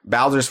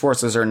 Bowser's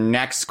forces are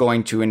next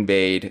going to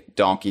invade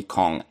Donkey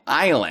Kong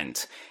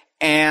Island.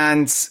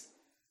 And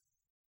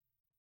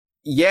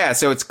yeah,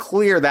 so it's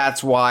clear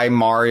that's why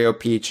Mario,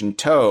 Peach, and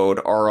Toad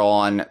are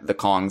on the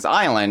Kong's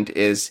Island,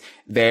 is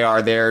they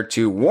are there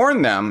to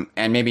warn them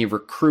and maybe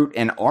recruit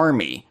an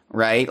army,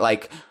 right?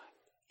 Like,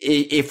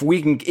 if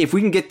we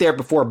can get there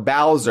before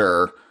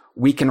Bowser,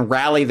 we can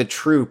rally the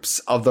troops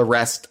of the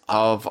rest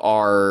of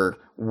our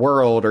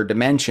world or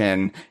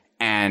dimension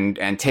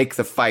and take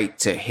the fight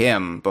to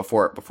him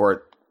before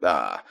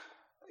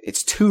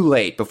it's too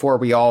late, before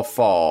we all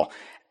fall.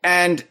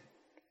 And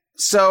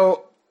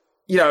so,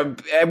 you know,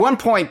 at one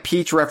point,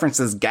 Peach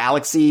references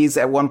galaxies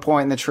at one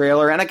point in the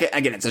trailer. And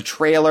again, it's a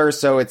trailer,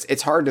 so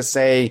it's hard to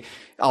say.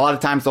 A lot of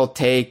times they'll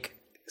take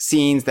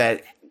scenes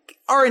that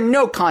are in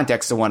no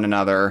context to one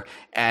another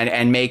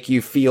and make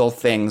you feel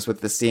things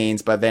with the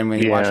scenes. But then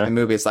when you watch the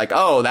movie, it's like,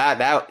 oh,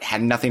 that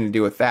had nothing to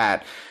do with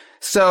that.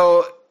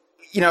 So,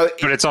 you know.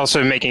 But it's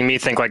also making me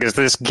think, like, is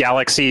this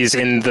galaxies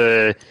in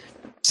the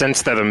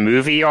sense that a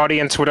movie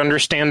audience would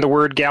understand the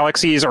word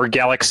galaxies, or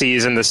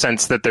galaxies in the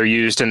sense that they're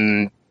used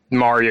in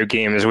Mario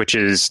games, which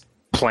is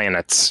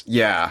planets?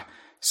 Yeah.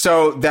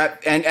 So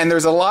that, and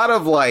there's a lot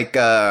of like,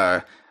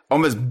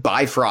 almost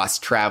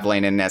Bifrost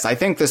traveling in this. I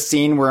think the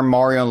scene where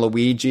Mario and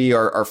Luigi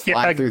are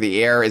flying through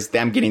the air is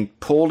them getting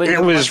pulled into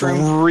the mushroom.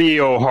 It was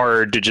real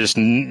hard to just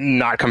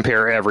not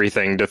compare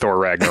everything to Thor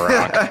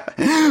Ragnarok.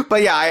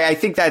 But yeah, I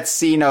think that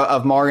scene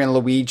of Mario and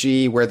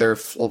Luigi where they're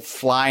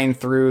flying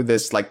through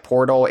this like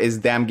portal is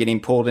them getting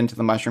pulled into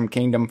the Mushroom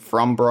Kingdom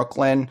from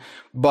Brooklyn.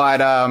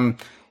 But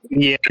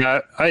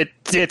yeah,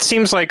 it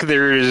seems like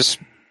there's,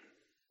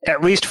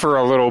 at least for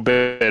a little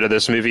bit of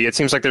this movie, it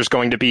seems like there's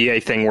going to be a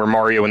thing where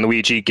Mario and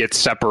Luigi get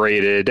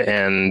separated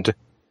and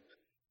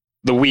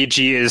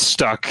Luigi is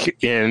stuck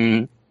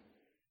in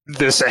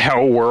this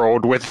hell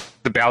world with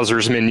the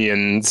Bowser's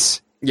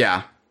minions.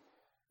 Yeah.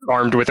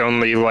 Armed with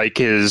only like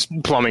his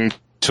plumbing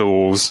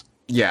tools.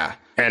 Yeah.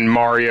 And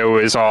Mario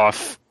is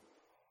off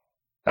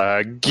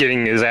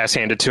getting his ass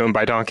handed to him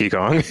by Donkey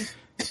Kong.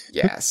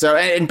 Yeah. So,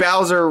 and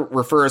Bowser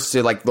refers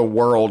to like the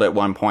world at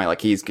one point,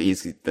 like he's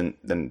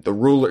the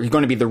ruler. He's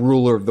going to be the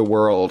ruler of the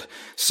world.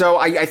 So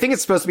I think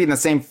it's supposed to be in the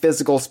same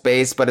physical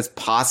space, but it's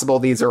possible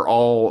these are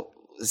all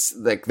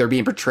like they're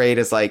being portrayed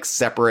as like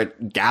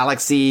separate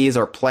galaxies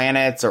or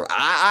planets, or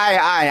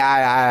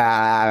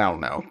I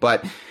don't know.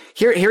 But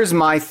here's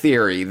my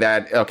theory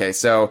that, okay,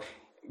 so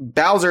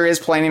Bowser is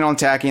planning on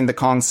attacking the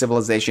Kong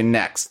civilization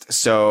next.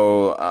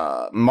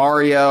 So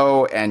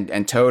Mario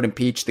and Toad and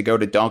Peach, they go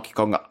to Donkey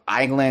Kong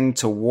Island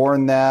to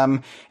warn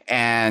them.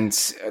 And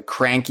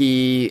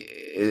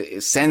Cranky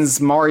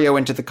sends Mario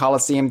into the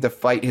Coliseum to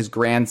fight his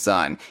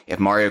grandson. If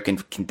Mario can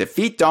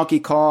defeat Donkey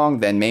Kong,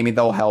 then maybe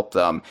they'll help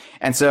them.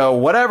 And so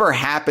whatever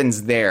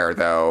happens there,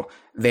 though,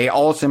 they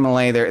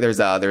ultimately, there's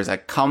a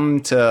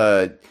come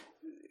to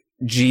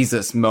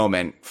Jesus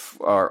moment,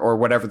 or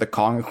whatever the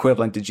Kong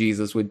equivalent to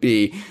Jesus would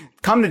be,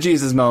 come to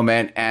Jesus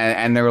moment,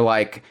 and they're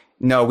like,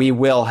 no, we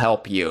will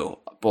help you.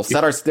 We'll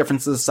set our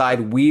differences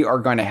aside. We are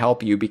going to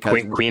help you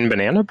because Queen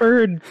Banana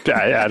Bird?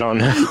 I don't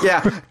know.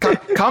 Yeah,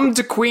 come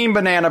to Queen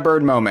Banana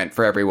Bird moment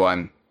for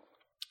everyone.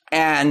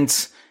 And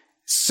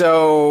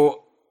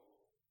so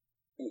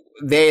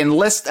they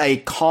enlist a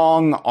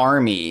Kong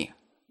army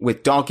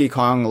with Donkey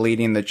Kong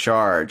leading the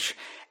charge.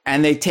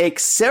 And they take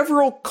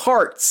several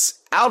carts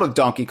out of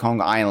Donkey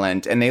Kong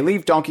Island, and they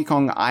leave Donkey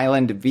Kong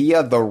Island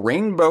via the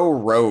Rainbow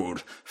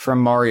Road from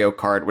Mario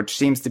Kart, which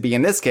seems to be,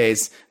 in this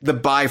case, the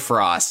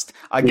Bifrost.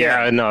 Again,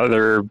 yeah, no,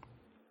 they're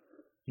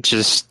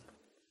just...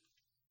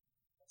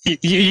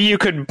 You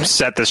could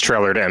set this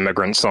trailer to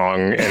Immigrant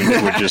Song, and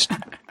it would just...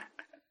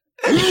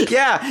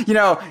 Yeah, you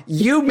know,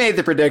 you made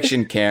the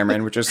prediction,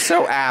 Cameron, which was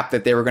so apt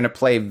that they were going to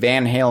play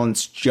Van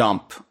Halen's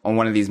Jump on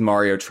one of these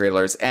Mario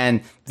trailers.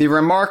 And the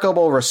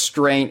remarkable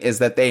restraint is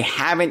that they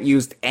haven't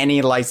used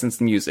any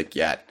licensed music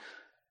yet.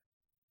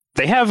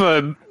 They have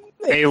a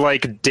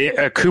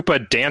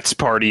Koopa dance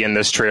party in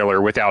this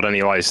trailer without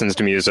any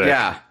licensed music.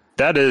 Yeah.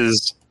 That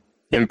is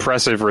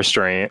impressive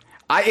restraint.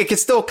 It could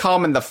still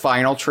come in the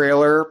final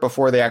trailer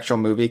before the actual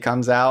movie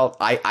comes out.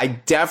 I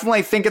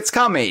definitely think it's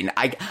coming.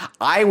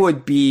 I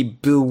would be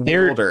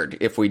bewildered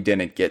if we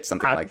didn't get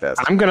something like this.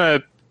 I'm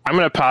gonna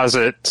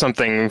posit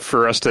something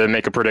for us to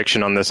make a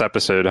prediction on this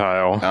episode,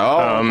 Hyle.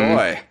 Oh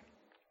boy.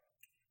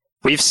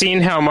 We've seen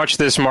how much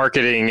this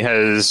marketing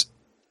has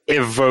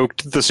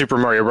evoked the Super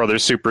Mario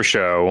Brothers Super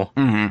Show.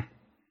 Mm-hmm.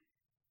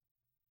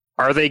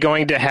 Are they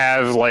going to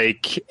have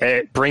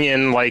bring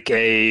in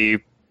a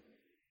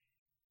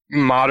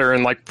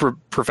modern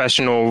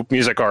professional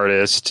music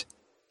artist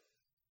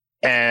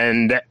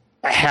and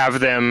have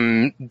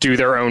them do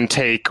their own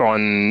take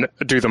on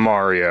Do the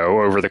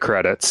Mario over the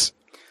credits?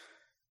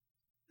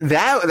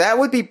 That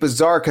would be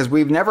bizarre, because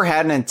we've never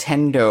had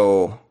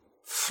Nintendo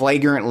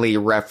flagrantly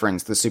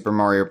reference the Super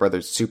Mario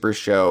Brothers Super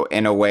Show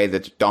in a way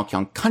that Donkey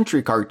Kong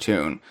Country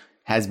cartoon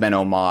has been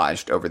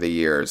homaged over the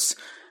years.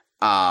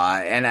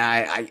 And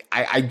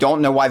I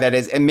don't know why that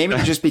is. And maybe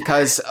just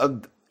because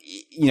of,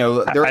 you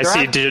know, I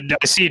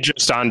see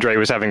just Andre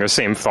was having the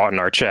same thought in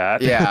our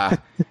chat. Yeah.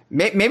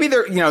 Maybe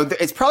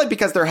it's probably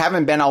because there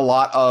haven't been a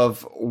lot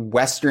of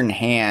Western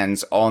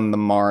hands on the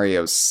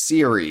Mario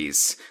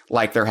series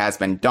like there has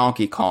been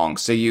Donkey Kong.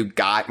 So you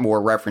got more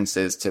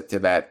references to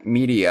that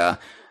media,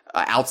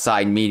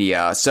 outside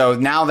media. So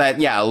now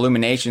that,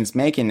 Illumination's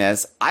making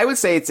this, I would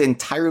say it's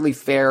entirely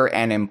fair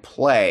and in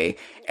play,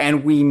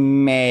 and we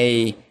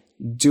may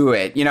do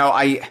it. You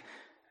know,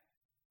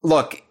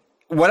 look,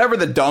 whatever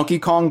the Donkey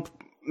Kong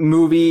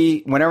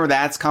movie, whenever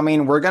that's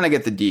coming, we're going to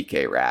get the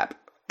DK rap.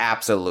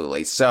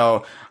 Absolutely.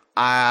 So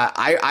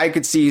I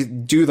could see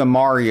Do the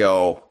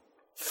Mario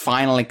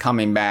finally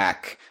coming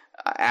back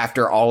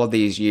after all of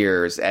these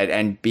years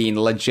and being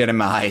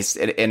legitimized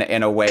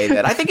in a way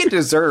that I think it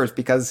deserves,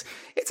 because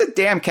it's a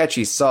damn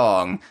catchy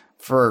song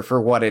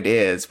for what it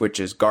is, which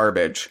is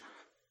garbage.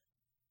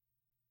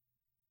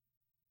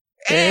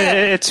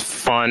 It's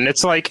fun.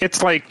 It's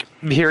like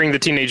hearing the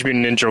Teenage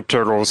Mutant Ninja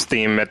Turtles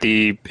theme at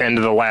the end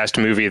of the last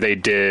movie they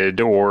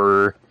did,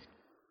 or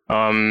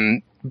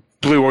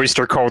Blue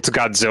Oyster Cult's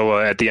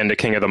Godzilla at the end of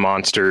King of the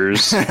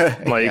Monsters.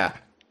 Like, yeah.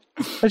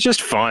 It's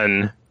just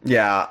fun.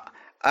 Yeah.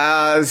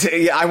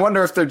 I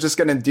wonder if they're just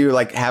going to do,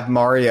 like, have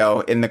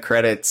Mario in the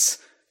credits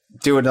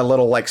doing a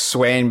little, like,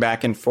 swaying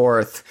back and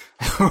forth,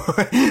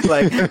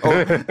 like,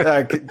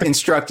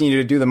 instructing you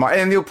to do the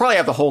Mario. And you'll probably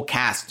have the whole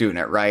cast doing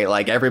it, right?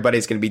 Like,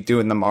 everybody's going to be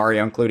doing the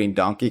Mario, including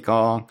Donkey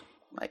Kong.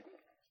 Like,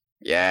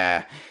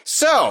 yeah.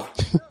 So,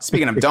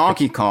 speaking of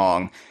Donkey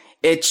Kong,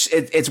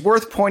 it's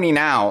worth pointing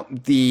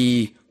out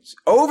the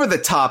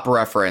over-the-top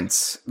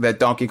reference that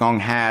Donkey Kong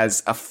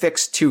has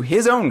affixed to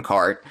his own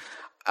cart.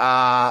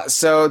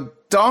 So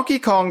Donkey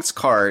Kong's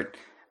cart,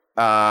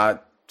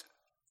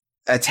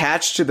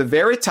 attached to the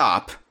very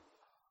top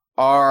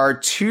are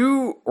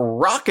 2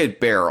 rocket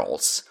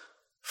barrels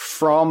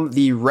from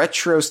the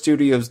Retro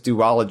Studios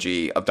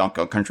duology of Donkey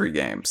Kong Country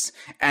games.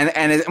 And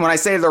when I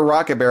say the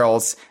rocket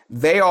barrels,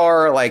 they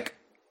are like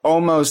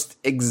almost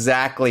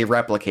exactly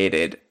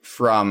replicated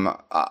from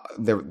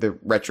the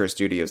Retro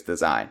Studios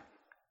design.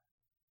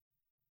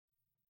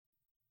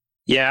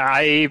 Yeah,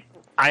 I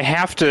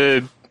have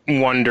to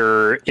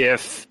wonder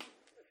if,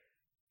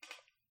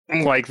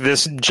 like,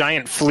 this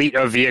giant fleet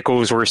of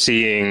vehicles we're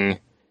seeing,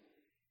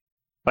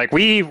 like,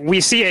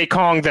 we see a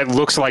Kong that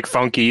looks like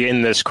Funky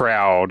in this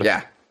crowd.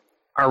 Yeah.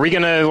 Are we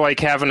gonna, like,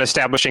 have an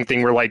establishing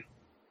thing where, like,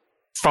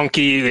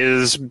 Funky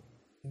is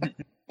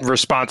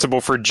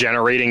responsible for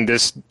generating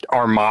this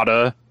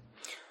armada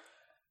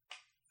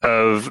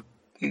of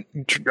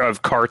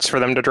carts for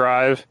them to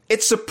drive?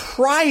 It's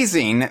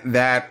surprising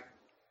that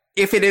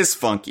if it is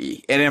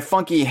Funky, and if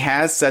Funky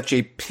has such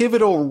a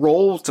pivotal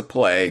role to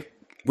play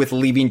with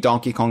leaving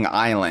Donkey Kong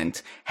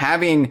Island,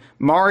 having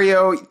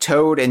Mario,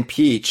 Toad, and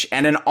Peach,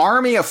 and an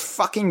army of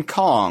fucking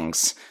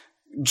Kongs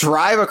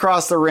drive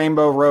across the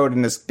Rainbow Road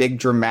in this big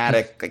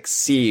dramatic, like,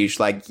 siege,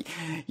 like,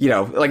 you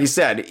know, like you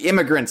said,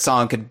 Immigrant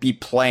Song could be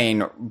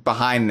playing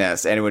behind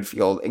this, and it would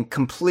feel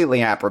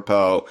completely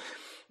apropos.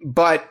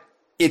 But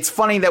it's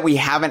funny that we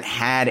haven't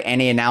had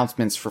any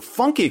announcements for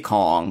Funky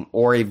Kong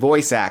or a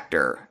voice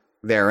actor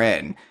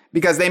therein,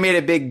 because they made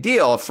a big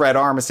deal of Fred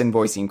Armisen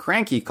voicing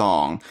Cranky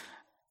Kong.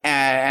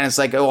 And it's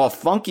like, oh, well,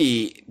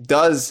 Funky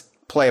does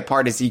play a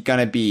part. Is he going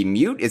to be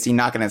mute? Is he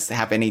not going to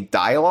have any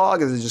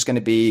dialogue? Is it just going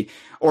to be,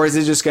 or is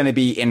it just going to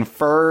be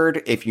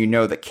inferred, if you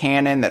know the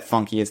canon, that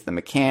Funky is the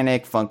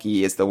mechanic?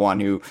 Funky is the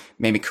one who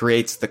maybe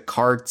creates the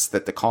carts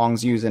that the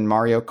Kongs use in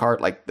Mario Kart,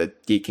 like the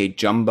DK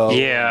Jumbo.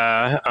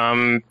 Yeah.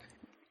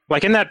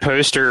 Like in that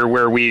poster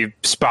where we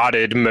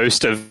spotted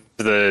most of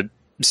the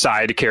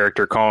side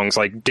character Kongs,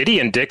 like Diddy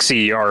and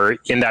Dixie are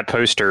in that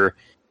poster.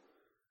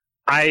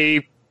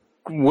 I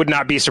would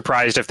not be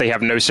surprised if they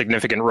have no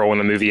significant role in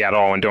the movie at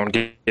all and don't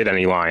get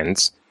any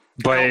lines.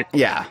 But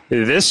yeah,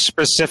 this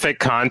specific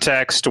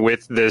context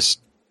with this,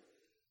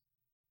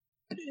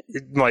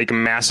 like,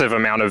 massive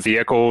amount of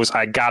vehicles,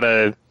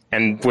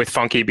 and with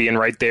Funky being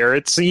right there,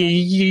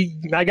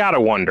 I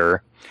gotta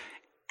wonder.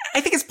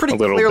 I think it's pretty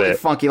clearly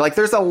Funky. Like,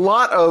 there's a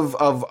lot of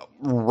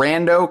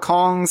rando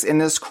Kongs in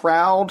this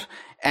crowd,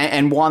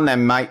 and one that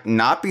might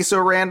not be so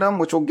random,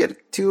 which we'll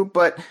get to,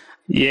 but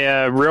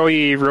yeah,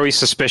 really, really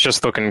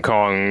suspicious looking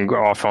Kong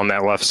off on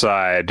that left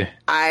side.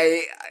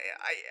 I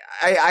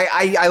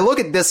look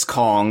at this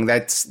Kong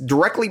that's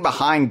directly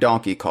behind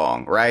Donkey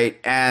Kong, right?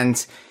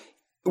 And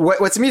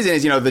what's amusing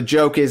is, you know, the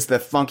joke is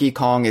that Funky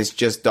Kong is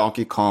just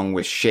Donkey Kong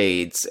with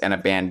shades and a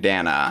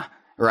bandana,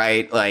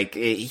 right? Like,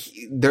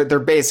 they're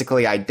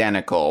basically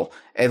identical,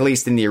 at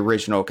least in the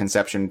original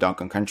conception of Donkey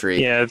Kong Country.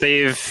 Yeah,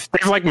 they've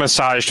like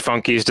massaged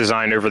Funky's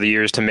design over the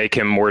years to make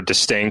him more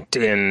distinct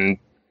in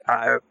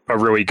a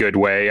really good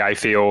way. I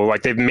feel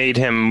like they've made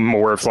him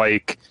more of,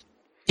 like,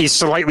 he's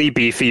slightly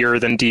beefier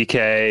than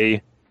DK.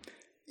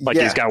 Like,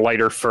 yeah. He's got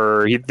lighter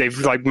fur. They've,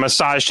 like,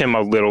 massaged him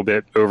a little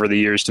bit over the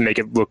years to make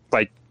him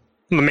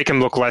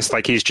look less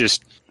like he's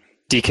just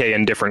DK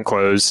in different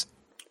clothes.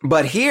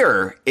 But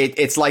here,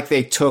 it's like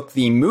they took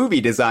the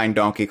movie design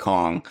Donkey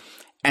Kong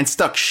and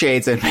stuck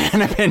shades and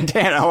a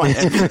bandana on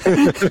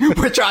it,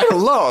 which I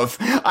love.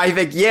 I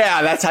think,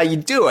 yeah, that's how you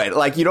do it.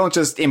 Like, you don't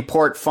just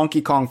import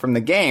Funky Kong from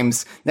the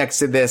games next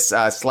to this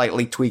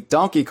slightly tweaked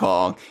Donkey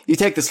Kong. You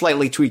take the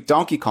slightly tweaked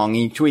Donkey Kong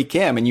and you tweak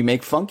him and you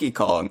make Funky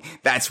Kong.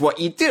 That's what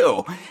you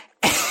do.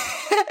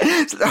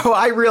 So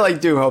I really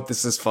do hope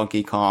this is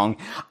Funky Kong.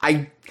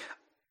 I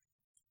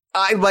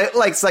like,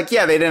 it's like,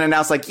 yeah, they didn't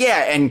announce, like,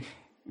 yeah, and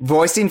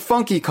voicing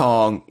Funky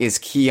Kong is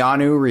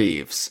Keanu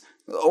Reeves.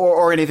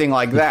 or anything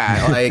like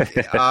that. Like,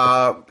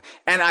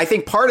 and I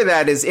think part of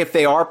that is if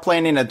they are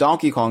planning a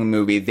Donkey Kong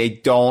movie, they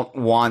don't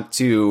want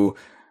to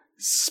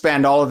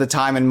spend all of the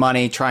time and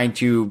money trying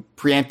to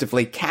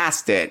preemptively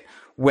cast it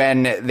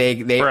when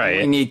they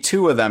only need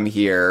two of them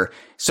here.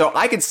 So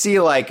I could see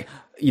like,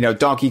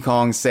 Donkey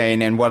Kong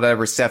saying in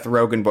whatever Seth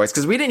Rogen voice,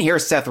 because we didn't hear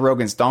Seth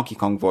Rogen's Donkey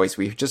Kong voice.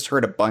 We just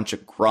heard a bunch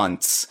of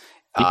grunts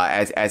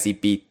as he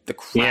beat the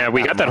crap. Yeah,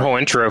 we got that whole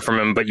intro from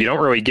him, but you don't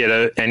really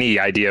get any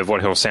idea of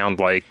what he'll sound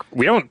like.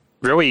 We don't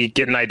really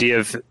get an idea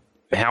of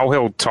how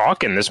he'll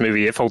talk in this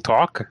movie, if he'll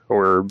talk,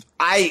 or...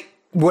 I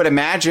would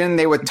imagine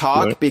they would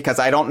talk, because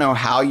I don't know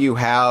how you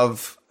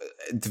have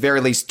at the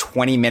very least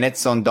 20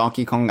 minutes on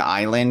Donkey Kong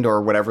Island,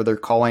 or whatever they're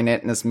calling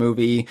it in this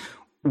movie,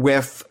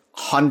 with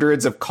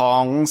hundreds of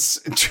Kongs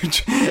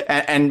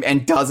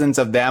and dozens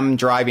of them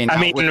driving out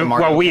with the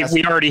Mario we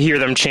already hear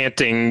them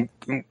chanting,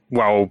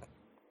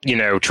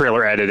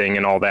 trailer editing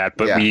and all that,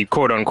 but we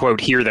quote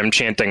unquote hear them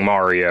chanting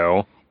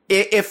Mario.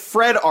 If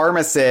Fred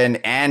Armisen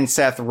and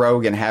Seth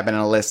Rogen have been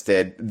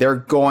enlisted, they're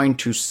going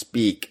to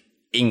speak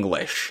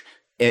English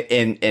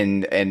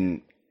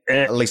in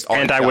at least.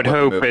 And I would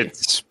hope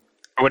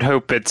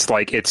it's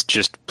like it's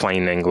just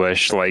plain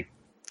English. Like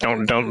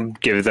don't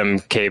give them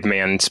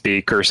caveman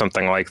speak or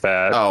something like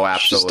that. Oh,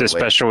 absolutely.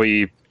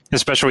 Just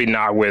especially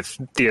not with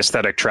the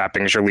aesthetic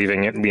trappings you're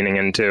leaning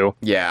into.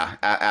 Yeah,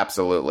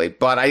 absolutely.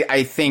 But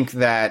I think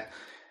that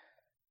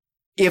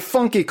if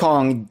Funky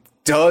Kong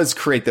does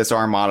create this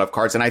armada of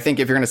cards, and I think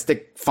if you're going to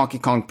stick Funky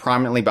Kong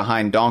prominently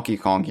behind Donkey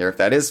Kong here, if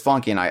that is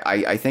Funky, and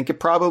I think it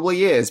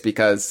probably is,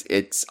 because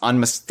it's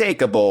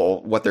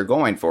unmistakable what they're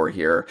going for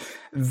here,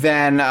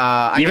 then...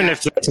 Even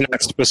if it's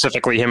not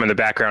specifically him in the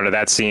background of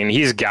that scene,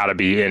 he's got to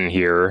be in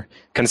here,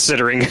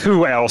 considering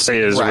who else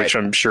is, which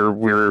I'm sure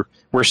we're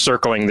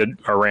circling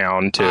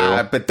around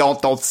to. But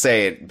don't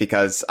say it,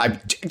 because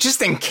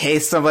just in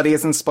case somebody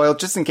isn't spoiled,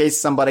 just in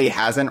case somebody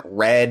hasn't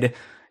read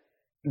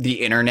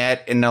the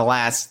internet in the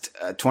last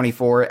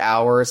 24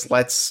 hours,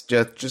 let's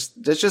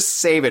just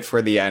save it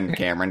for the end,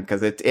 Cameron,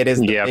 because it is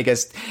the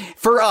biggest,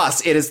 for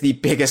us, it is the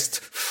biggest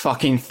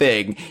fucking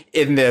thing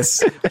in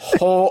this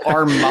whole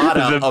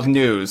armada of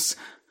news.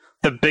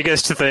 The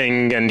biggest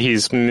thing, and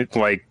he's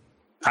like,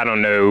 I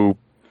don't know,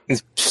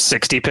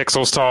 60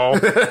 pixels tall.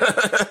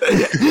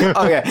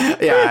 Okay,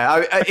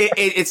 yeah,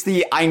 it's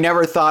the I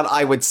never thought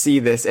I would see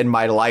this in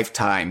my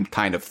lifetime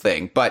kind of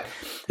thing. But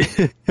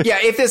yeah,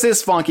 if this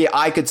is Funky,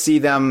 I could see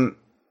them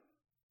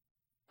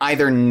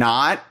either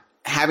not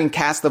having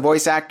cast the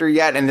voice actor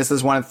yet, and this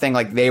is one of the things,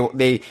 like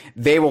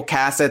they will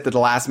cast it at the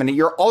last minute.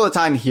 You're all the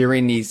time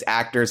hearing these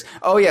actors,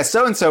 oh yeah,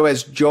 so and so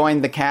has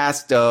joined the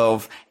cast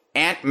of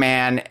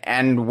Ant-Man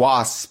and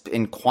Wasp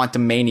in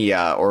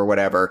Quantumania or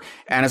whatever.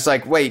 And it's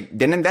like, wait,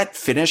 didn't that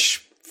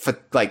finish for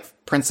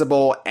like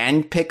principal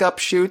and pickup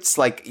shoots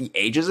like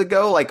ages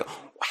ago? Like,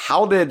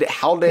 how did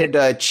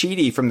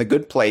Chidi from The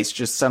Good Place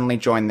just suddenly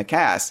join the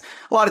cast?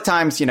 A lot of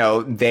times,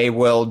 they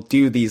will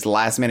do these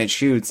last minute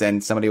shoots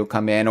and somebody will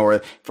come in,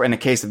 or in the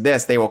case of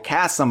this, they will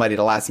cast somebody at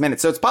the last minute.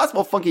 So it's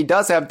possible Funky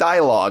does have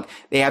dialogue.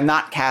 They have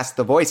not cast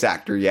the voice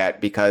actor yet,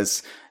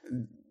 because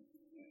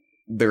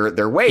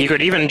they're waiting. He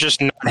could even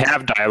just not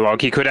have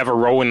dialogue. He could have a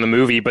role in the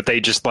movie, but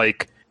they just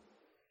like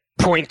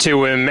point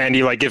to him and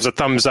he like gives a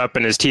thumbs up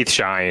and his teeth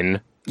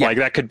shine. Yeah. Like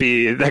that could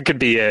be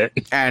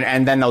it.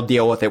 And then they'll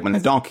deal with it when the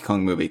Donkey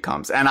Kong movie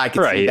comes. And I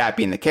could see that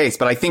being the case.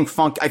 But I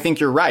think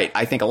you're right.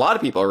 I think a lot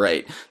of people are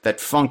right that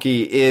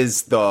Funky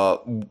is the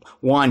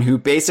one who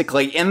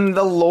basically, in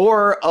the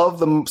lore of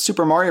the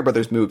Super Mario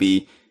Brothers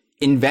movie,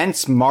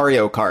 invents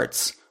Mario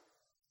Karts.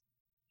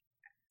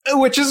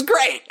 Which is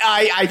great.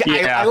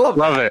 I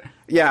love it.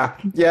 Yeah.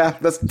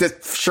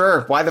 That's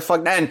sure. Why the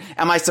fuck not? And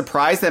am I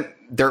surprised that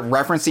they're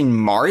referencing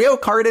Mario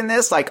Kart in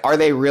this? Like, are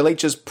they really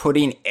just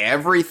putting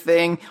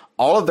everything,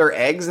 all of their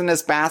eggs in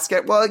this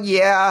basket? Well,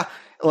 yeah.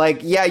 Like,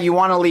 yeah, you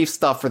want to leave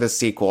stuff for the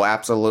sequel,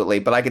 absolutely.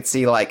 But I could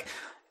see, like,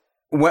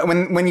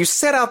 when you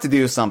set out to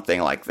do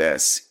something like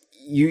this,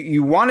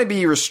 you want to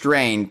be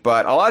restrained,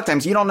 but a lot of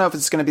times you don't know if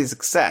it's going to be a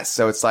success.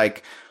 So it's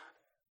like,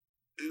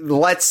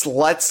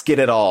 let's get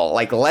it all.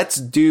 Like, let's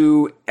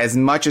do as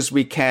much as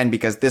we can,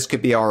 because this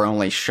could be our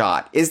only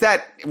shot. Is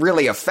that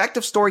really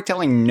effective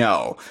storytelling?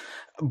 No.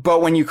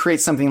 But when you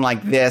create something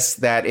like this,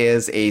 that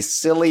is a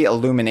silly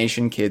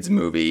Illumination Kids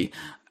movie,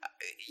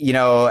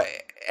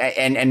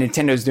 and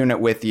Nintendo's doing it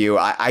with you,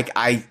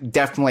 I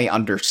definitely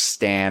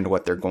understand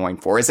what they're going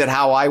for. Is it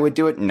how I would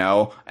do it?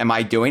 No. Am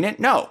I doing it?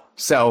 No.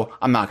 So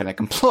I'm not going to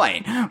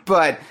complain.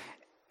 But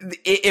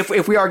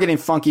if we are getting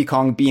Funky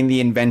Kong being the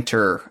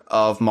inventor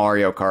of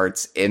Mario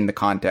Karts in the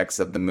context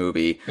of the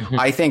movie,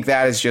 I think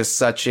that is just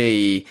such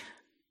a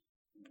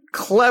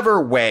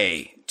clever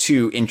way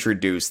to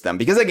introduce them.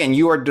 Because again,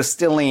 you are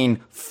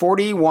distilling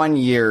 41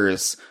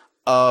 years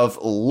of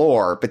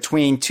lore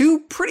between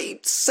two pretty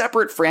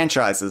separate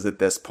franchises at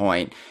this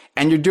point,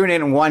 and you're doing it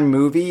in one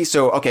movie.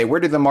 So, okay, where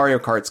do the Mario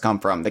Karts come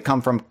from? They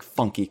come from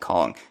Funky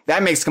Kong.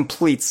 That makes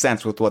complete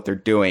sense with what they're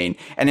doing,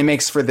 and it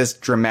makes for this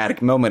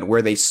dramatic moment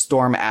where they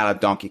storm out of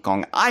Donkey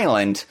Kong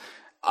Island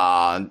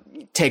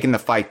taking the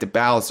fight to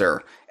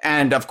Bowser.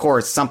 And of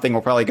course, something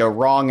will probably go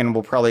wrong and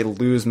we'll probably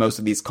lose most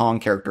of these Kong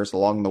characters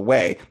along the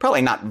way.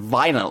 Probably not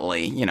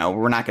violently, you know,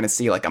 we're not going to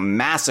see like a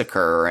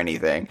massacre or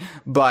anything.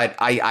 But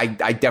I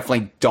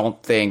definitely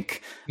don't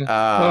think...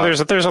 well,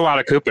 there's a lot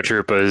of Koopa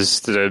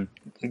Troopas that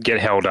get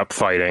held up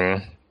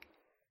fighting.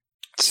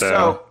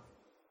 So,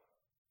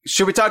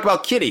 should we talk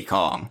about Kiddy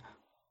Kong?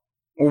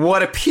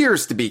 What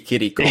appears to be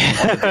Kiddy Kong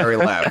on the very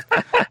left.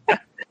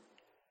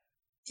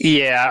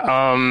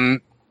 Yeah,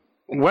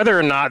 whether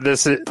or not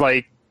this is,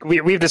 like,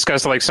 we've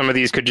discussed, like, some of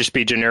these could just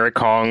be generic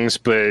Kongs,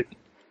 but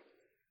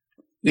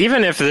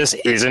even if this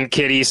isn't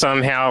Kiddy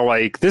somehow,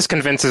 like, this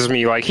convinces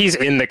me, like, he's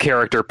in the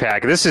character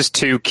pack. This is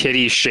too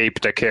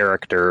Kiddy-shaped a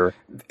character.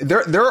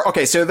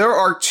 Okay, so there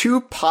are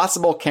two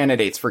possible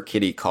candidates for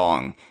Kiddy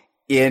Kong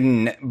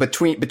in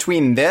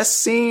between this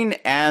scene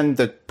and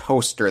the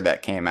poster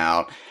that came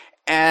out.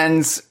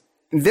 And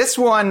this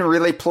one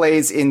really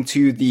plays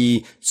into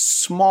the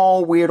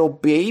small, weird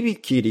old baby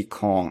Kiddy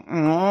Kong.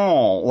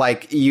 Oh,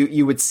 like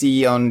you would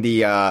see on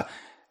the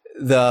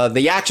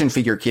action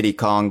figure Kiddy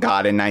Kong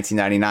got in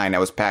 1999 that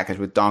was packaged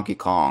with Donkey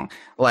Kong.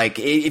 Like,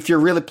 if you're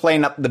really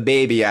playing up the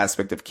baby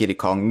aspect of Kiddy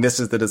Kong, this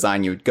is the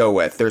design you would go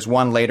with. There's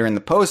one later in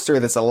the poster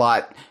that's a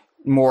lot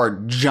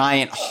more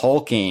giant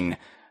hulking,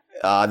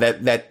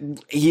 that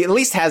he at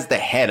least has the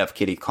head of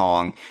Kiddy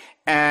Kong.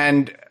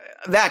 And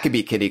that could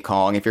be Kiddy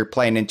Kong if you're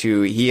playing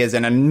into, he is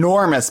an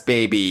enormous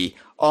baby.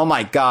 Oh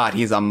my God,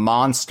 he's a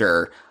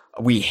monster.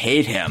 We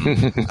hate him.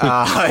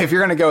 If you're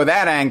going to go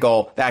that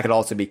angle, that could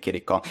also be Kiddy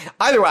Kong.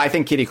 Either way, I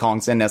think Kiddy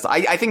Kong's in this.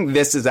 I think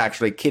this is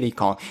actually Kiddy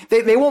Kong.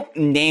 They won't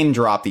name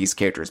drop these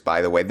characters,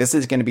 by the way. This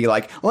is going to be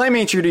like, let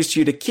me introduce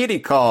you to Kiddy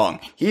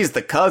Kong. He's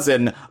the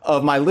cousin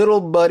of my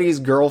little buddy's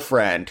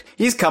girlfriend.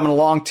 He's coming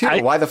along too.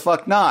 Why the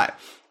fuck not?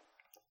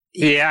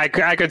 Yeah,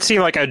 I could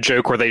see like a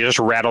joke where they just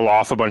rattle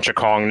off a bunch of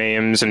Kong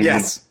names and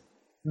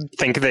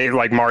think they,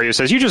 like Mario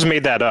says, you just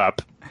made that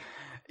up.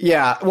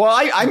 Yeah, well,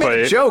 I made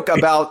a joke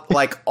about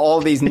like all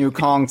these new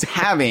Kongs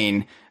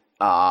having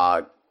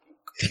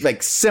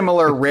like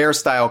similar rare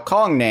style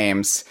Kong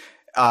names.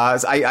 I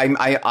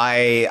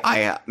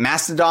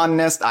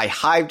Mastodonist, I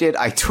hived it,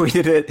 I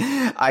tweeted it.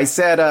 I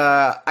said,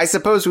 I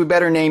suppose we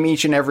better name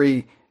each and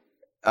every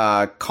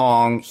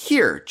Kong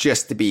here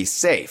just to be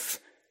safe.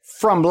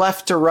 From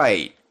left to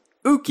right.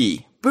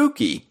 Ookie,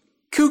 Bookie,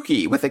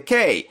 Kooky with a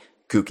K,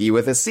 Kooky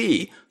with a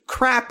C,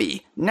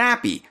 Crappy,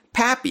 Nappy,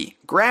 Pappy,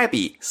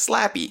 Grabby,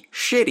 Slappy,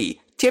 Shitty,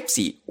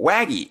 Tipsy,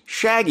 Waggy,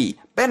 Shaggy,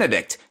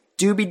 Benedict,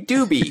 Doobie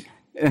Doobie,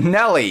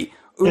 Nelly,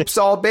 Oops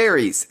All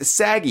Berries,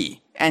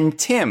 Saggy, and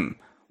Tim,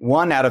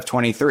 1 out of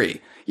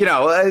 23. You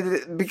know,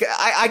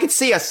 I could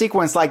see a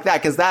sequence like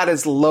that because that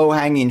is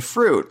low-hanging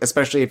fruit,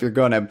 especially if you're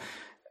going to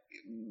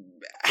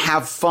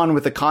have fun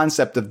with the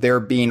concept of there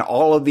being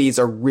all of these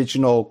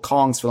original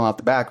Kongs filling out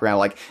the background.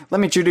 Like, let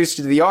me introduce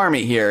you to the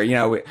army here,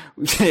 and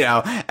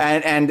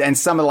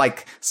some of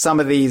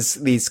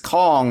these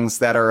Kongs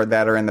that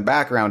are in the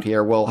background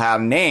here will have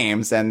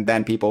names, and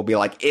then people will be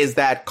like, is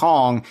that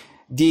Kong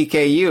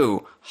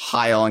DKU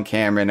Hyle and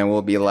Cameron? And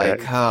we'll be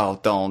like, oh,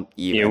 don't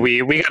even.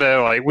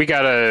 Yeah, we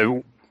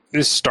gotta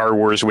Star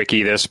Wars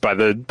wiki this by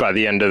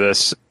the end of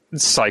this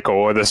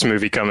cycle of this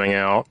movie coming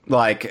out.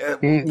 Like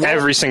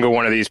every single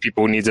one of these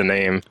people needs a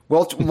name.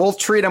 We'll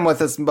treat them with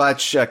as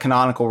much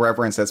canonical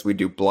reverence as we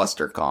do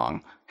Bluster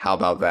Kong. How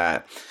about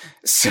that?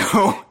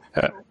 So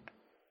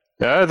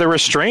the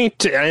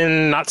restraint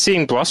in not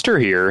seeing Bluster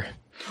here.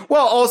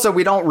 Well, also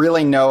we don't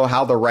really know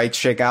how the rights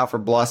shake out for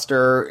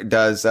Bluster.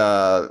 Was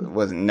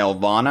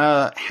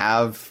Nelvana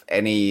have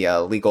any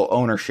legal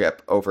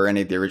ownership over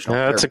any of the original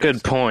characters? That's a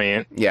good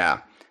point.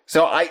 Yeah.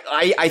 So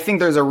I think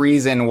there's a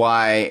reason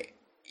why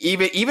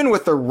even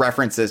with the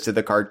references to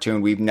the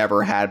cartoon, we've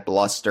never had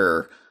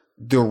Bluster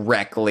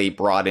directly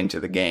brought into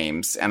the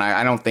games, and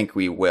I don't think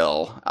we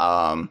will.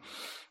 All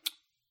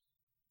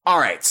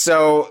right,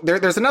 so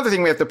there's another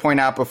thing we have to point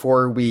out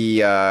before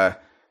we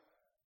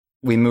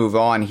move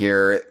on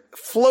here.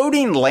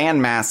 Floating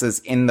land masses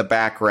in the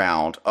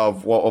background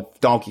of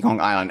Donkey Kong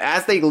Island.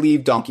 As they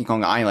leave Donkey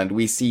Kong Island,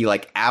 we see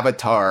like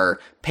Avatar,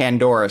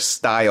 Pandora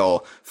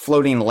style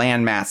floating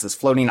land masses,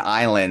 floating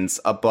islands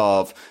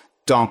above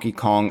Donkey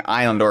Kong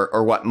Island,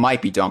 or what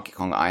might be Donkey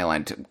Kong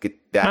Island.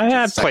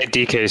 I played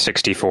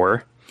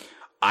DK64.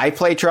 I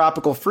played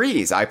Tropical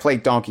Freeze. I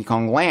played Donkey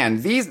Kong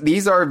Land.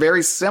 These are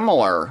very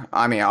similar.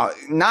 I mean,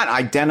 not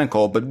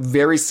identical, but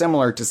very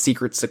similar to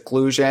Secret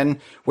Seclusion,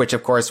 which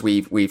of course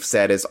we've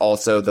said is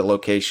also the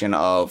location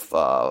of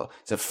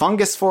is it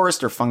Fungus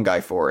Forest or Fungi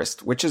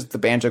Forest? Which is the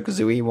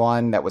Banjo-Kazooie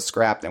one that was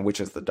scrapped, and which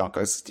is the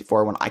Donkey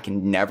 64 one? I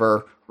can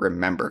never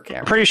remember,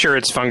 Cameron. Pretty sure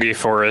it's Fungi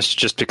Forest,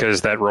 just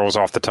because that rolls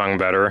off the tongue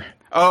better.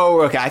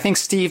 Oh, okay. I think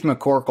Steve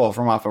McCorkle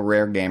from Off a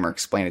Rare Gamer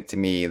explained it to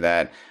me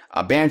that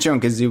Banjo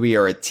and Kazooie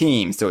are a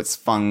team, so it's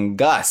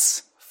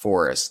Fungus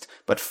Forest.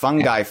 But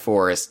Fungi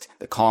Forest,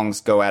 the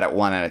Kongs go at it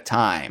one at a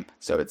time,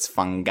 so it's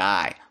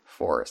Fungi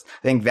Forest.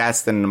 I think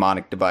that's the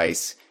mnemonic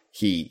device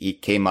he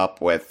came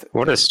up with.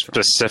 What a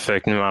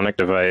specific mnemonic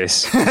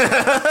device.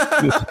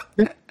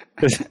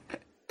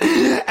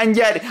 And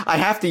yet I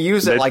have to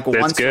use it like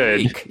once a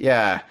week.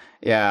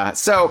 Yeah.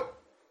 So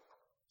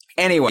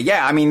anyway,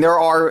 yeah, I mean,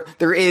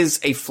 there is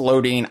a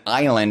floating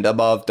island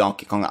above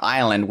Donkey Kong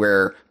Island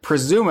where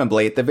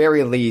presumably, at the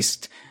very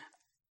least,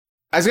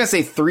 I was going to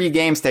say 3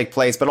 games take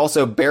place, but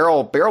also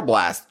Barrel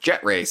Blast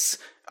Jet Race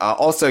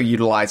also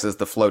utilizes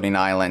the floating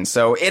island.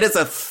 So it is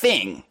a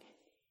thing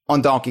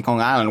on Donkey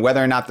Kong Island,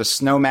 whether or not the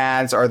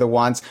Snowmads are the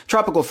ones.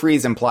 Tropical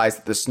Freeze implies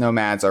that the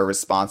Snowmads are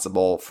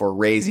responsible for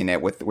raising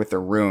it with the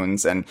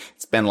runes, and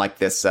it's been like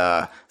this,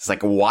 it's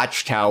like a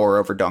watchtower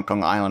over Donkey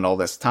Kong Island all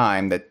this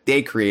time that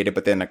they created,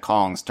 but then the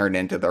Kongs turned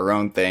into their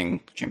own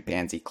thing,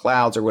 chimpanzee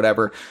clouds or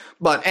whatever.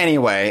 But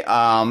anyway,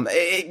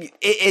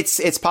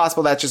 it's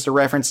possible that's just a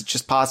reference. It's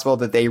just possible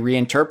that they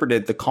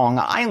reinterpreted the Kong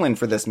Island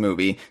for this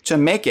movie to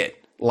make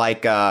it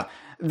like,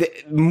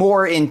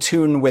 more in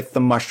tune with the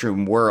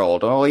mushroom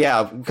world. Oh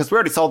yeah, because we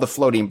already saw the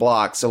floating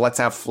blocks, so let's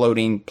have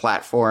floating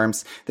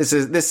platforms.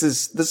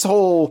 This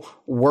whole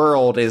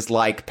world is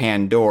like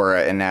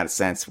Pandora in that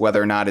sense, whether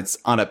or not it's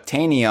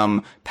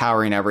unobtainium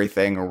powering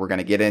everything, or we're going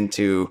to get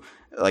into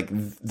like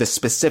the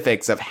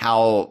specifics of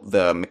how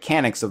the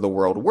mechanics of the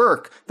world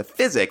work, the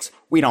physics,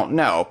 we don't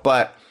know.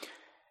 But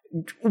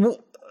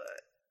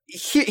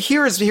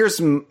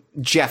here's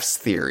Jeff's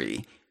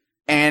theory,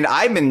 and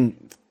I've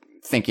been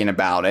thinking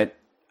about it,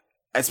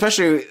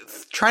 especially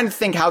trying to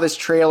think how this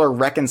trailer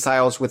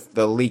reconciles with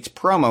the leaked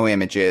promo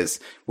images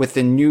with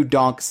the new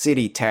Donk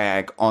City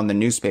tag on the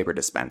newspaper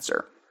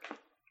dispenser.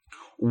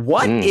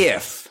 What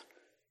if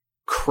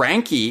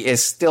Cranky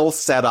is still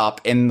set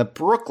up in the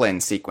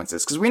Brooklyn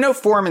sequences? Because we know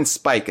Foreman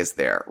Spike is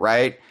there,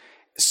 right?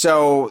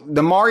 So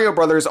the Mario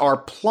Brothers are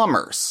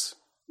plumbers.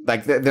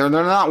 Like they're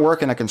not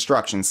working a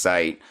construction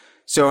site.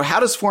 So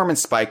how does Foreman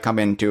Spike come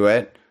into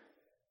it?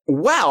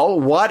 Well,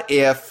 what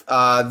if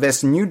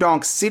this new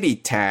Donk City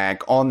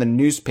tag on the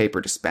newspaper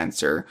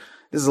dispenser,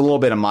 this is a little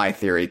bit of my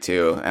theory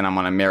too, and I'm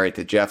going to marry it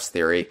to Jeff's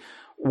theory.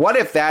 What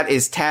if that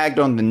is tagged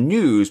on the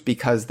news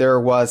because there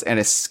was an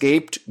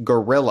escaped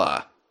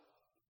gorilla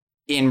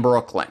in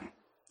Brooklyn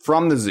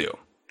from the zoo,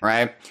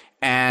 right?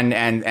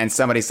 And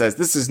somebody says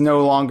this is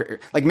no longer,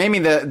 like, maybe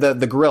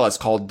the gorilla is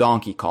called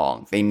Donkey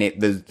Kong.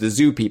 The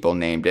zoo people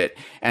named it.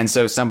 And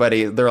so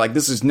they're like,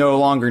 this is no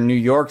longer New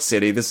York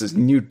City. This is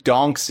New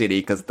Donk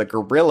City because the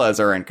gorillas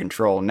are in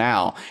control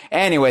now.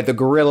 Anyway, the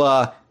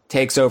gorilla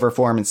takes over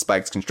Foreman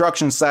Spike's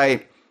construction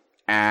site.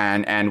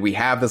 And we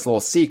have this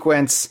little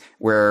sequence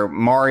where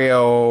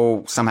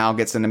Mario somehow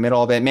gets in the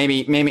middle of it.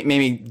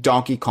 Maybe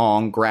Donkey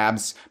Kong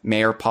grabs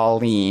Mayor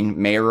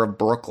Pauline, mayor of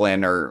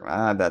Brooklyn, or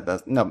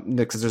no,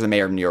 because there's a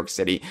mayor of New York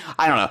City.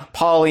 I don't know.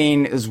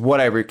 Pauline is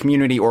whatever,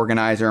 community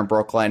organizer in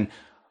Brooklyn.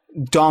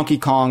 Donkey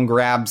Kong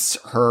grabs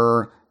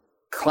her,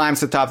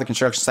 climbs to the top of the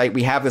construction site.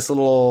 We have this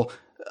little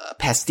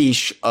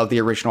pastiche of the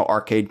original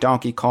arcade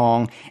Donkey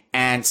Kong,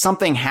 and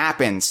something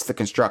happens to the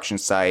construction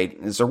site.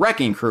 It's a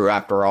wrecking crew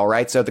after all,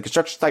 right? So the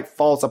construction site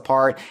falls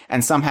apart,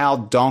 and somehow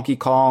Donkey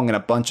Kong and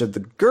a bunch of the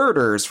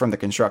girders from the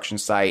construction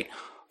site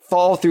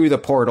fall through the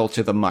portal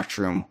to the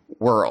mushroom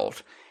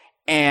world.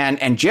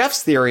 And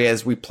Jeff's theory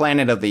is we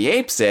Planet of the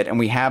Apes it, and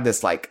we have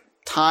this like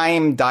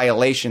time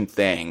dilation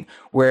thing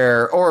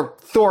or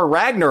Thor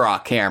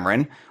Ragnarok,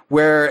 Cameron,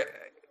 where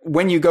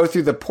when you go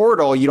through the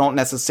portal, you don't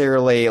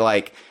necessarily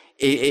like,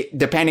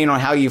 depending on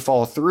how you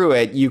fall through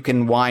it, you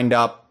can wind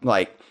up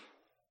like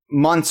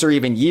months or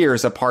even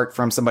years apart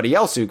from somebody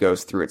else who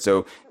goes through it.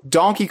 So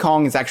Donkey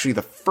Kong is actually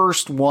the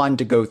first one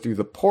to go through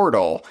the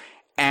portal,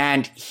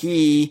 and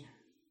he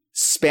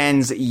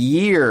spends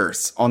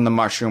years on the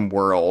mushroom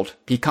world,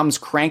 becomes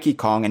Cranky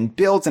Kong, and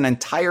builds an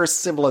entire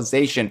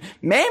civilization.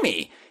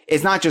 Maybe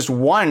it's not just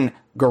one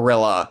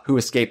gorilla who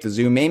escaped the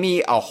zoo.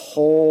 Maybe a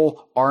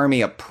whole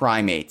army of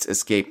primates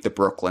escaped the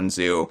Brooklyn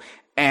Zoo,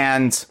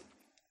 and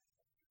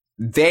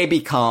they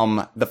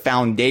become the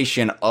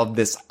foundation of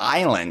this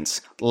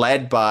island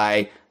led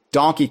by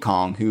Donkey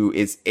Kong, who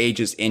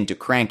ages into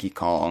Cranky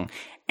Kong.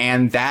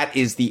 And that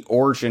is the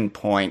origin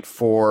point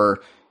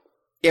for,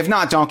 if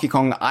not Donkey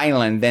Kong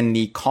Island, then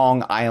the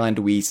Kong Island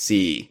we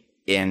see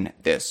in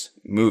this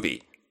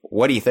movie.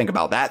 What do you think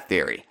about that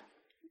theory?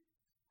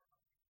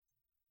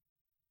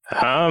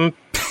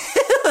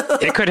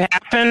 It could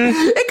happen.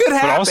 It could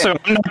happen. But also,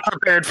 I'm not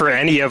prepared for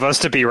any of us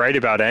to be right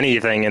about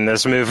anything in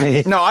this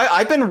movie. No,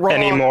 I've been wrong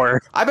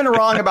anymore. I've been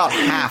wrong about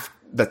half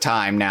the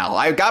time now.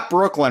 I got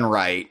Brooklyn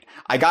right.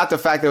 I got the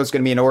fact that it was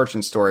going to be an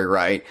origin story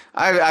right.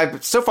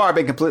 So far I've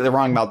been completely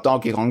wrong about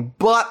Donkey Kong,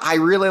 but I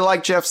really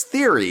like Jeff's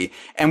theory.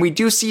 And we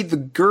do see the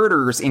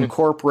girders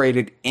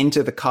incorporated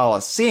into the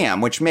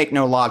Coliseum, which make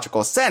no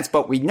logical sense,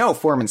 but we know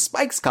Foreman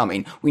Spike's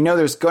coming. We know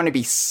there's going to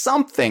be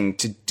something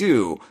to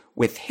do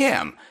with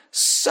him.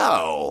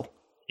 So,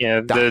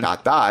 yeah,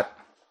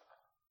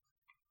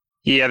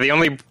 Yeah, the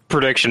only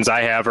predictions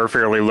I have are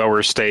fairly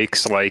lower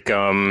stakes. Like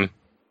I'm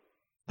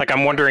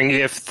wondering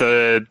if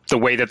the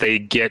way that they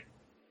get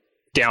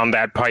down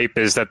that pipe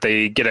is that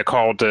they get a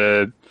call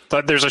to.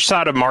 There's a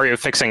shot of Mario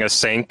fixing a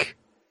sink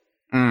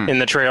in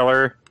the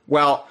trailer.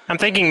 Well, I'm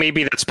thinking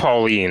maybe that's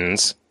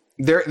Pauline's.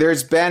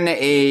 There's been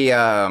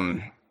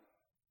a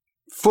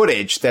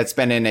footage that's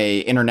been in a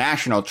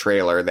international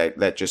trailer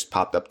that just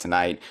popped up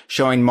tonight,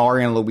 showing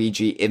Mario and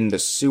Luigi in the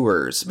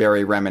sewers,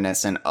 very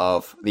reminiscent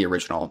of the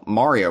original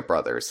Mario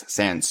Brothers,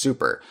 Sand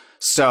Super.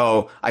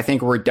 So I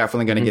think we're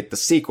definitely going to get the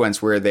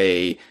sequence where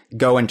they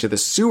go into the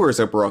sewers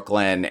of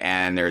Brooklyn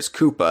and there's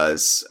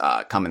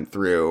Koopas coming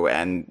through,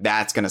 and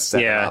that's going to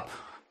set it up.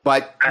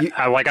 But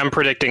I'm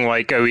predicting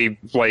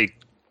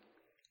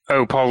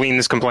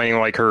Pauline's complaining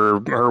like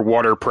her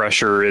water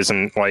pressure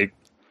isn't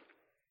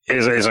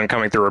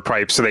coming through her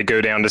pipe, so they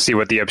go down to see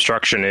what the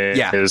obstruction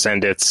is,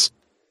 and it's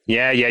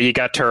you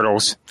got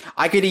turtles.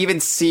 I could even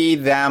see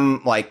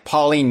them, like,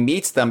 Pauline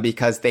meets them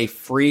because they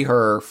free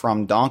her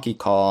from Donkey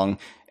Kong,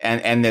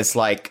 and this,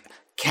 like,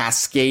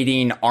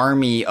 cascading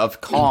army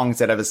of Kongs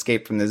that have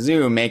escaped from the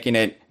zoo, making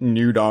it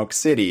New Donk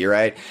City,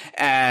 right?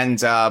 And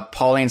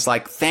Pauline's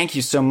like, thank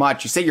you so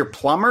much. You say you're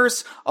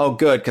plumbers? Oh,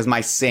 good, because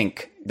my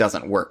sink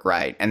doesn't work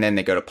right. And then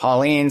they go to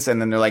Pauline's,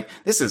 and then they're like,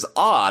 this is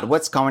odd.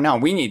 What's going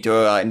on? We need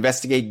to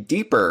investigate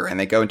deeper. And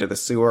they go into the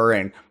sewer,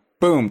 and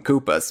boom,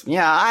 Koopas.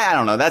 Yeah, I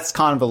don't know. That's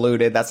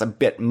convoluted. That's a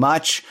bit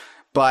much.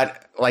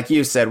 But like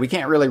you said, we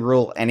can't really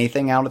rule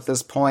anything out at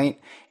this point.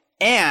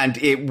 And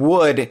it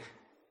would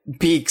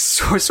be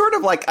sort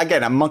of like,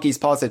 again, a monkey's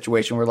paw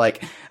situation where,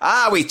 like,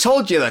 we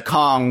told you the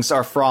Kongs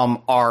are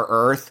from our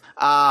Earth.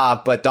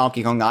 But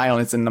Donkey Kong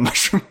Island is in the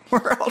mushroom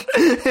world.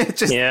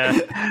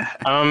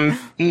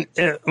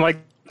 Like,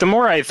 the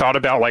more I thought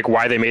about, like,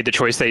 why they made the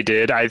choice they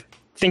did, I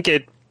think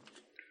it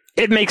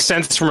makes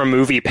sense from a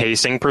movie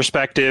pacing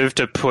perspective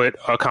to put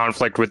a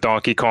conflict with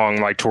Donkey Kong,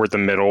 like, toward the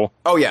middle.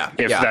 Oh, yeah.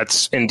 If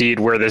that's indeed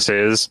where this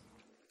is.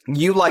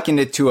 You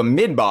likened it to a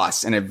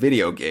mid-boss in a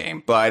video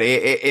game, but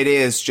it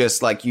is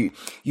just like you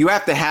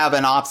have to have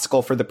an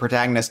obstacle for the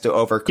protagonist to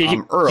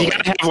overcome early. You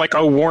gotta have, like,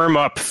 a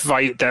warm-up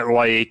fight that,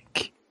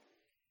 like,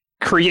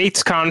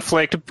 creates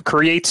conflict,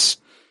 creates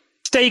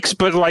stakes,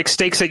 but, like,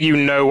 stakes that you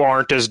know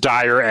aren't as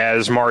dire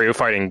as Mario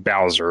fighting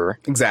Bowser.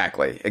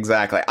 Exactly.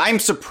 I'm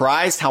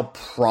surprised how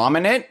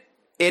prominent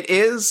it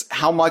is,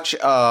 how much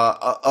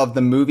of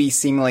the movie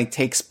seemingly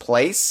takes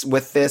place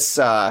with this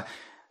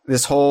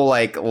this whole,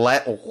 like,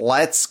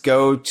 let's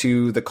go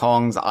to the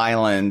Kong's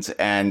Island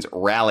and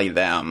rally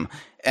them.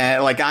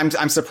 And, like, I'm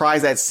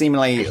surprised that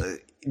seemingly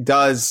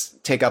does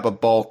take up a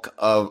bulk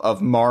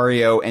of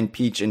Mario and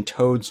Peach and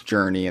Toad's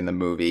journey in the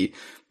movie.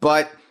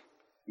 But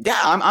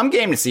yeah, I'm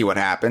game to see what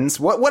happens.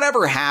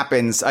 Whatever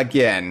happens,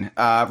 again,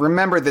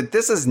 remember that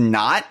this is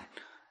not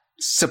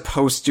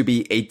supposed to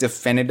be a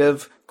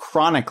definitive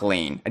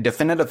chronicling, a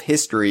definitive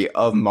history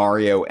of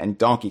Mario and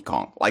Donkey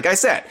Kong. Like I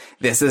said,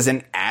 this is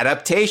an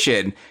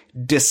adaptation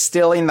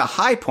distilling the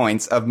high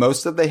points of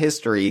most of the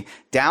history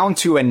down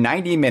to a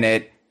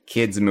 90-minute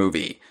kids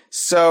movie.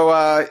 So,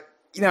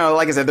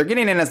 like I said, they're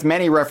getting in as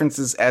many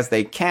references as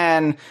they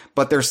can,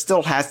 but there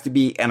still has to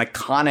be an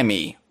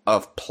economy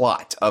of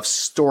plot, of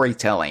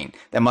storytelling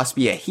that must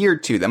be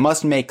adhered to, that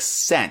must make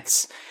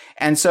sense.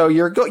 And so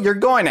you're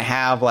going to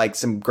have, like,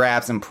 some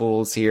grabs and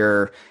pulls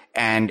here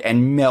and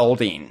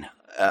melding.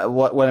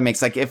 What it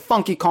makes, like, if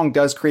Funky Kong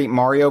does create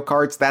Mario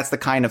Karts, that's the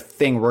kind of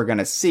thing we're going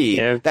to see.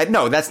 Yeah.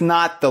 That's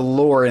not the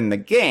lore in the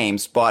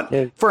games, but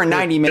for a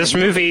 90-minute... This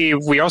movie,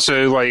 we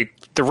also, like,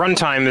 the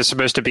runtime is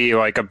supposed to be,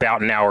 like,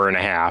 about an hour and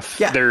a half.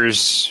 Yeah.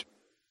 There's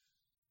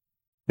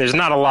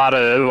not a lot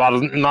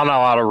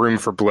of room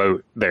for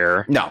bloat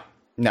there.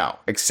 No,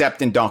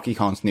 except in Donkey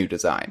Kong's new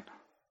design.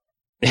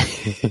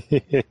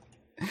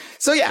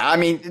 So yeah, I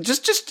mean,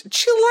 just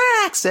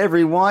chillax,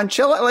 everyone.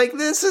 Chill. Like,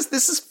 this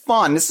is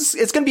fun.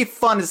 It's going to be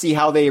fun to see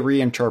how they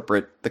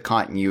reinterpret the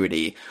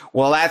continuity.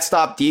 Will that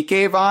stop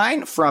DK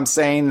Vine from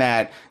saying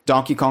that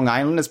Donkey Kong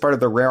Island is part of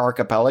the Rare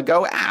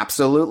Archipelago?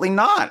 Absolutely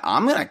not.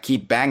 I'm going to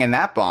keep banging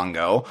that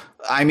bongo.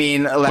 I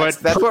mean, that's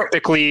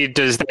practically,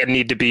 does that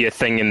need to be a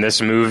thing in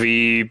this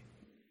movie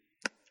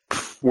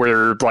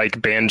where,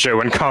 like, Banjo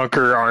and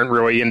Conker aren't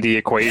really in the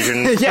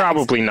equation? Yeah,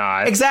 probably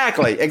not.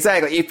 Exactly.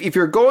 If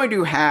you're going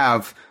to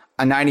have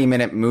a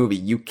 90-minute movie,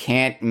 you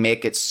can't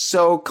make it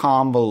so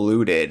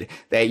convoluted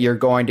that you're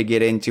going to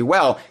get into,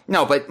 well,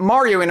 no, but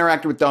Mario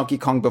interacted with Donkey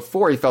Kong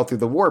before he fell through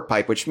the warp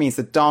pipe, which means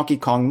that Donkey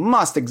Kong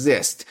must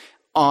exist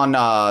on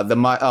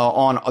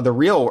the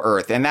real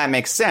Earth, and that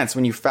makes sense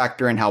when you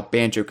factor in how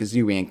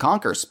Banjo-Kazooie and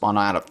Conker spun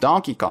out of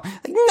Donkey Kong.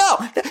 Like, no,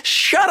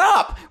 shut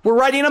up! We're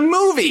writing a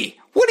movie!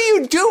 What are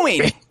you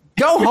doing?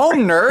 Go home,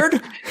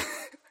 nerd!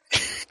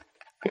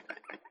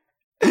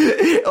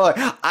 Look,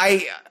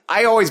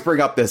 I always bring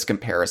up this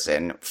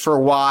comparison for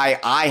why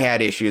I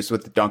had issues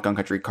with the Donkey Kong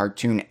Country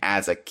cartoon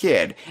as a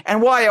kid,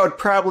 and why I would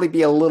probably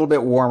be a little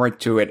bit warmer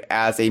to it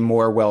as a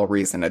more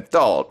well-reasoned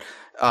adult.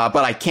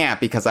 But I can't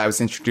because I was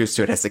introduced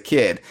to it as a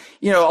kid.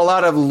 You know, a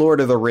lot of Lord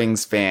of the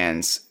Rings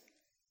fans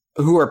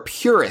who are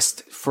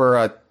purists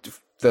for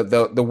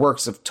the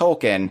works of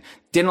Tolkien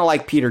didn't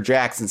like Peter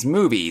Jackson's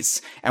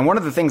movies. And one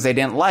of the things they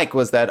didn't like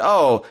was that,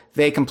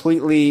 they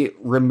completely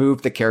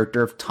removed the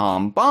character of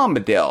Tom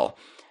Bombadil.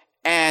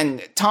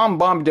 And Tom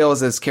Bombadil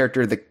is this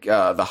character the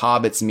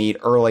hobbits meet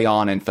early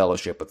on in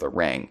Fellowship of the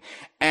Ring.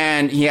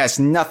 And he has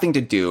nothing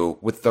to do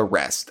with the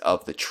rest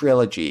of the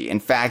trilogy. In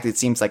fact, it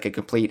seems like a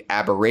complete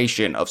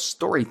aberration of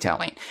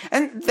storytelling.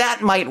 And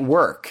that might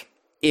work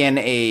in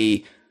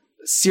a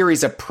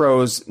series of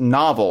prose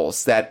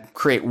novels that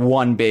create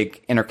one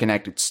big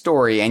interconnected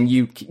story, and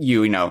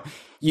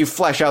you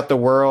flesh out the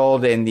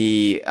world in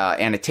the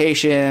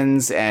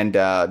annotations and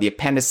the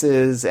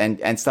appendices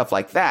and stuff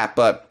like that.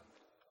 But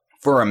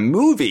for a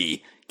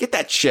movie, get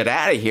that shit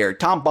out of here.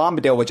 Tom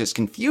Bombadil would just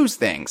confuse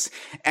things.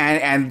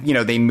 And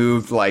they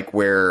moved like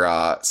where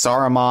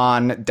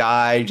Saruman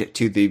died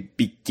to the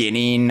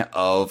beginning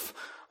of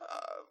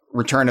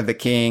Return of the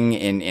King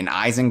in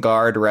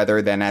Isengard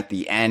rather than at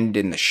the end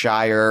in the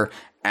Shire.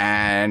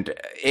 And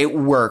it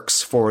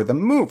works for the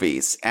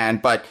movies.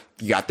 But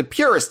you got the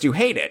purists who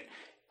hate it.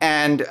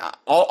 And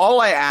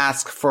all I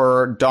ask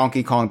for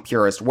Donkey Kong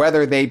purists,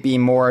 whether they be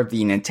more of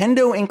the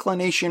Nintendo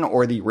inclination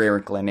or the Rare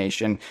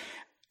inclination,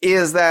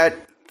 is that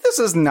this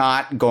is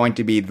not going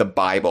to be the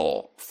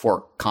Bible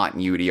for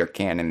continuity or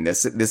canon.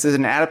 This is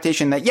an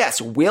adaptation that,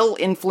 yes, will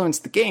influence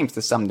the games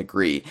to some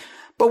degree,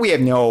 but we have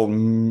no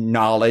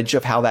knowledge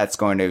of how that's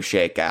going to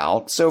shake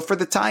out. So for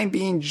the time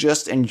being,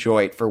 just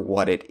enjoy it for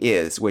what it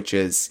is, which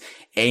is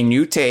a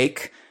new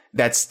take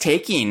that's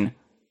taking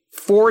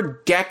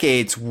 4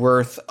 decades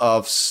worth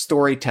of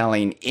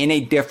storytelling in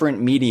a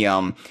different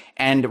medium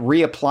and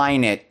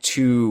reapplying it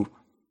to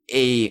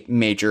a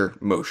major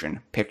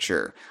motion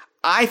picture.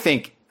 I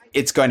think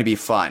it's going to be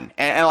fun.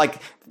 And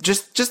like,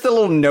 just the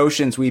little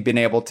notions we've been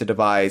able to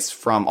devise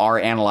from our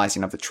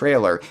analyzing of the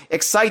trailer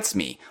excites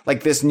me.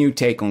 Like this new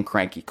take on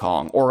Cranky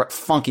Kong, or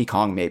Funky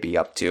Kong maybe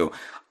up to.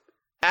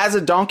 As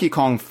a Donkey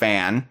Kong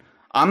fan,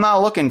 I'm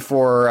not looking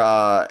for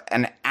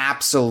an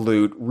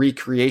absolute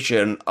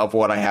recreation of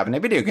what I have in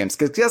the video games.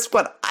 Because guess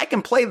what? I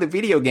can play the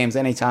video games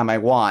anytime I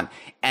want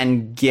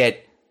and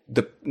get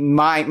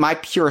my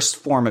purest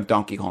form of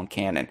Donkey Kong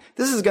canon.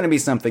 This is going to be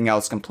something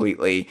else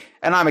completely,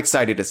 and I'm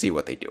excited to see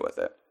what they do with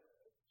it.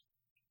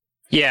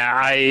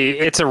 Yeah,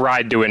 it's a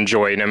ride to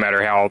enjoy no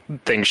matter how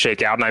things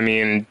shake out. And I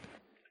mean,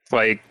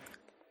 like,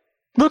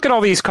 look at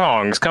all these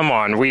Kongs. Come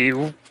on,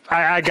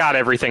 I got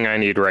everything I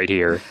need right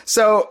here.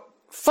 So,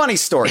 funny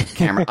story,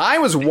 Cameron. I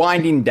was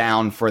winding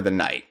down for the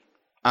night.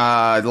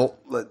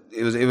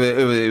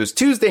 It was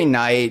Tuesday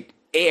night,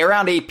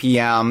 around 8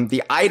 p.m.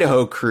 The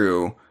Idaho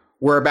crew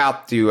were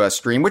about to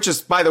stream, which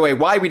is, by the way,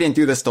 why we didn't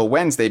do this till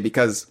Wednesday,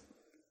 because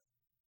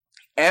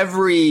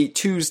every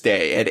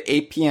Tuesday at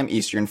 8 p.m.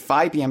 Eastern,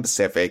 5 p.m.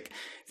 Pacific,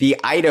 the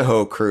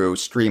Idaho crew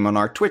stream on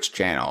our Twitch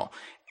channel.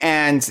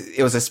 And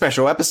it was a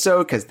special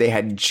episode because they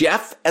had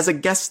Jeff as a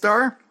guest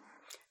star.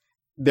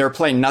 They were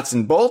playing Nuts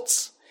and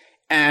Bolts.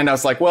 And I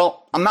was like,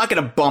 well, I'm not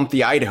going to bump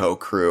the Idaho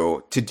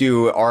crew to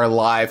do our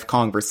live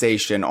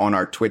conversation on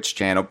our Twitch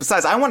channel.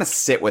 Besides, I want to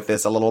sit with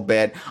this a little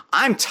bit.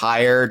 I'm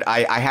tired.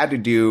 I had to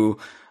do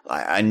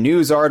a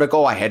news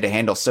article. I had to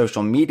handle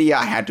social media.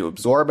 I had to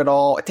absorb it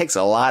all. It takes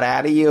a lot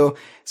out of you.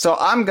 So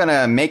I'm going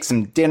to make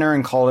some dinner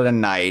and call it a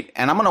night.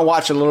 And I'm going to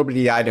watch a little bit of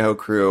the Idaho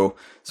crew.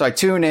 So I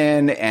tune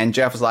in and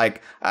Jeff was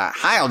like,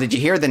 Hyle, did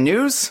you hear the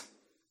news?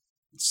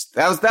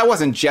 That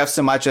wasn't Jeff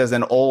so much as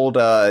an old,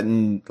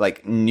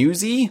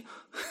 newsy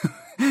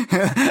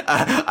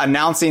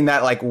announcing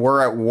that like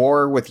we're at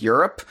war with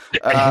Europe.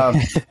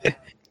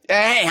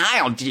 Hey,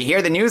 Hyle, did you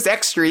hear the news?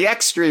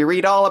 Extra,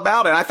 read all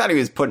about it. I thought he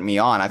was putting me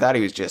on. I thought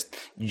he was just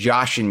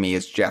joshing me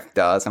as Jeff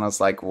does. And I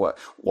was like, what?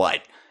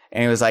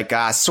 And he was like,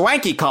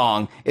 Swanky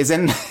Kong is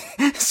in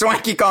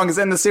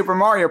the Super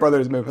Mario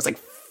Brothers movie. I was like,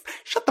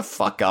 shut the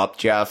fuck up,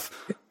 Jeff.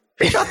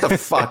 Shut the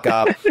fuck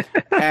up.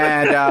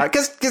 And,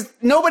 cause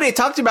nobody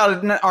talked about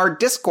it in our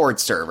Discord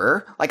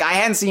server. Like, I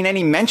hadn't seen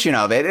any mention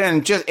of it,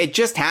 and it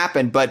just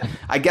happened. But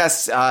I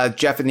guess,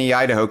 Jeff and the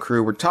Idaho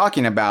crew were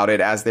talking about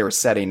it as they were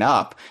setting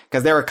up,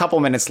 cause they were a couple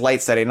minutes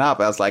late setting up.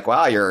 I was like,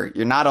 wow, you're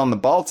not on the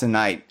ball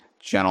tonight,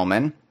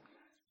 gentlemen.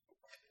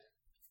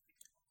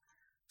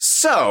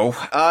 So,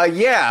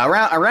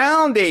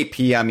 around 8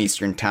 p.m.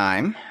 Eastern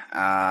time,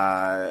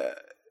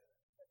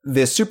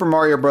 the Super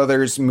Mario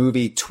Brothers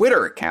movie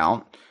Twitter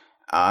account,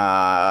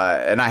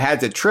 and I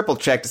had to triple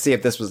check to see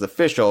if this was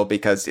official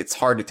because it's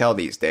hard to tell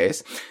these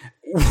days.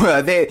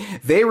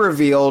 They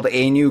revealed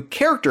a new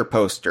character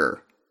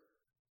poster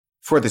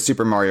for the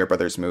Super Mario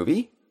Brothers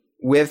movie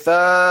with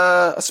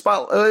a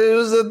spot. It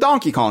was a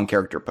Donkey Kong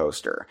character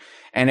poster,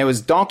 and it was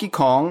Donkey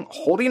Kong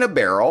holding a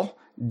barrel,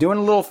 doing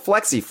a little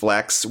flexi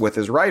flex with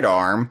his right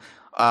arm,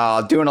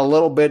 doing a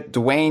little bit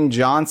Dwayne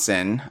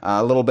Johnson,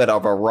 a little bit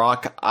of a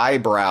rock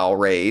eyebrow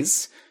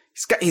raise.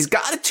 He's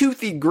got a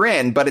toothy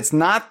grin, but it's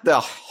not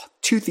the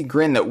toothy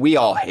grin that we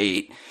all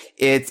hate.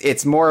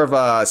 It's more of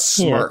a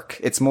smirk.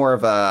 Yeah. It's more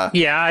of a...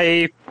 Yeah,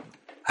 I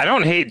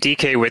don't hate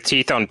DK with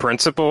teeth on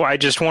principle. I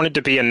just want it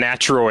to be a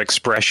natural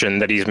expression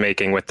that he's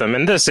making with them,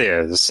 and this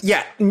is.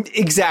 Yeah,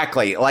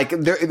 exactly. Like,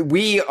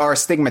 we are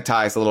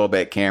stigmatized a little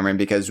bit, Cameron,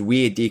 because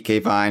we at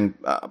DK Vine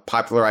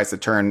popularized the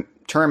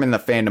term in the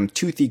fandom,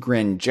 toothy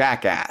grin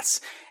jackass.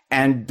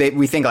 And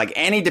we think like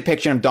any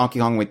depiction of Donkey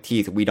Kong with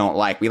teeth we don't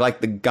like. We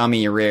like the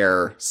gummy,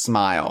 rare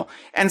smile.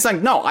 And it's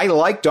like, no, I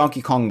like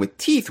Donkey Kong with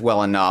teeth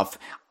well enough.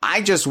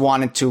 I just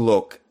want it to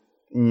look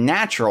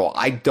natural.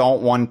 I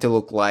don't want it to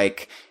look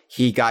like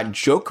he got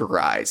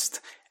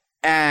Jokerized.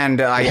 And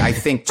I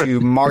think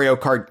to Mario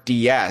Kart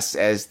DS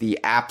as the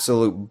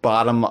absolute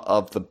bottom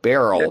of the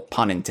barrel,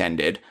 pun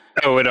intended.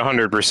 Oh, it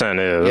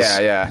 100% is.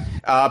 Yeah.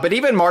 But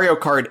even Mario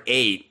Kart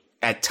 8,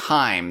 at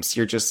times,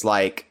 you're just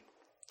like,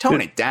 tone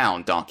it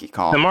down, Donkey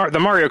Kong. The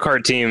Mario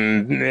Kart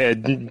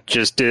team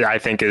I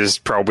think, is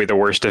probably the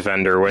worst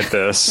offender with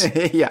this.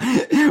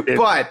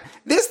 But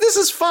this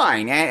is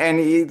fine, and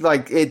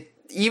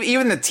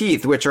even the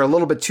teeth, which are a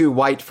little bit too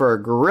white for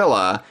a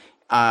gorilla,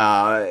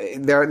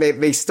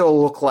 they still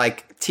look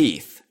like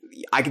teeth.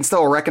 I can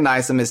still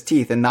recognize them as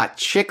teeth and not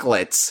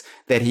chiclets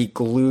that he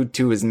glued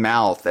to his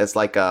mouth as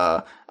like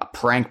a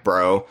prank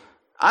bro.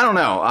 I don't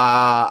know.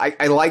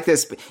 I like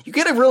this. You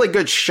get a really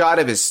good shot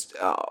of his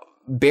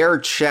bare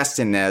chest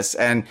in this,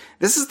 and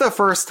this is the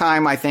first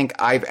time I think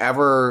I've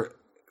ever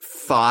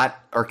thought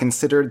or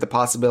considered the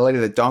possibility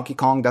that Donkey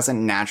Kong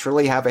doesn't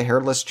naturally have a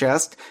hairless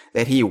chest,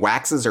 that he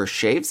waxes or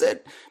shaves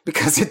it,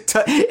 because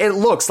it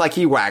looks like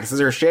he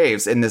waxes or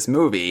shaves in this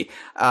movie.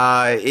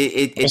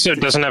 It also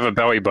doesn't have a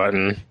belly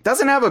button.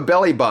 Doesn't have a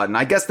belly button.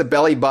 I guess the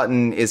belly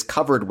button is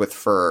covered with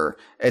fur.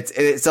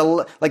 It's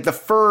like the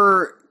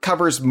fur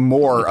covers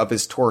more of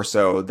his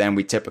torso than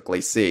we typically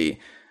see,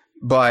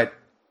 but.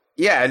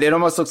 Yeah, it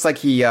almost looks like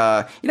he, you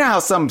know how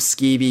some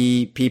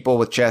skeevy people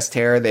with chest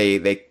hair,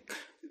 they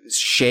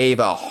shave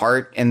a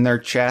heart in their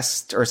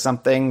chest or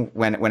something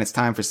when it's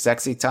time for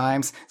sexy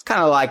times? It's kind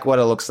of like what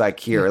it looks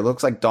like here. It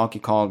looks like Donkey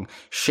Kong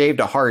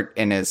shaved a heart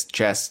in his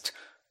chest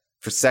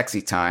for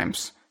sexy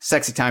times.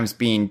 Sexy times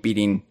being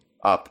beating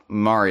up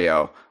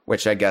Mario,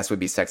 which I guess would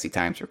be sexy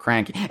times for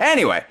Cranky.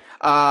 Anyway,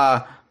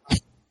 yeah,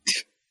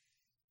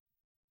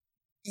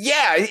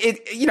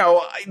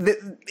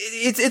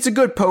 it's a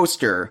good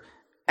poster.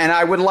 And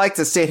I would like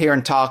to sit here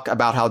and talk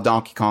about how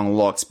Donkey Kong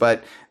looks,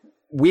 but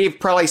we've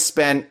probably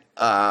spent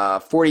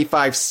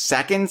 45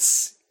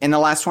 seconds in the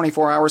last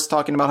 24 hours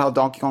talking about how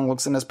Donkey Kong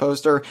looks in this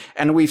poster,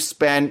 and we've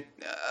spent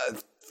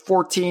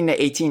 14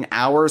 to 18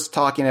 hours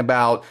talking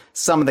about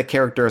some of the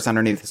characters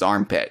underneath his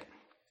armpit.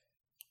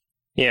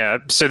 Yeah,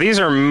 so these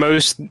are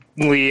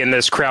mostly in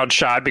this crowd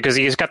shot because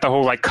he's got the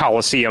whole like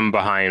Coliseum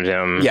behind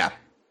him. Yeah.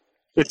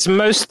 It's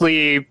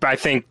mostly, I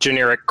think,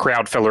 generic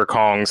crowd filler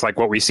Kongs like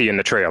what we see in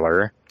the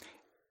trailer.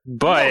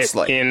 But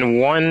mostly. In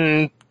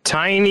one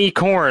tiny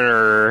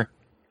corner,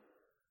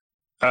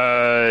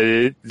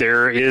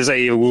 there is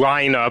a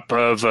lineup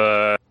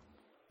of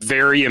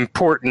very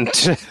important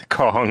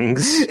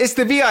Kongs. It's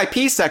the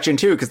VIP section,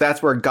 too, because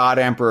that's where God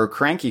Emperor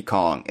Cranky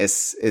Kong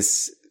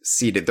is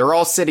seated. They're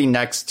all sitting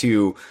next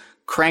to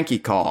Cranky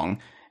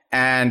Kong.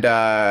 And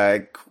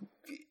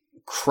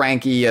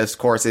Cranky, of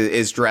course,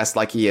 is dressed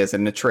like he is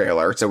in the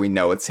trailer, so we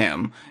know it's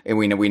him. And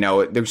we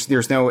know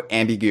there's no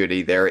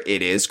ambiguity there.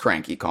 It is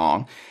Cranky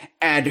Kong.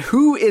 And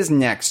who is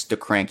next to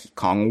Cranky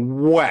Kong?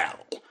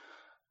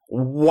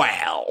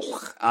 Well,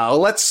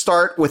 let's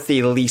start with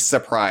the least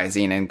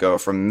surprising and go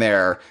from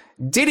there.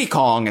 Diddy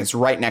Kong is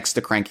right next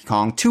to Cranky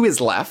Kong, to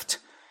his left.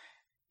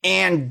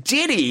 And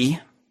Diddy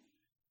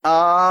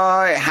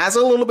has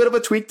a little bit of a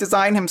tweaked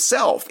design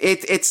himself.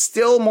 It's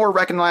still more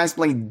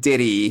recognizably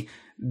Diddy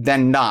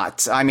than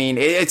not. I mean,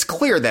 it's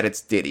clear that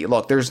it's Diddy.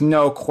 Look, there's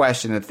no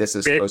question that this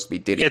is supposed to be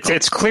Diddy.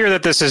 It's clear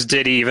that this is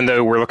Diddy, even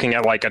though we're looking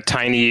at like a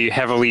tiny,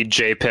 heavily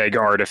JPEG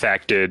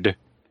artifacted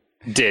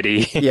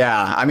Diddy.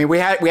 Yeah, I mean, we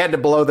had to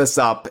blow this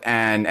up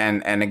and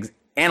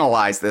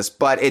analyze this,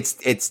 but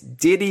it's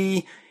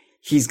Diddy.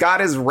 He's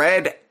got his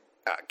red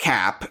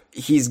cap.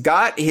 He's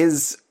got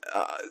his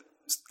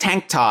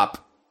tank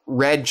top,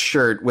 red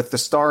shirt with the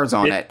stars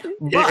on it.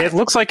 It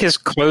looks like his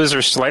clothes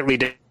are slightly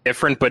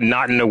different, but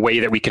not in a way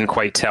that we can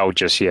quite tell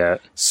just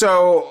yet.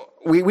 So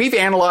we've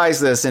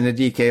analyzed this in a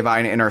DK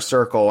Vine Inner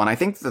Circle, and I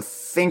think the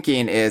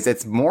thinking is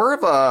it's more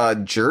of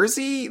a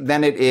jersey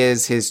than it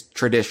is his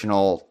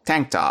traditional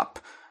tank top.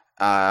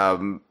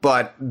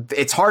 But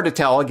it's hard to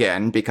tell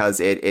again because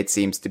it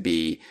seems to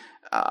be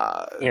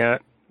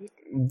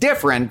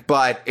different,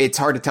 but it's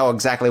hard to tell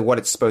exactly what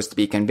it's supposed to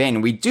be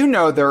conveying. We do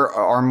know there's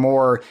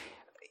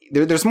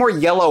more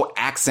yellow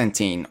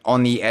accenting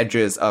on the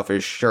edges of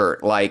his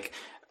shirt, like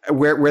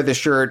where the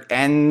shirt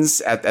ends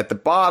at the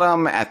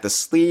bottom, at the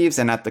sleeves,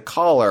 and at the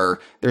collar.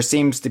 There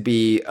seems to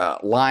be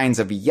lines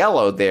of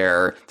yellow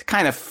there to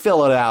kind of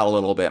fill it out a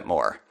little bit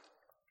more.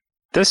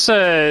 This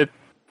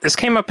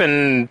came up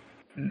in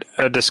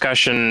a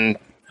discussion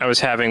I was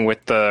having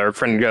with our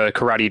friend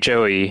Karate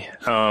Joey.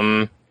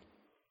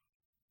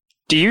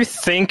 Do you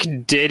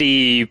think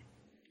Diddy's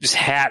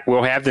hat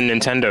will have the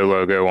Nintendo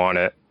logo on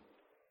it?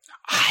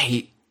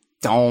 I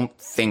don't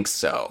think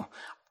so.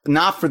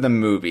 Not for the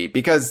movie,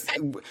 because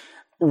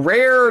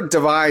Rare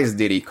devised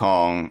Diddy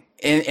Kong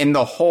in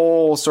the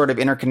whole sort of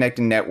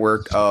interconnected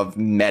network of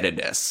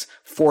meta-ness,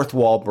 fourth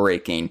wall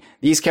breaking.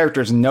 These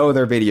characters know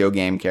they're video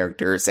game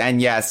characters,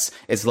 and yes,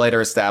 it's later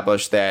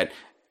established that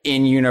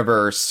in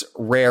universe,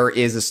 Rare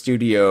is a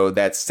studio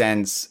that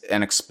sends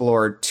an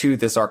explorer to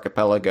this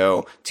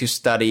archipelago to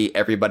study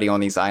everybody on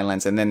these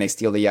islands, and then they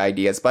steal the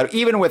ideas. But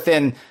even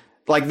within,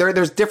 like,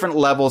 there's different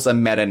levels of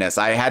meta-ness.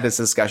 I had this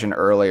discussion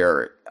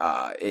earlier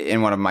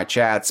in one of my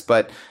chats,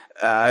 but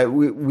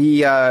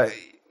we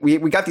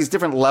got these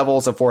different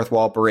levels of fourth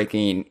wall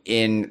breaking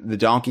in the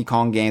Donkey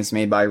Kong games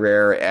made by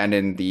Rare and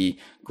in the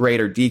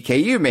greater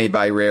DKU made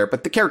by Rare,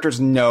 but the characters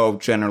know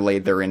generally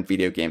they're in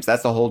video games.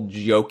 That's the whole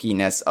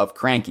jokiness of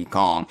Cranky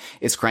Kong,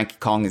 is Cranky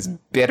Kong is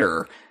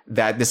bitter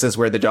that this is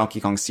where the Donkey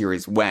Kong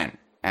series went,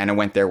 and it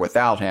went there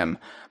without him.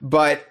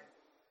 But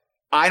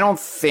I don't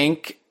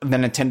think the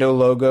Nintendo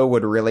logo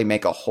would really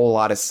make a whole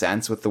lot of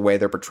sense with the way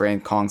they're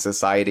portraying Kong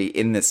society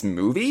in this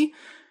movie.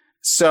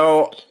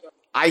 So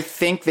I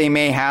think they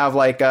may have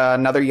like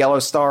another yellow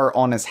star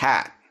on his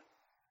hat.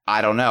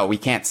 I don't know. We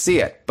can't see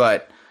it,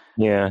 but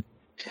yeah.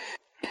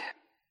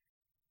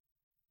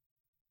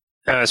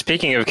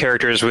 Speaking of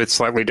characters with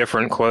slightly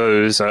different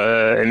clothes,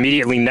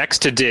 immediately next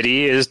to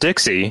Diddy is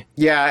Dixie.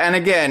 Yeah, and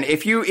again,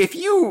 if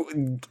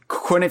you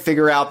couldn't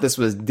figure out this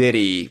was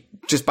Diddy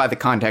just by the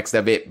context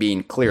of it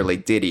being clearly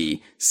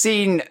Diddy,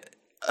 seeing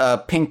a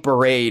pink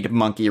beret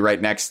monkey right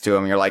next to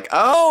him, you're like,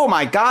 oh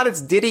my god,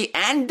 it's Diddy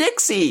and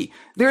Dixie!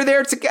 They're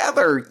there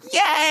together!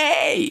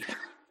 Yay!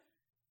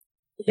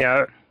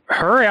 Yeah,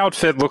 her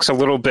outfit looks a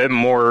little bit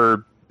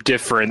more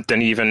different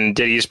than even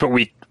Diddy's, but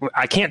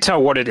I can't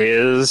tell what it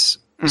is.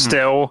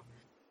 Still,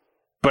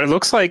 but it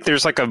looks like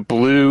there's like a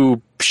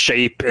blue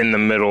shape in the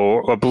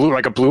middle, a blue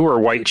or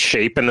white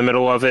shape in the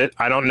middle of it.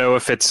 I don't know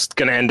if it's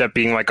going to end up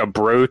being like a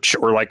brooch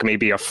or like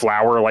maybe a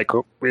flower like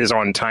is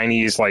on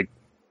Tiny's like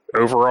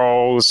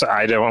overalls.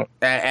 I don't.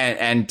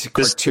 And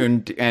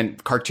cartoon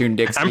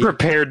Dixie. I'm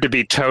prepared to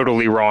be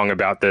totally wrong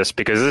about this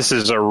because this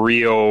is a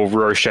real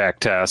Rorschach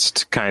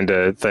test kind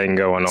of thing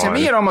going on. To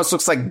me, it almost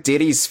looks like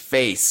Diddy's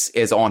face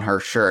is on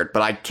her shirt,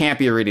 but I can't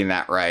be reading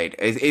that right.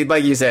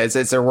 Like you said,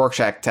 it's a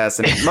Rorschach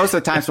test, and most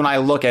of the times when I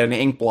look at an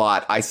ink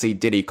blot, I see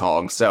Diddy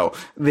Kong. So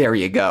there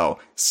you go.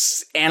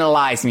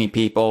 Analyze me,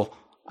 people.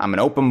 I'm an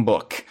open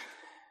book.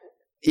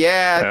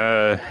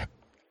 Yeah.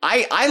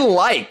 I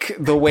like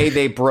the way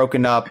they've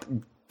broken up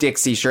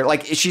Dixie's shirt.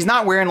 Like, she's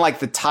not wearing, like,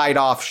 the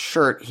tied-off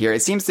shirt here.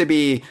 It seems to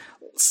be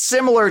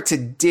similar to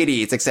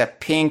Diddy's,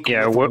 except pink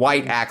with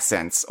white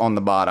accents on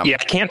the bottom. Yeah,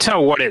 I can't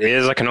tell what it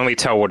is. I can only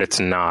tell what it's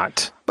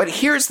not. But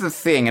here's the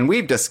thing, and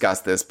we've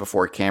discussed this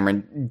before,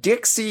 Cameron.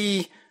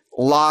 Dixie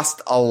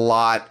lost a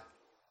lot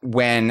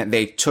when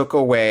they took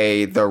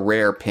away the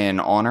Rare pin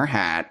on her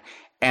hat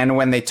and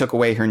when they took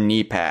away her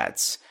knee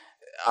pads.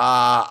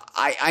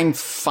 I'm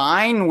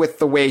fine with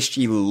the way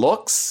she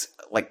looks,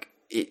 like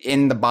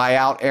in the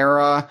buyout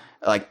era,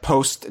 like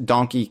post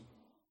Donkey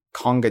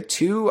Konga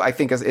 2, I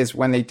think is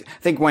when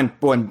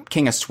when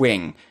King of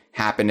Swing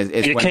happened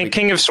is when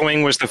King of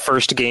Swing was the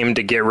first game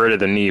to get rid of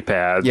the knee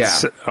pads.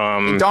 Yeah.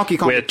 In Donkey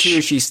Konga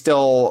 2, she's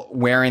still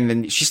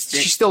wearing she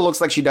still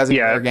looks like she does in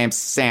Rare games.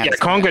 Sans. Yeah,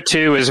 Konga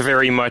 2 is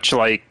very much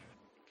like,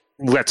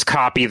 let's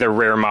copy the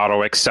Rare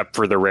model except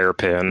for the Rare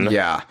pin.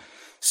 Yeah.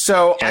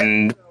 So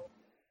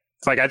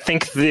like, I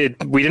think we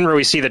didn't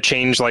really see the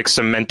change like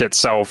cement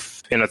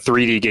itself in a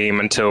 3D game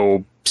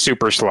until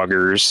Super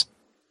Sluggers.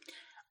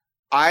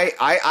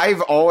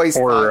 I've always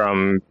did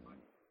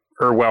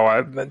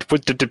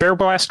Barrel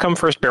Blast come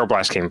first? Barrel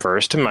Blast came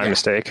first. My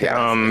mistake.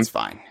 Yeah, it's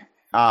fine.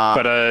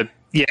 I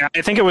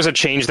think it was a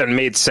change that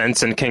made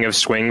sense in King of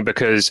Swing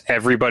because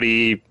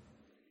everybody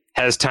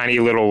has tiny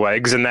little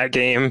legs in that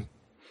game.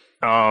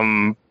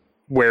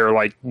 Where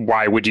like,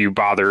 why would you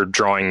bother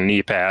drawing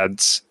knee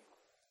pads?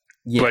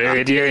 Yeah. But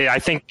I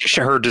think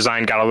her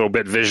design got a little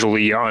bit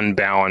visually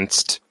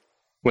unbalanced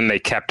when they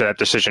kept that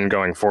decision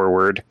going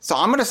forward. So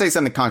I'm going to say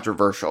something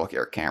controversial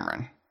here,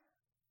 Cameron.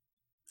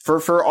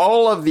 For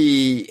all of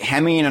the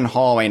hemming and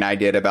hawing I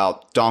did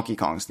about Donkey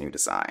Kong's new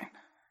design,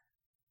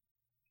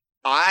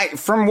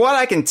 from what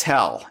I can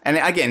tell, and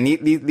again,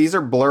 these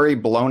are blurry,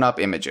 blown up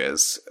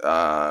images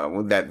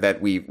that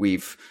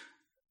we've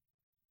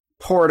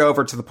poured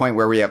over to the point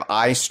where we have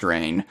eye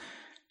strain.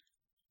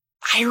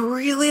 I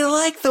really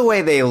like the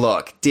way they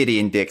look, Diddy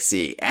and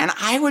Dixie, and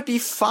I would be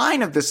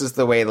fine if this is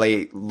the way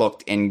they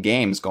looked in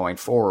games going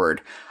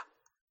forward.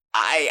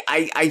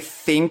 I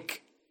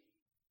think,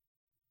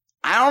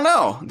 I don't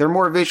know, they're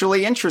more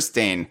visually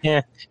interesting.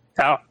 Yeah,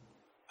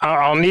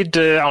 I'll need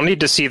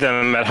to see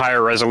them at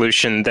higher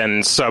resolution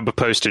than sub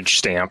postage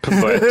stamp,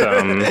 but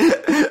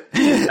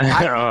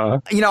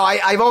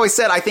I've always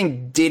said I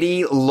think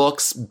Diddy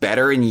looks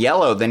better in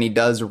yellow than he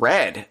does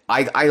red.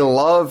 I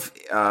love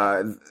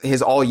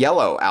his all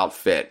yellow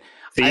outfit.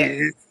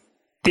 The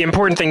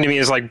important thing to me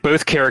is like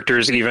both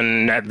characters,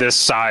 even at this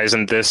size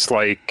and this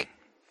like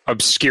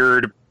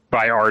obscured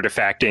by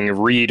artifacting,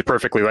 read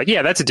perfectly. Like,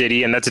 yeah, that's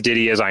Diddy, and that's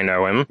Diddy as I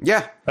know him.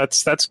 Yeah,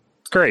 that's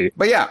great.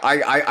 But yeah,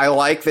 I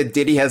like that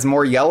Diddy has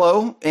more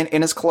yellow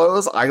in his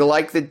clothes. I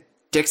like that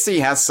Dixie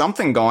has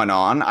something going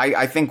on.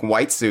 I think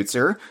white suits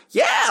her.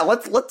 Yeah,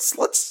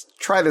 let's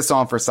try this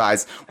on for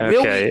size.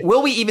 Okay.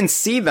 Will we even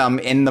see them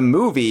in the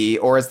movie,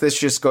 or is this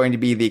just going to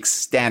be the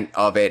extent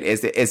of it?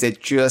 Is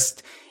it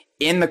just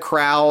in the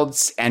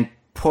crowds and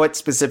put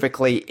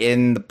specifically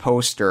in the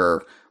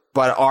poster,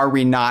 but are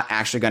we not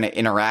actually going to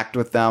interact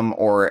with them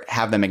or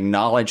have them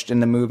acknowledged in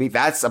the movie?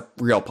 That's a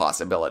real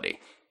possibility.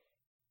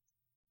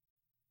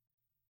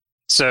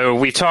 So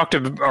we talked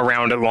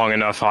around it long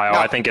enough, Hyle.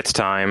 I think it's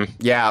time.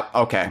 Yeah,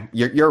 okay.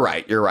 You're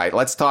right. You're right.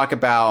 Let's talk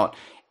about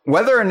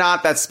whether or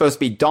not that's supposed to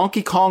be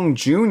Donkey Kong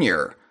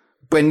Jr.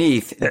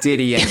 beneath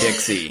Diddy and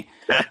Dixie.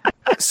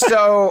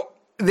 So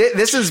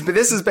this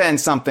has been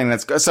something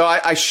that's... So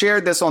I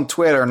shared this on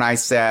Twitter and I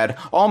said,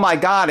 oh my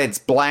God, it's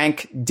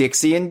blank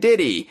Dixie and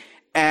Diddy.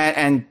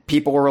 And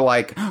people were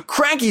like,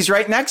 Cranky's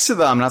right next to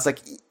them. And I was like,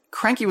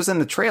 Cranky was in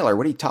the trailer.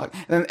 What are you talking?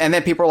 And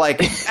then people were like,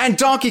 and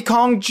Donkey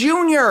Kong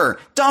Jr.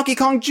 Donkey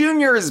Kong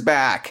Jr. is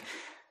back.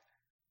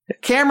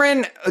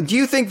 Cameron, do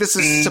you think this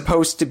is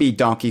supposed to be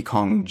Donkey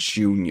Kong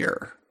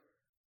Jr.?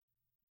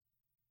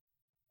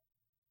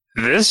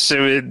 I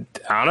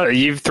don't know.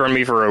 You've thrown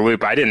me for a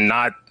loop. I did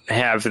not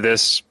have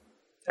this.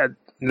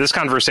 This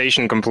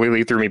conversation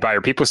completely threw me by.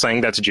 Are people saying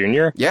that's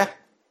Junior? Yeah.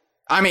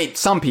 I mean,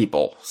 some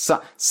people.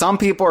 Some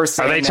people are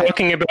saying. Are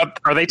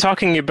they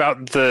talking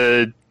about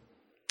the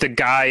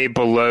guy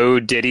below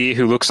Diddy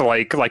who looks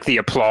like the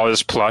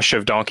applause plush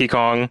of Donkey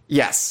Kong?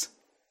 Yes.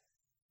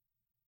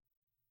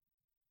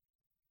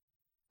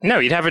 No,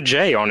 he'd have a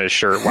J on his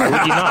shirt. Why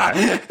would he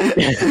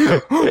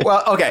not?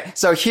 Well, okay.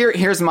 So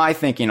here's my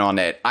thinking on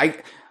it.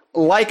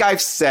 Like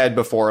I've said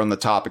before on the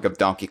topic of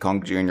Donkey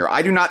Kong Jr.,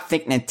 I do not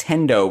think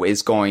Nintendo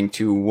is going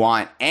to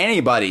want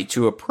anybody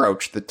to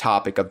approach the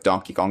topic of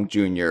Donkey Kong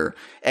Jr.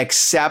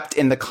 except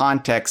in the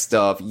context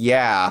of,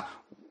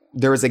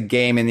 there was a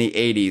game in the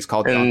 80s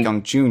called Donkey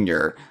Kong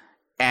Jr.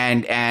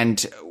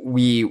 and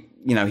we,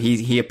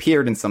 he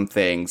appeared in some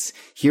things.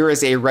 Here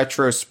is a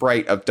retro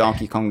sprite of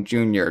Donkey Kong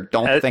Jr.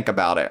 Don't think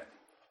about it.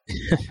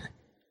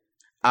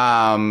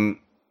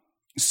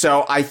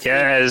 So I think,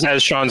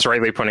 as Sean's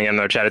rightly putting in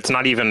the chat, it's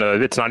not even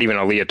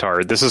a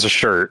leotard. This is a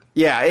shirt.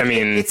 Yeah,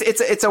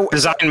 it's a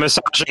design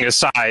massaging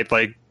aside.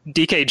 Like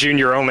DK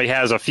Jr. only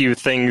has a few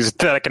things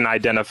that can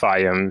identify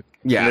him.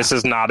 Yeah, and this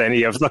is not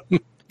any of them.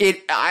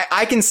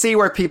 I can see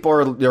where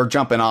people are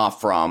jumping off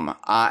from,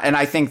 and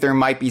I think there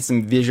might be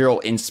some visual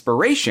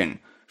inspiration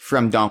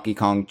from Donkey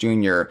Kong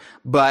Jr.,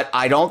 but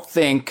I don't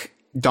think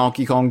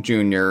Donkey Kong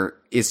Jr.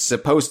 is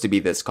supposed to be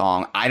this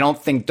Kong. I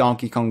don't think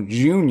Donkey Kong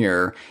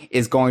Jr.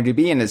 is going to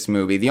be in this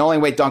movie. The only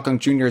way Donkey Kong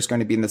Jr. is going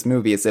to be in this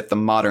movie is if the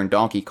modern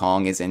Donkey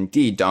Kong is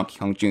indeed Donkey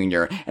Kong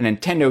Jr., and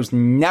Nintendo's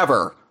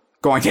never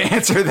going to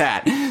answer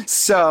that.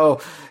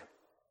 So,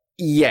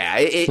 yeah,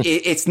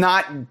 it's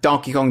not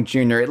Donkey Kong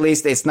Jr. At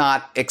least it's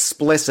not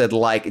explicit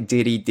like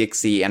Diddy,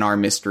 Dixie, and our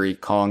mystery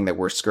Kong that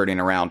we're skirting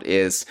around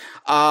is.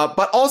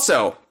 But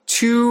also,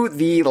 to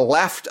the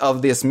left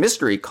of this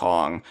mystery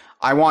Kong,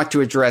 I want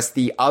to address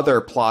the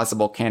other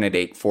plausible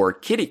candidate for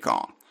Kiddy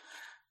Kong.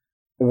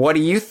 What do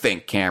you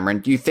think, Cameron?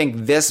 Do you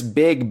think this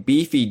big,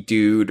 beefy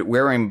dude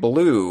wearing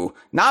blue,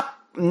 not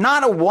a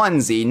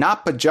onesie,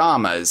 not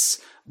pajamas,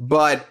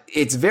 but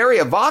it's very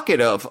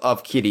evocative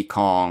of Kiddy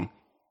Kong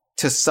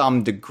to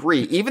some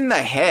degree? Even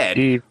the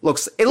head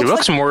looks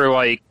more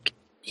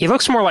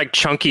like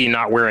Chunky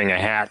not wearing a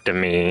hat to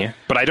me,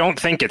 but I don't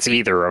think it's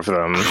either of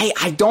them.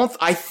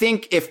 I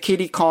think if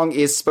Kiddy Kong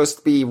is supposed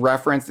to be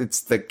referenced,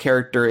 it's the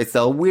character, it's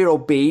the little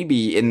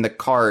baby in the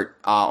cart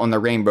on the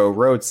Rainbow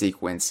Road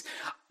sequence.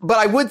 But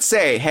I would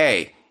say,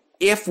 hey,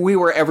 if we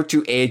were ever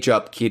to age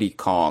up Kiddy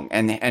Kong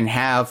and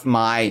have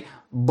my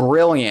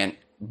brilliant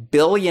 $1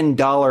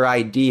 billion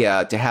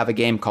idea to have a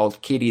game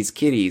called Kitty's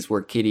Kitties,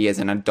 where Kitty is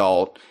an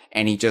adult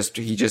and he just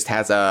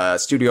has a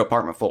studio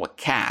apartment full of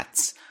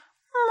cats,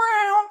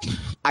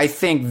 I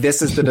think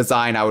this is the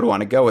design I would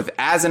want to go with.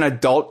 As an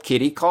adult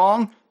Kiddy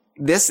Kong,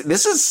 this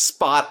is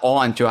spot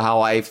on to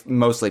how I've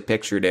mostly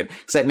pictured it.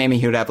 Except maybe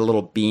he would have a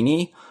little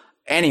beanie.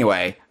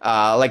 Anyway,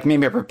 like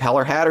maybe a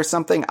propeller hat or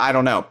something. I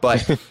don't know.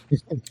 But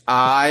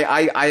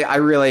I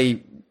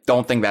really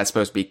don't think that's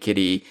supposed to be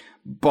Kiddy.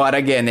 But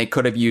again, they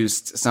could have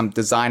used some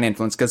design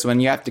influence, because when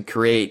you have to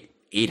create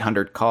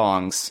 800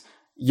 Kongs,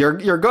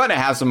 you're going to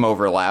have some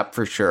overlap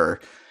for sure.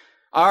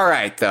 All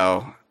right,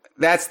 though.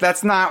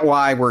 That's not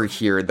why we're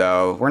here,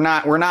 though. We're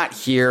not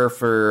here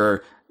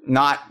for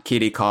not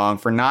Kiddy Kong,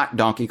 for not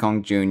Donkey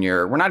Kong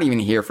Jr. We're not even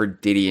here for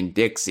Diddy and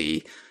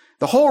Dixie.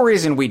 The whole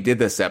reason we did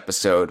this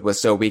episode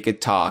was so we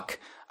could talk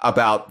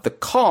about the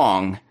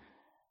Kong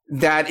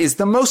that is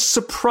the most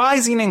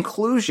surprising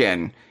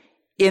inclusion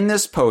in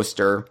this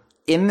poster,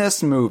 in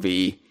this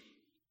movie,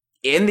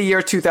 in the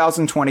year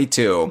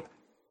 2022,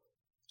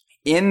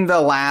 in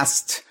the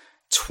last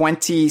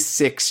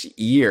 26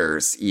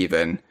 years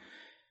even.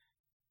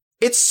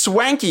 It's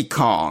Swanky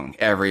Kong,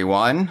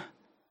 everyone.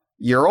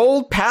 Your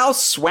old pal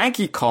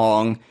Swanky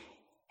Kong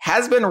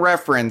has been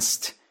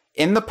referenced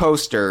in the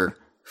poster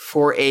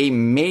for a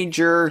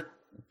major,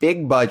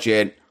 big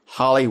budget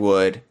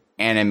Hollywood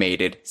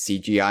animated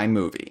CGI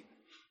movie.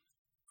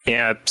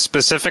 Yeah,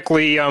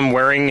 specifically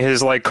wearing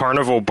his like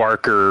carnival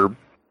barker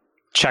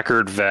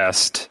checkered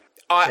vest.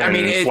 I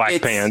mean,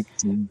 black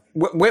pants, and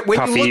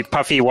when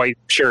puffy white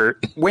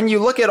shirt. When you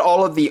look at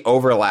all of the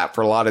overlap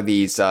for a lot of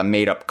these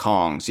made-up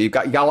Kongs, you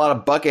got a lot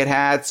of bucket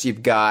hats.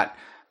 You've got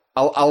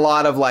a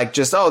lot of like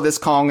just this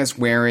Kong is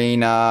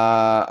wearing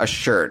a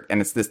shirt,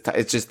 and it's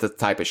just the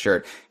type of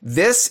shirt.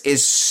 This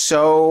is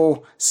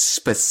so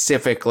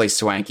specifically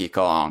Swanky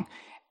Kong,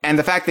 and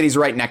the fact that he's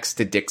right next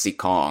to Dixie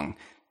Kong.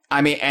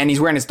 I mean, and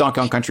he's wearing his Donkey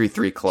Kong Country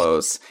 3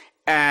 clothes,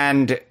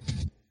 and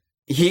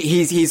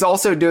he's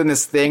also doing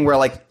this thing where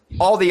like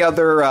all the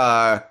other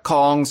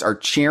Kongs are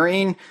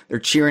cheering. They're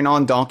cheering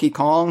on Donkey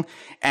Kong,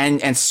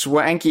 and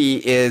Swanky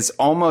is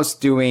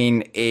almost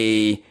doing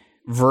a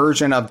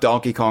version of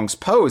Donkey Kong's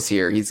pose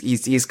here.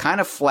 He's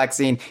kind of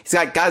flexing. He's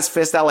got his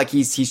fist out like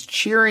he's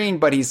cheering,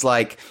 but he's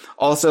like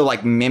also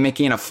like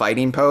mimicking a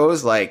fighting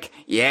pose. Like,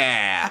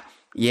 yeah,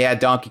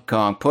 Donkey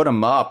Kong, put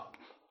him up.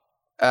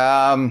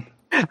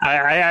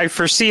 I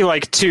foresee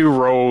like two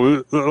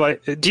roles.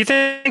 Like, do you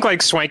think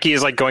like Swanky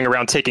is like going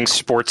around taking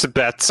sports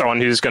bets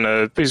on who's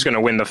gonna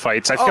win the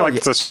fights? I feel like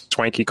it's a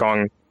Swanky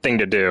Kong thing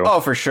to do. Oh,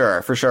 for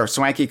sure.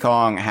 Swanky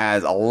Kong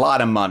has a lot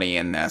of money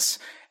in this,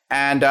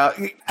 and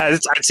I'd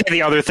say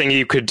the other thing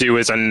you could do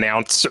is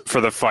announce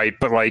for the fight,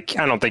 but like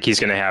I don't think he's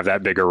gonna have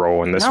that big a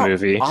role in this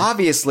movie.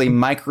 Obviously,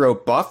 Micro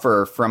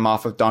Buffer from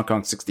off of Donkey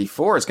Kong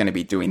 64 is going to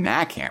be doing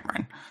that,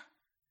 Cameron.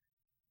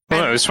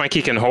 No,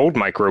 Swanky can hold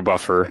Micro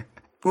Buffer.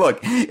 Look,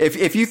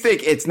 if you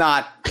think it's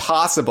not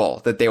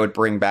possible that they would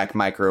bring back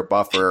Micro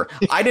Buffer,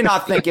 I did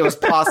not think it was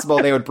possible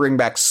they would bring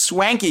back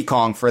Swanky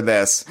Kong for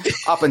this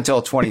up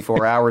until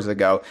 24 hours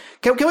ago.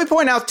 Can we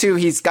point out, too,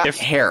 he's got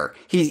hair.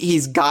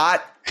 He's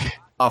got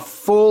a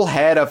full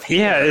head of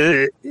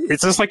hair. Yeah,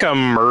 it's just like a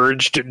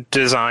merged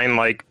design,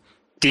 like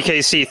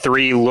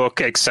DKC3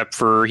 look, except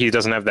for he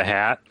doesn't have the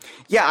hat.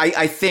 Yeah,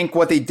 I think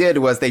what they did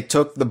was they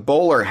took the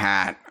bowler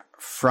hat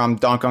from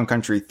Donkey Kong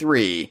Country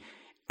 3,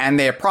 and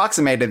they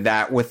approximated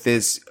that with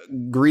this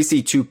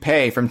greasy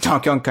toupee from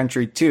Donkey Kong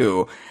Country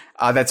 2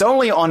 that's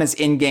only on his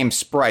in-game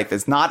sprite.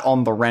 That's not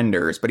on the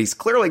renders, but he's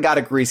clearly got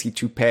a greasy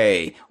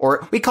toupee.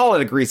 Or we call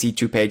it a greasy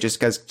toupee just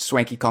because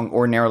Swanky Kong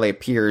ordinarily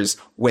appears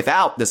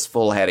without this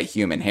full head of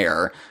human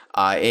hair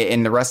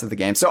in the rest of the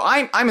game. So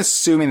I'm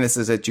assuming this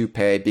is a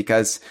toupee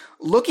because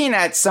looking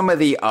at some of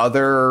the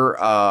other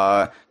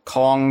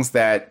Kongs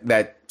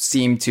that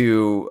seem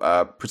to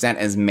present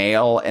as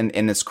male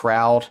in this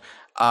crowd,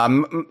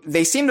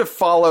 they seem to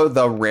follow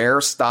the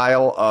rare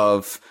style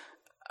of,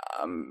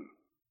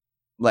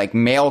 like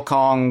male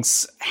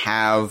Kongs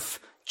have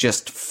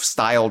just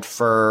styled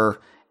fur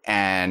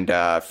and,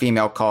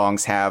 female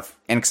Kongs have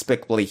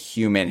inexplicably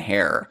human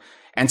hair.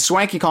 And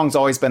Swanky Kong's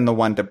always been the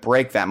one to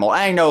break that mold.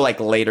 I know like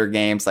later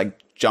games like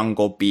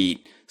Jungle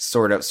Beat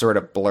sort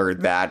of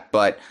blurred that,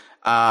 but,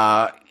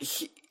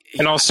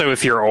 and also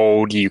if you're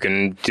old, you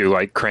can do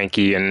like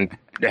Cranky and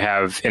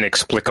have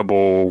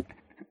inexplicable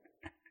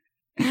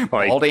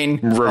like balding,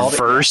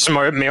 reverse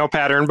male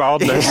pattern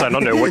baldness. I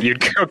don't know what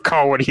you'd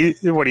call what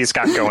he's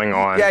got going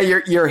on. Yeah,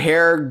 your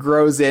hair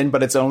grows in,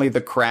 but it's only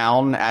the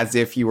crown, as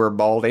if you were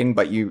balding,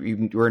 but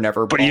you were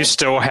never bald. But you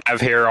still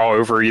have hair all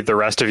over the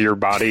rest of your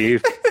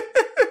body.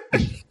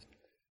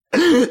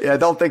 Yeah,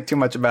 don't think too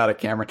much about it,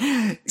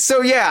 Cameron.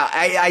 So yeah,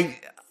 I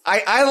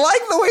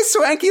like the way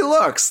Swanky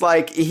looks.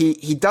 Like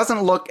he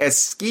doesn't look as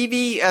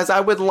skeevy as I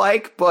would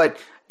like, but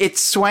it's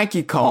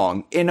Swanky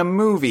Kong in a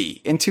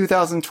movie in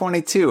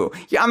 2022.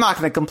 Yeah, I'm not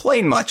going to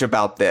complain much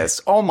about this.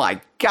 Oh my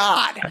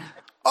god.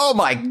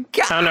 I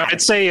don't know.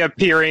 I'd say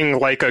appearing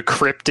like a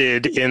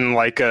cryptid in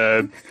like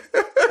a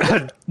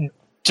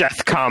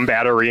death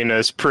combat arena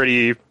is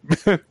pretty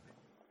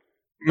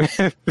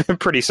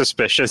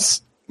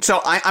suspicious.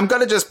 So I'm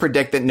going to just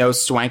predict that no,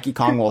 Swanky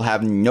Kong will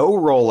have no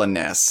role in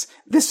this.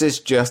 This is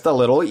just a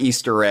little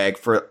Easter egg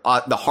for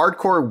the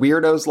hardcore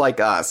weirdos like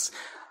us.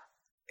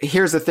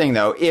 Here's the thing,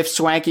 though. If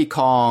Swanky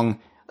Kong,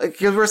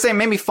 because we're saying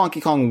maybe Funky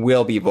Kong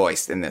will be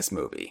voiced in this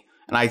movie,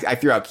 and I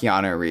threw out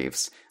Keanu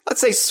Reeves. Let's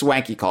say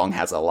Swanky Kong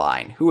has a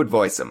line. Who would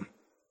voice him?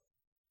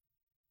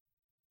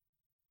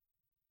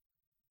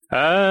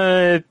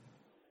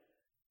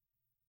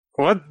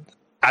 What?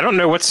 I don't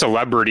know what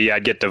celebrity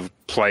I'd get to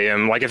play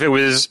him. Like if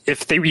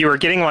you were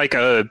getting like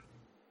a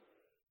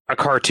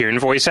cartoon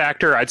voice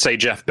actor, I'd say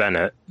Jeff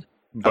Bennett.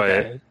 But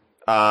okay.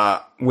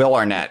 Will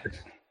Arnett.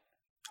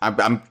 I'm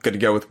going to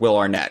go with Will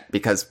Arnett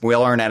because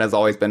Will Arnett has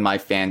always been my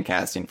fan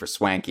casting for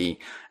Swanky,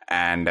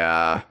 and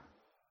I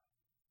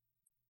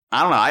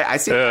don't know. I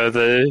see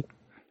the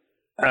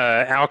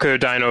Alco,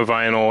 Dino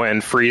Vinyl,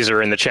 and Freezer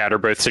in the chat are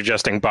both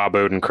suggesting Bob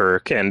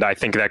Odenkirk, and I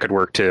think that could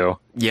work too.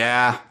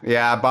 Yeah,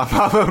 Bob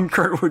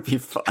Odenkirk would be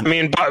fun. I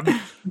mean,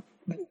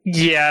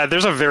 yeah,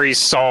 there's a very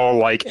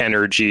Saul-like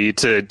energy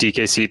to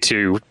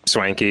DKC2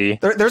 Swanky.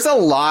 There's a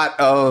lot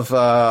of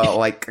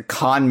like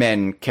con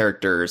men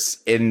characters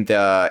in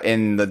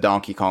the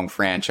Donkey Kong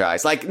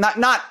franchise. Like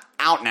not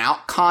out and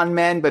out con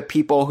men, but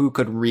people who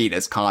could read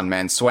as con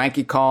men.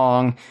 Swanky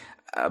Kong,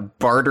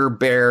 Barter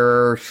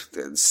Bear,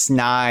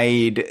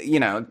 Snide. You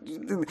know,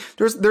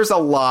 there's a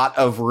lot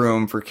of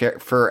room for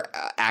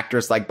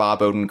actors like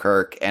Bob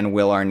Odenkirk and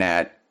Will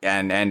Arnett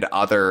and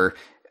other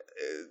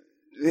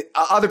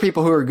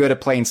people who are good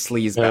at playing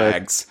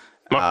sleazebags.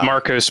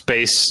 Marco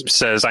Space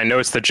says, I know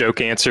it's the joke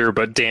answer,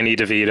 but Danny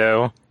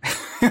DeVito.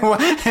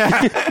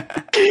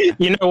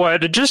 You know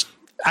what?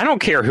 I don't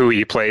care who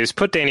he plays.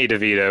 Put Danny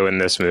DeVito in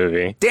this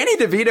movie. Danny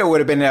DeVito would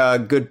have been a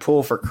good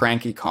pull for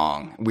Cranky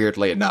Kong,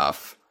 weirdly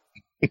enough.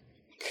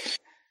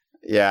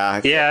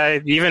 Yeah. Yeah,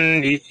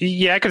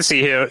 I could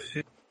see him.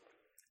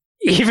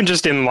 Even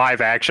just in live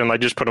action,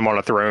 like just put him on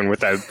a throne with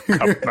that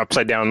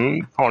upside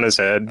down on his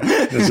head.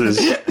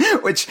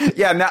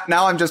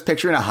 Now I'm just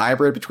picturing a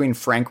hybrid between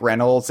Frank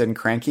Reynolds and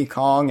Cranky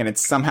Kong, and it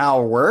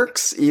somehow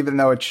works, even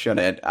though it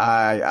shouldn't.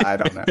 I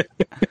don't know.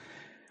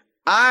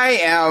 I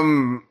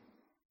am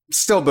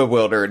still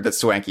bewildered that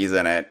Swanky's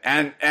in it,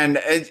 and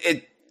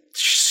it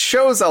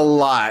shows a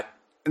lot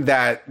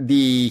that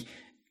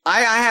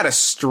I had a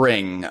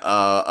string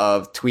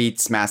of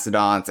tweets,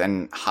 mastodons,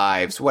 and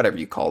hives, whatever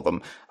you call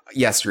them,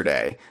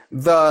 yesterday.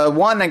 The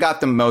one that got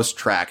the most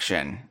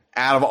traction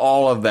out of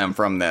all of them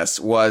from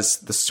this was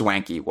the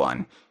Swanky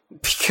one.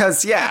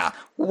 Because,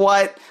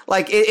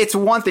 it's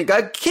one thing.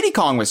 Kitty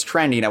Kong was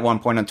trending at one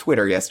point on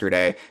Twitter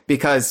yesterday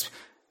because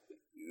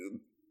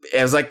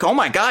it was like, oh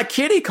my God,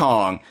 Kitty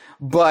Kong.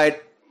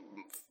 But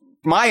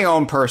my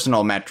own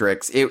personal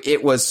metrics,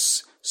 it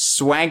was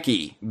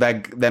Swanky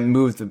that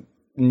moved the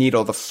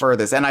needle the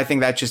furthest. And I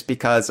think that's just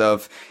because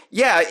of,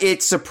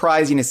 it's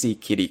surprising to see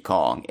Kitty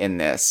Kong in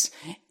this.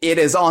 It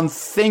is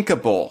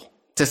unthinkable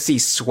to see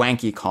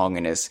Swanky Kong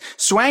in this.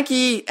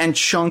 Swanky and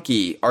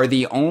Chunky are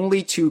the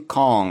only two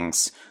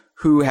Kongs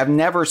who have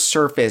never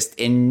surfaced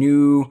in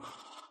new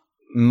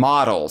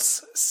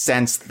models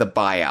since the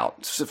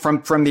buyout.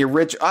 From the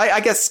original, I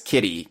guess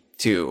Kitty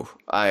too.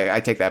 I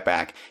take that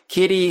back.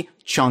 Kitty,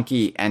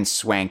 Chunky, and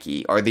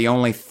Swanky are the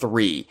only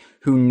three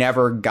who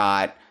never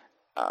got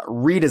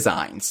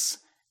redesigns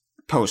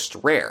post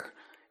Rare.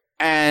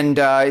 And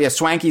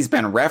Swanky's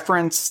been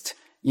referenced.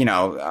 We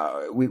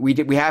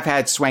have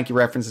had Swanky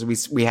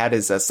references. We had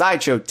his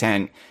sideshow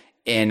tent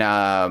in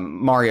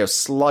Mario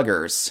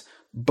Sluggers,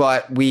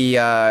 but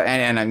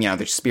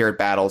there's spirit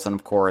battles, and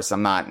of course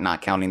I'm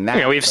not counting that.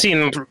 Yeah, we've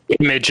seen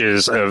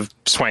images of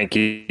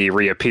Swanky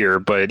reappear,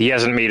 but he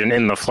hasn't made an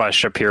in the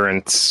flesh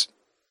appearance.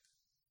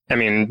 I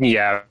mean,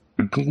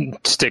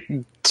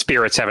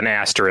 spirits have an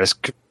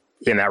asterisk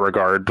in that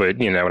regard, but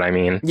you know what I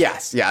mean.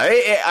 Yes, yeah.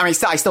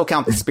 I still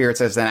count the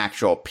spirits as an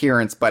actual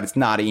appearance, but it's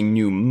not a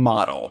new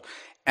model.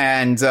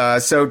 And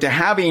so to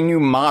have a new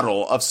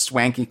model of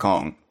Swanky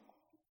Kong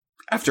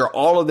after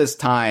all of this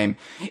time,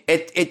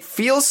 it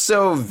feels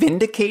so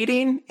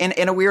vindicating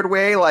in a weird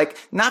way. Like,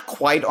 not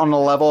quite on the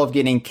level of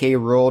getting K.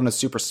 Rool in a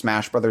Super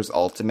Smash Bros.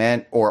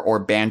 Ultimate or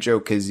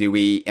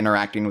Banjo-Kazooie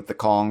interacting with the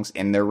Kongs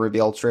in their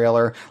reveal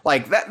trailer.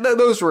 Like,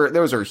 those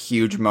were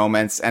huge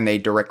moments, and they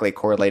directly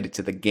correlated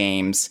to the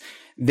games.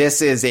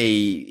 This is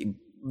a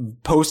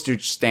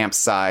postage stamp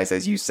size,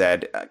 as you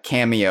said,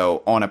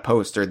 cameo on a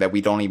poster that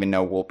we don't even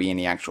know will be in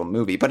the actual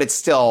movie, but it's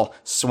still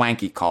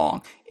Swanky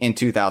Kong in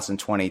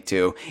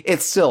 2022.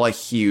 It's still a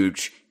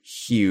huge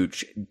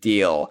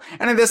deal.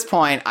 And at this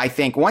point, I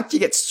think once you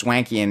get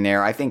Swanky in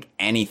there, I think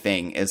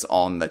anything is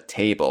on the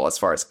table as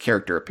far as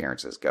character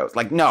appearances goes.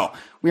 Like, no,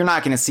 we're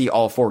not going to see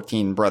all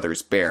 14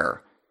 Brothers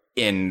Bear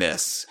in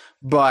this,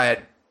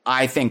 but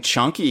I think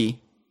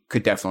Chunky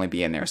could definitely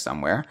be in there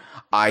somewhere.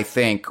 I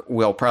think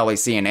we'll probably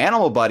see an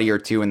Animal Buddy or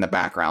two in the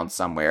background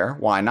somewhere.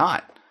 Why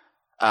not?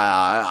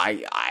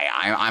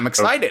 I'm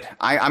excited.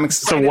 I'm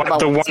excited.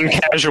 The one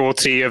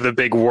casualty of the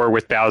big war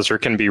with Bowser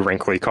can be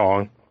Wrinkly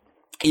Kong.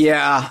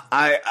 Yeah,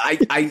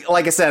 I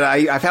like I said,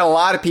 I've had a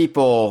lot of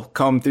people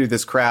come through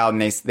this crowd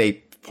and they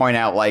point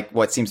out like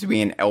what seems to be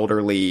an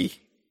elderly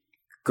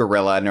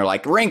gorilla, and they're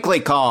like, Wrinkly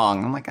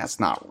Kong. I'm like, that's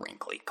not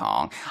Wrinkly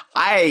Kong.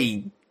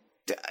 I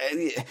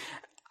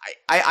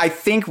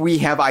think we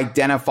have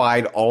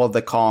identified all of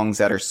the Kongs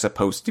that are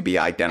supposed to be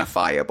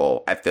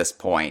identifiable at this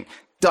point.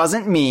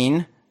 Doesn't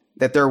mean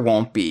that there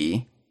won't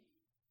be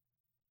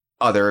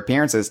other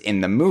appearances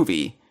in the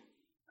movie,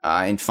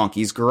 in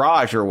Funky's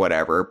Garage or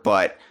whatever,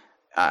 but,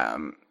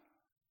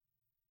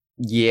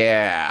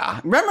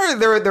 yeah.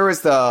 Remember there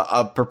was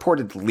a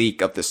purported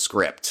leak of the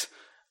script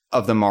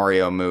of the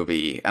Mario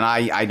movie, and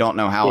I don't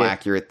know how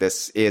accurate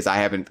this is. I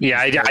haven't. Yeah,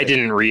 I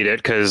didn't read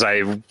it because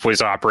I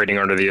was operating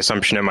under the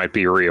assumption it might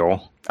be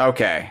real.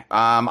 Okay.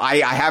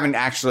 I haven't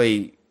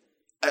actually.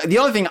 The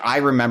only thing I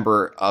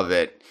remember of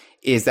it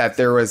is that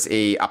there was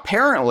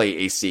apparently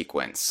a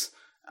sequence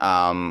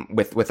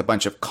with a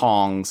bunch of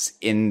Kongs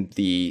in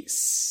the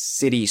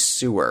city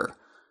sewer,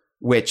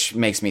 which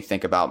makes me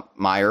think about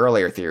my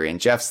earlier theory and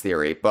Jeff's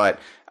theory. But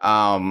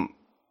I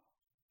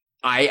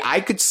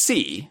could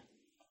see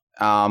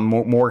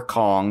more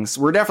Kongs.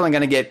 We're definitely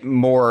going to get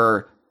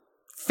more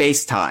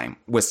FaceTime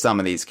with some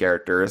of these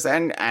characters.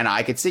 And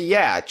I could see,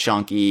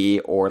 Chunky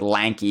or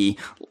Lanky.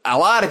 A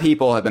lot of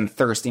people have been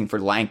thirsting for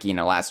Lanky in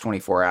the last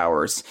 24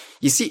 hours.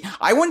 You see,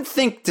 I wouldn't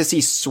think to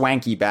see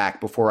Swanky back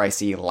before I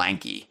see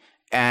Lanky.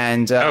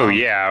 And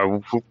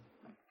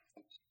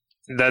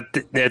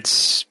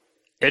that's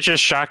it's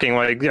just shocking.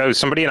 Like,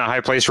 somebody in a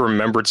high place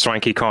remembered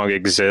Swanky Kong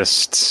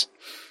exists.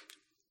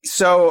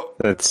 So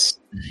that's,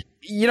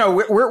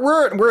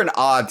 we're an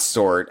odd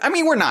sort. I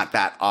mean, we're not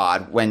that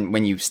odd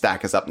when you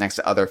stack us up next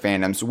to other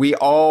fandoms. We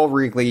all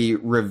really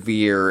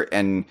revere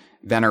and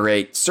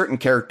venerate certain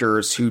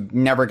characters who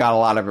never got a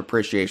lot of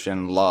appreciation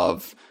and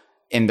love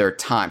in their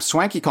time.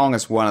 Swanky Kong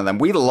is one of them.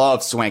 We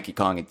love Swanky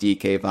Kong at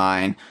DK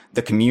Vine.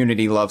 The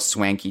community loves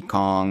Swanky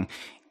Kong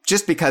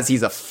just because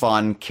he's a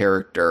fun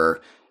character.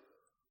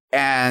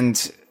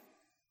 And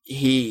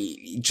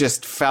he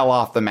just fell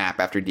off the map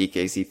after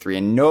DKC3,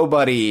 and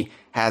nobody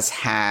has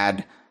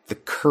had the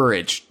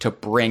courage to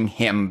bring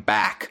him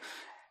back.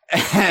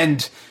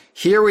 And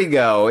here we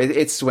go.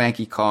 It's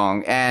Swanky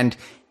Kong, and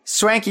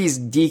Swanky's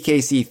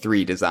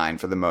DKC3 design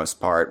for the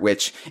most part,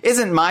 which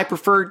isn't my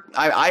preferred.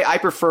 I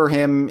prefer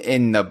him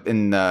in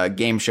the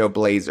game show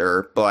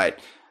Blazer, but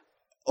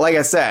like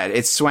I said,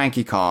 it's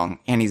Swanky Kong,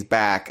 and he's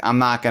back. I'm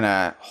not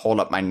gonna hold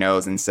up my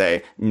nose and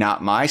say,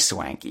 not my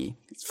Swanky.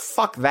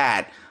 Fuck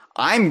that.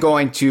 I'm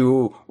going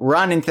to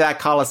run into that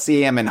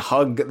Coliseum and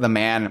hug the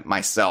man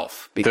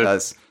myself,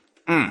 because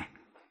the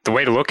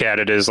way to look at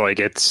it is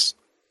like,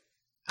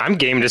 I'm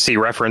game to see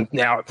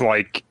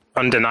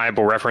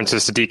undeniable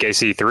references to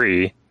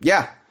DKC3.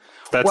 Yeah.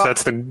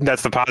 That's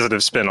the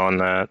positive spin on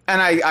that. And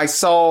I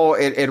saw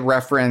it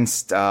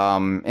referenced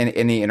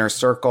in the inner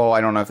circle.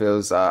 I don't know if it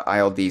was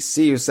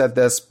ILDC who said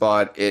this,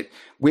 but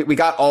we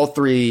got all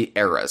three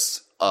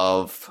eras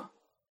of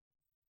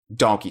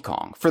Donkey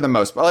Kong for the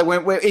most part.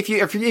 Like if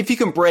you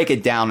can break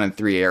it down in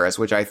three eras,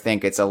 which I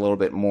think it's a little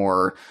bit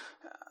more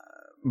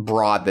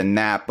broad than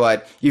that,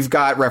 but you've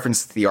got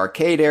references to the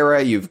arcade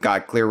era, you've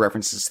got clear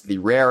references to the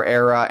rare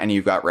era, and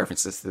you've got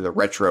references to the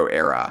retro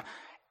era.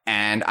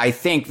 And I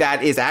think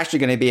that is actually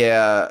going to be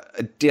a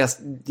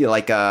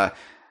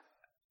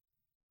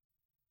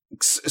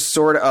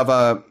sort of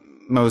a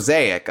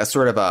mosaic, a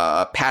sort of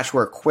a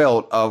patchwork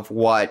quilt of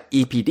what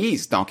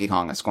EPD's Donkey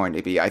Kong is going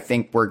to be. I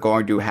think we're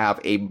going to have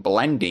a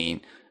blending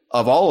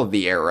of all of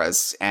the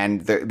eras,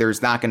 and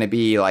there's not going to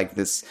be like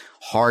this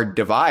hard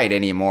divide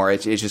anymore.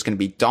 It's just going to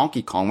be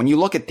Donkey Kong. When you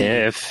look at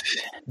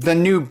the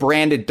new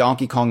branded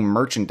Donkey Kong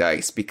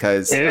merchandise,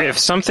 because if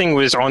something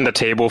was on the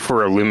table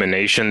for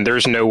Illumination,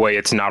 there's no way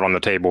it's not on the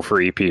table for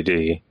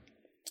EPD.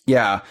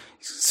 Yeah.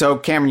 So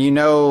Cameron,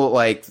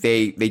 like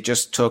they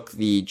just took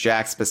the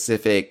Jack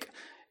specific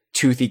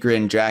Toothy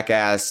Grin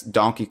Jackass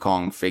Donkey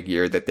Kong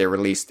figure that they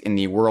released in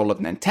the World of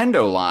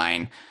Nintendo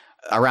line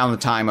around the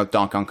time of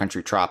Donkey Kong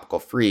Country Tropical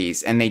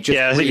Freeze, and they just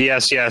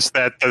yes,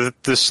 that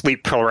the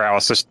sleep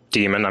paralysis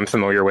demon. I'm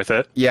familiar with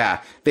it.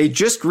 Yeah, they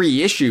just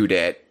reissued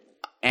it,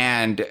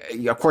 and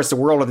of course the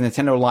World of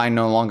Nintendo line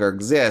no longer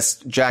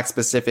exists. Jack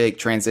specific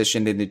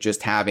transitioned into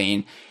just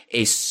having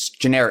a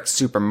generic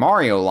Super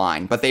Mario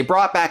line, but they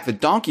brought back the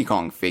Donkey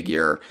Kong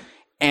figure.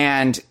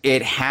 And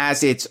it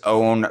has its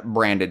own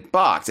branded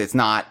box. It's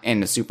not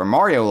in the Super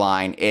Mario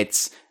line.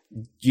 It's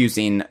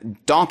using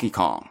Donkey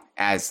Kong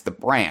as the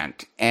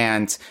brand.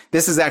 And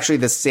this is actually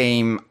the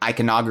same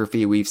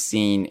iconography we've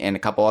seen in a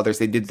couple others.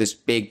 They did this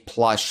big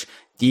plush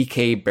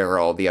DK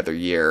barrel the other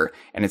year,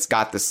 and it's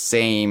got the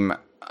same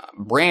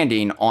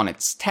branding on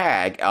its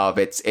tag of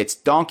it's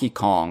Donkey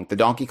Kong, the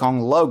Donkey Kong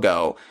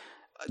logo,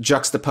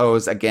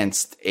 juxtaposed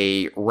against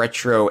a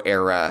retro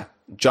era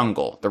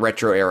jungle, the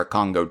retro era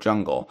Congo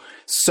jungle.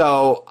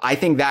 So I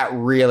think that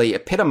really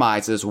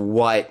epitomizes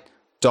what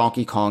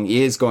Donkey Kong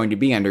is going to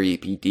be under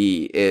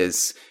EPD.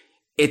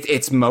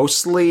 It's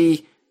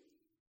mostly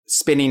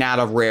spinning out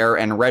of rare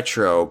and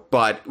retro,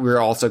 but we're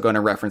also going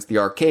to reference the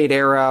arcade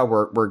era.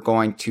 We're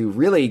going to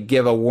really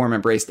give a warm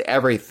embrace to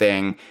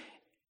everything.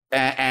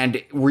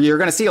 And you're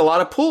going to see a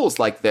lot of pools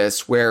like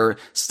this where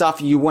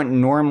stuff you wouldn't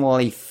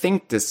normally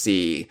think to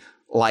see,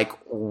 like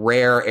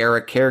rare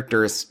era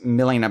characters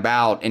milling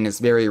about in this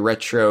very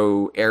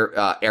retro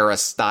era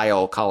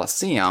style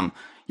Coliseum.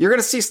 You're going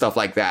to see stuff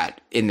like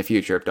that in the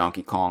future of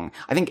Donkey Kong.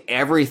 I think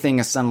everything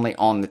is suddenly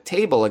on the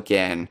table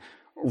again,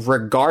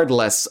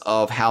 regardless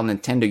of how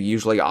Nintendo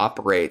usually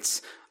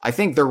operates. I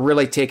think they're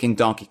really taking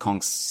Donkey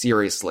Kong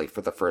seriously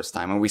for the first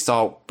time. And we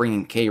saw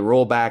bringing K.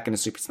 Rool back into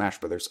Super Smash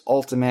Bros.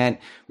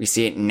 Ultimate. We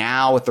see it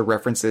now with the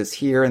references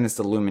here in this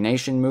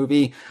Illumination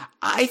movie.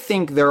 I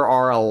think there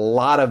are a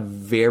lot of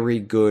very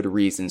good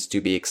reasons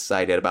to be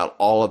excited about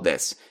all of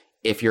this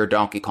if you're a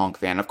Donkey Kong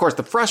fan. Of course,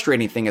 the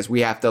frustrating thing is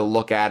we have to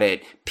look at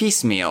it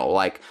piecemeal,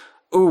 like,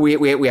 ooh,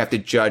 we have to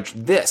judge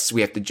this.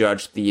 We have to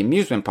judge the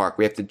amusement park.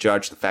 We have to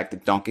judge the fact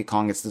that Donkey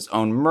Kong is its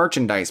own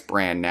merchandise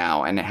brand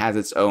now, and it has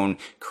its own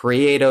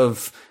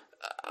creative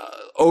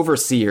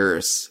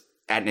overseers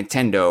at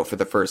Nintendo for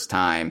the first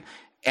time.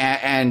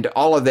 And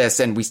all of this,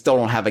 and we still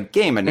don't have a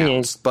game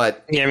announced.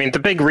 But yeah, I mean, the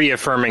big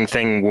reaffirming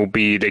thing will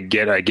be to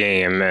get a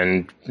game,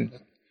 and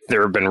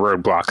there have been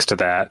roadblocks to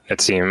that, it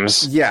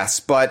seems.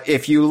 Yes, but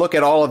if you look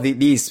at all of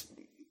these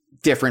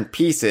different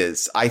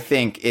pieces, I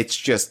think it's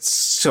just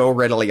so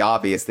readily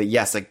obvious that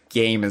yes, a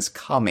game is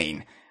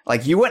coming.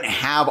 Like, you wouldn't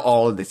have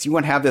all of this. You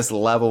wouldn't have this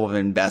level of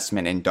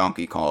investment in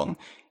Donkey Kong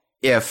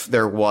if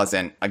there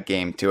wasn't a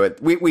game to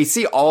it. We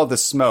see all the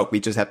smoke. We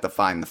just have to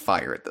find the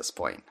fire at this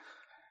point.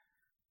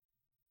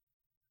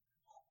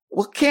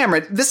 Well,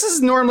 Cameron, this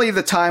is normally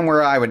the time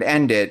where I would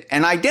end it,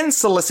 and I didn't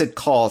solicit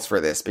calls for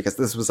this because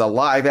this was a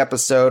live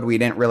episode. We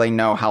didn't really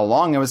know how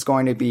long it was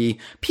going to be.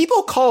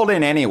 People called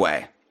in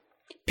anyway.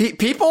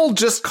 People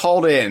just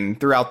called in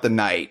throughout the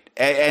night,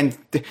 and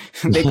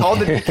they called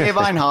the DK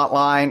Vine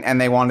hotline, and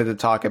they wanted to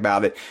talk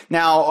about it.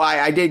 Now,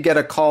 I did get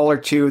a call or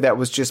two that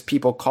was just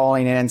people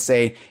calling in and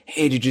saying,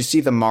 hey, did you see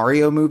the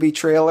Mario movie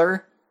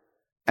trailer?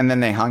 And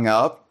then they hung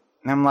up,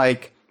 and I'm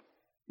like,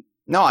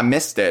 no, I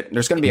missed it.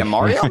 There's going to be a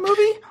Mario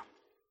movie?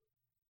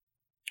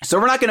 So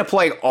we're not going to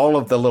play all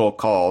of the little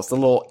calls, the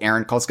little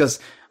errand calls, because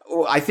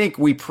I think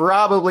we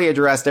probably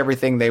addressed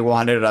everything they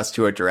wanted us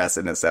to address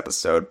in this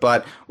episode.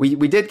 But we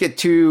did get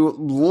 2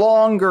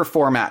 longer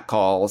format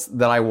calls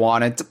that I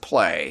wanted to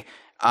play.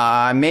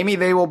 Maybe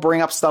they will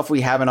bring up stuff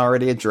we haven't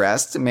already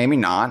addressed. Maybe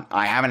not.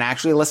 I haven't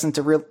actually listened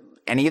to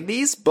any of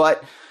these,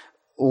 but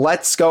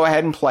let's go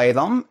ahead and play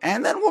them.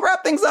 And then we'll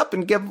wrap things up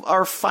and give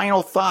our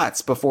final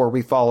thoughts before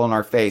we fall on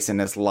our face in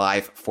this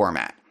live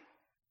format.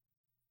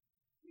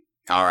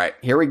 All right,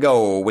 here we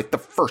go with the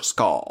first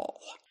call.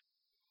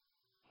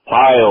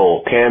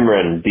 Hyle,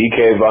 Cameron,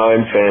 DK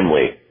Vine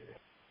family.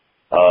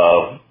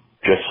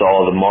 Just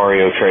saw the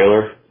Mario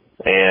trailer,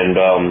 and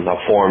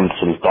I formed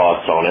some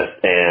thoughts on it.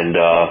 And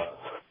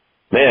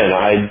man,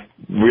 I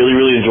really,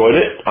 really enjoyed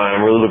it.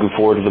 I'm really looking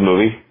forward to the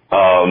movie.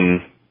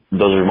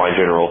 Those are my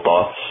general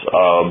thoughts.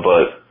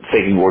 But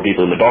thinking more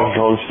deeply in the Donkey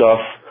Kong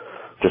stuff,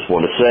 just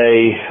want to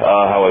say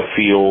how I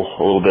feel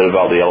a little bit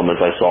about the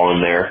elements I saw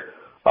in there.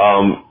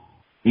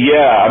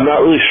 Yeah, I'm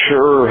not really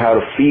sure how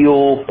to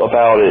feel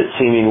about it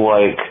seeming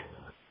like,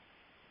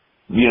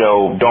 you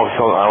know, Donkey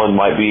Kong Island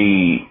might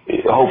be,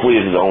 hopefully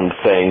it's its own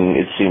thing.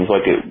 It seems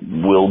like it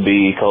will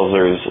be because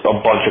there's a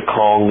bunch of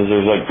Kongs.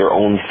 There's like their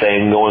own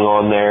thing going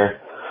on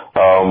there.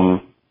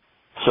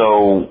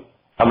 So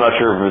I'm not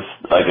sure if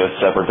it's like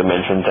a separate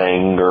dimension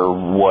thing or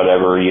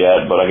whatever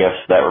yet, but I guess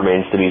that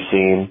remains to be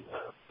seen.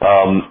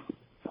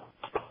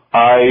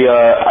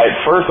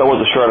 At first I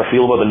wasn't sure how to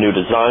feel about the new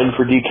design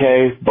for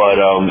DK, but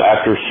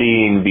after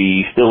seeing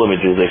the still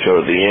images they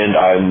showed at the end,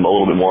 I'm a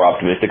little bit more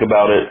optimistic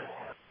about it.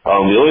 The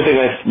only thing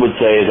I would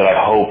say is that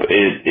I hope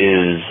it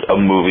is a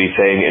movie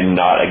thing and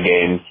not a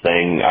game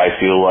thing. I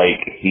feel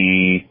like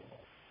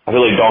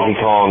Donkey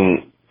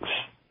Kong's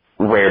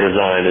rare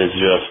design is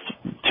just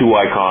too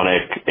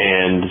iconic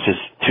and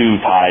just too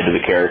tied to the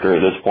character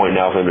at this point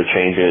now for them to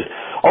change it.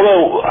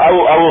 Although,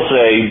 I will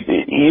say,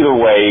 either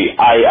way,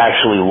 I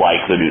actually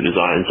like the new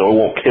design, so it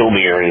won't kill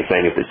me or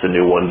anything if it's a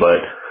new one,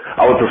 but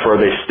I would prefer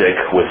they stick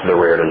with the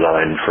rare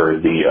design for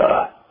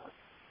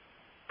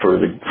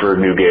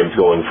new games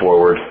going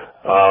forward.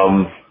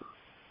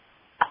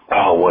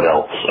 What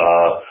else?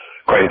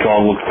 Cranky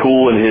Kong looked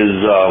cool in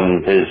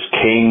his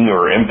king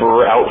or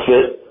emperor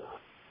outfit.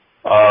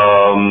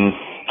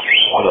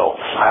 What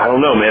else? I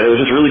don't know, man. It was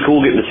just really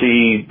cool getting to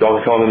see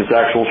Donkey Kong in this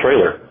actual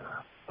trailer.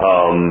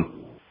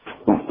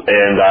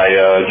 And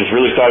I just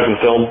really excited for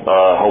the film.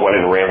 Hope I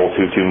didn't ramble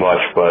too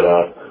much, but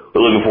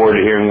we're looking forward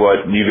to hearing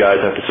what you guys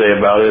have to say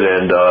about it.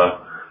 And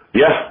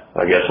yeah,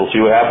 I guess we'll see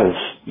what happens.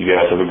 You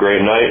guys have a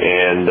great night,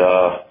 and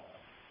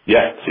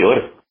yeah, see you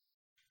later.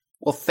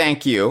 Well,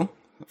 thank you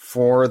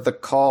for the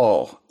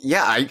call.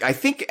 Yeah, I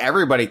think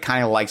everybody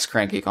kind of likes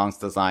Cranky Kong's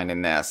design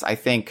in this. I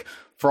think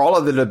for all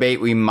of the debate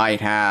we might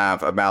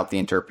have about the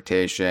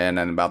interpretation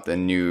and about the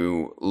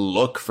new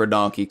look for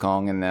Donkey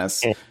Kong in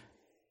this,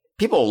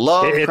 people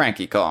love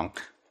Cranky Kong.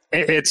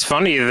 It's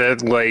funny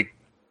that, like,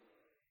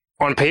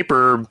 on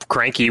paper,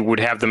 Cranky would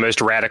have the most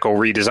radical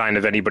redesign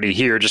of anybody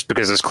here just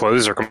because his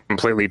clothes are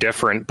completely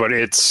different, but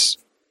it's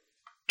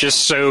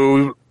just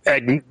so,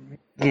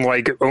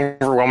 like,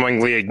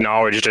 overwhelmingly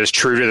acknowledged as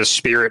true to the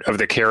spirit of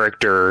the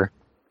character,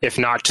 if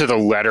not to the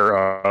letter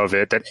of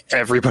it, that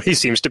everybody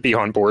seems to be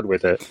on board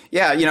with it.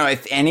 Yeah, you know,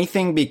 if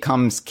anything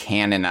becomes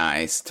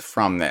canonized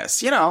from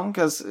this, you know,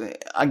 because,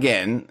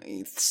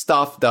 again,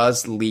 stuff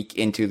does leak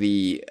into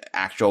the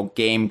actual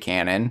game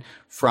canon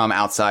from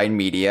outside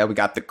media. We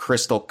got the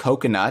crystal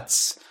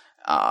coconuts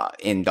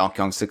in Donkey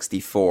Kong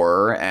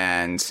 64,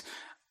 and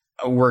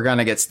we're going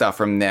to get stuff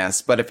from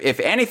this. But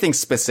if anything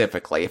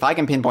specifically, if I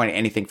can pinpoint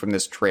anything from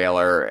this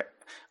trailer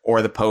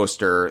or the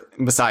poster,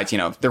 besides, you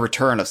know, the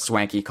return of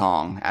Swanky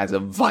Kong as a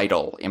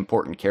vital,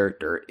 important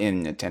character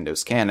in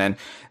Nintendo's canon,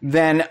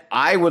 then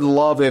I would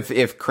love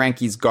if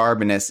Cranky's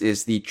Garbiness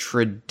is the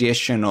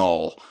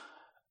traditional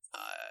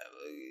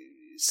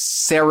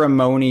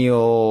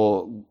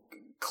ceremonial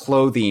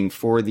clothing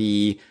for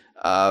the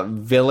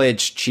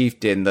village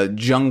chieftain, the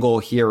jungle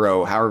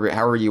hero,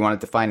 however you want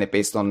to define it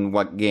based on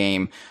what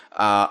game,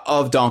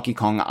 of Donkey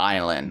Kong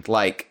Island.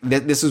 Like,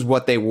 this is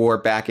what they wore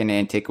back in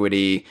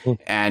antiquity,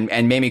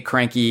 and maybe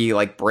Cranky,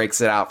 like,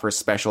 breaks it out for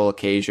special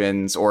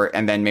occasions,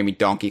 and then maybe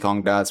Donkey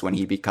Kong does when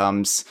he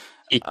becomes,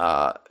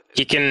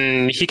 He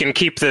can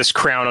keep this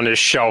crown on his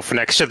shelf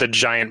next to the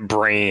giant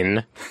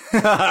brain.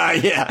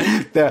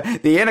 Yeah,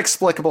 the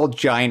inexplicable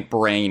giant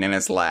brain in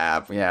his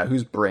lab. Yeah,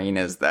 whose brain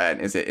is that?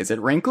 Is it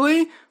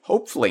wrinkly?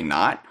 Hopefully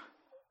not.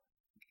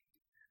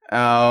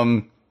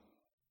 But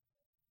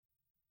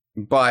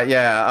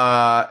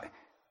yeah,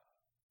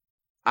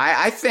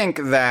 I think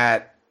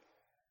that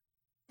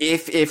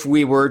if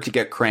we were to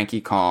get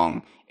Cranky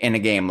Kong in a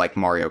game like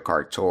Mario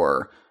Kart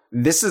Tour,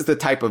 this is the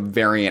type of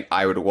variant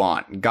I would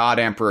want. God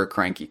Emperor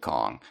Cranky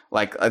Kong.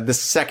 Like the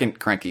second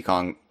Cranky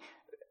Kong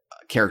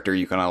character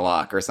you can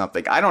unlock or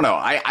something. I don't know.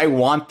 I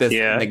want this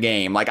in the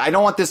game. Like, I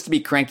don't want this to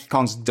be Cranky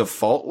Kong's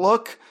default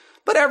look,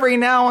 but every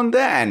now and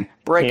then,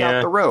 break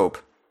out the robe.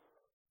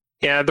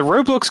 Yeah, the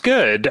robe looks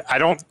good. I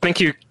don't think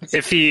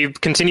if he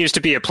continues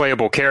to be a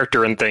playable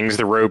character and things,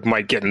 the robe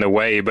might get in the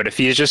way, but if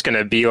he's just going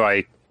to be,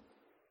 like,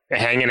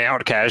 hanging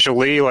out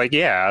casually, like,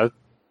 yeah.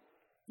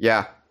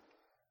 Yeah.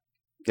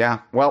 Yeah,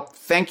 well,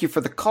 thank you for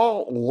the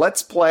call.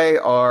 Let's play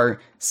our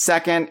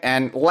second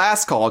and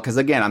last call, because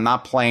again, I'm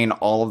not playing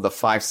all of the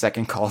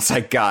 5-second calls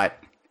I got.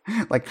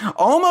 Like,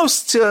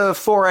 almost to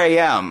 4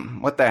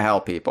 a.m. What the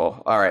hell,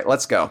 people? All right,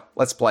 let's go.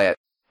 Let's play it.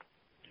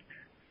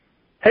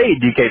 Hey,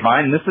 DK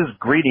Vine, this is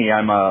Greedy.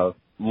 I'm a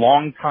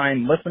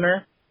long-time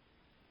listener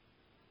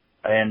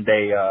and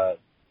a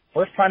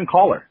first-time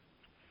caller.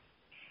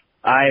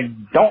 I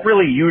don't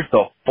really use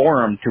the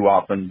forum too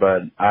often,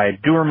 but I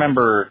do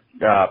remember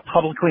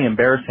publicly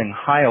embarrassing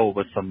Hyle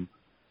with some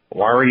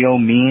Wario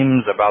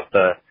memes about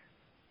the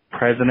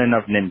president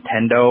of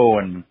Nintendo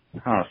and I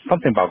don't know,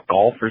 something about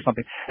golf or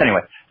something.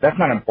 Anyway, that's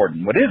not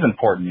important. What is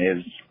important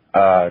is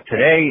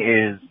today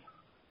is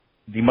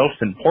the most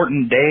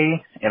important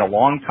day in a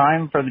long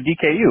time for the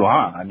DKU,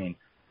 huh? I mean,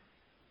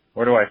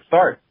 where do I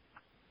start?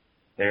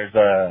 There's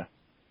a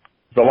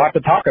lot to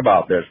talk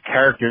about. There's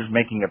characters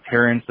making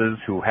appearances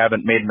who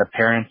haven't made an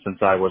appearance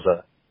since I was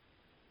a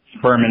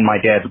sperm in my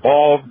dad's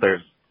balls.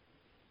 There's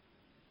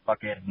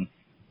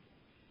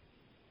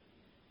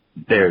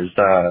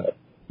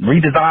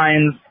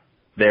redesigns.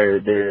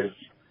 There's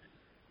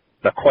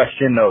the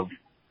question of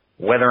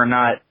whether or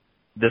not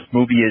this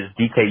movie is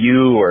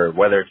DKU or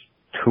whether it's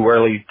too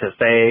early to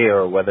say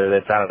or whether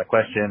that's out of the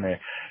question or,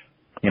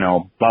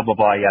 blah, blah,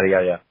 blah, yada,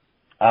 yada, yada.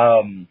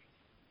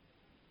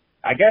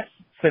 I guess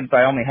since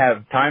I only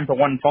have time for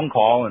one phone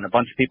call and a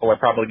bunch of people are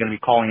probably going to be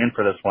calling in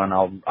for this one,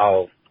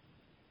 I'll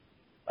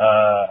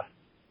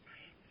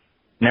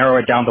narrow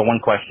it down to one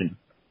question.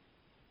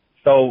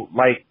 So,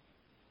 like,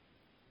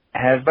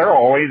 has there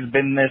always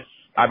been this,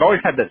 I've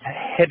always had this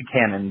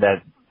headcanon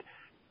that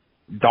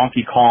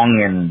Donkey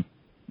Kong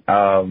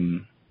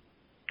and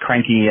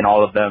Cranky and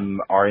all of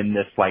them are in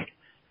this, like,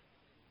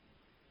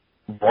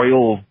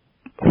 royal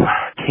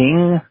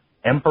king,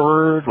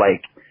 emperor,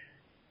 like,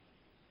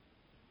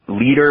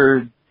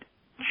 leader,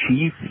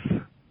 chief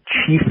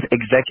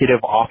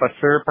executive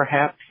officer,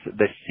 perhaps,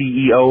 the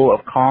CEO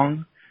of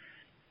Kong,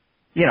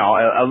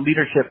 a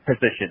leadership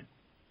position.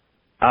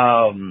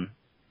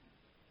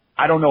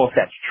 I don't know if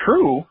that's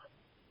true.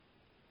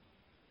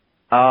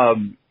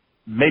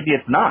 Maybe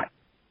it's not.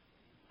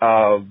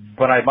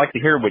 But I'd like to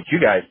hear what you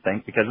guys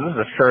think because this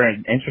is sure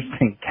an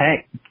interesting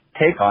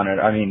take on it.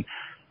 I mean,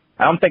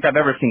 I don't think I've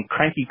ever seen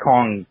Cranky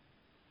Kong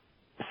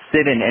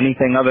sit in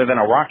anything other than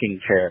a rocking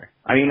chair.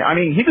 I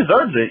mean, he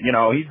deserves it.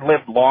 He's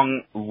lived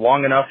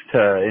long enough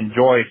to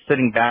enjoy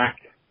sitting back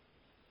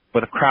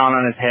with a crown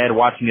on his head,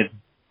 watching his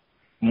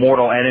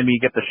mortal enemy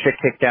get the shit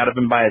kicked out of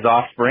him by his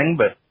offspring.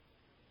 But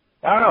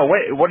I don't know.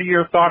 What are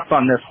your thoughts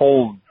on this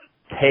whole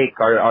take?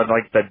 Are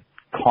like the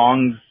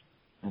Kong's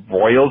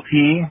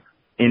royalty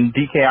in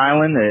DK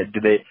Island?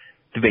 Do they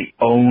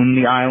own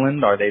the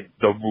island? Are they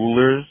the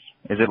rulers?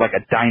 Is it like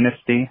a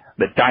dynasty?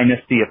 The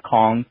dynasty of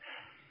Kong?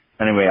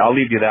 Anyway, I'll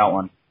leave you that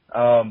one.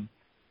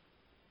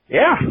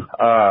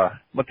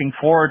 Looking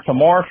forward to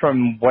more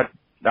from what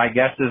I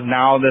guess is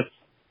now this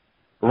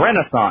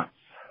renaissance.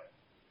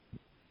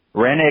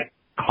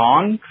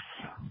 Kongs?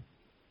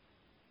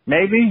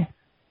 Maybe?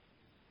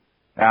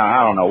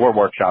 I don't know. We're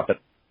workshopping.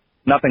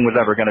 Nothing was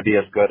ever going to be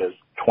as good as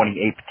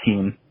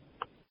 2018.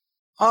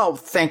 Oh,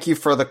 thank you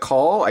for the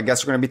call. I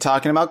guess we're going to be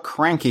talking about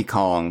Cranky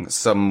Kong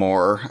some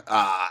more.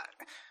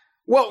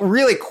 Well,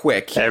 really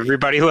quick.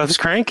 Everybody loves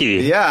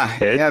Cranky. Yeah.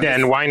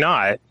 And why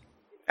not?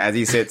 As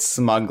he sits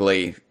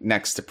smugly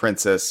next to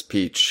Princess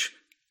Peach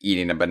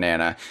eating a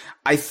banana.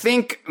 I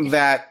think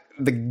that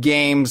the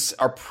games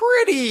are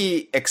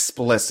pretty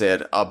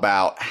explicit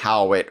about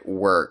how it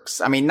works.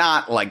 I mean,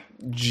 not like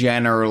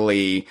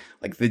generally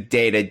like the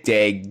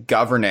day-to-day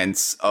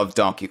governance of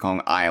Donkey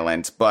Kong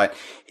Island, but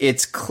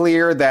it's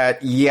clear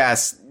that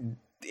yes,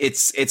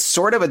 it's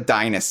sort of a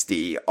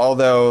dynasty,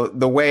 although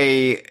the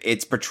way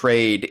it's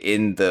portrayed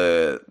in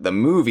the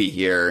movie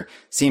here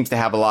seems to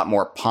have a lot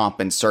more pomp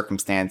and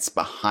circumstance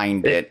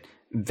behind it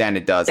than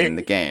it does in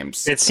the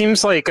games. It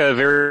seems like a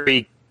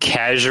very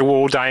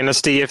casual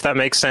dynasty, if that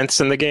makes sense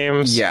in the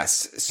games.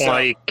 Yes.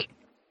 So,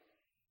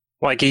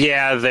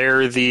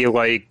 they're the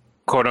like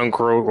quote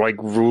unquote like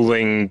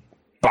ruling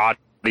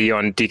body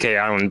on DK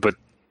Island, but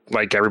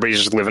like everybody's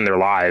just living their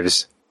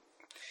lives.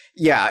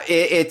 Yeah,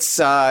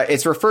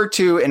 it's referred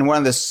to in one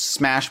of the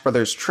Smash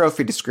Brothers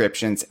trophy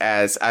descriptions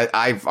as,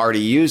 I've already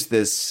used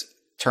this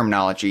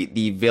terminology,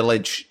 the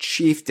village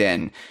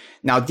chieftain.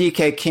 Now,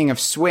 DK King of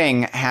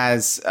Swing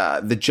has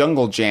the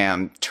Jungle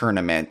Jam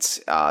tournament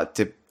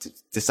to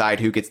decide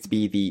who gets to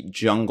be the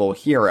jungle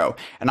hero.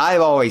 And I've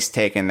always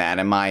taken that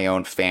in my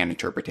own fan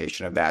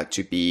interpretation of that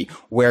to be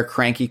where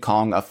Cranky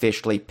Kong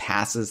officially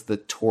passes the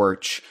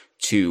torch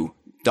to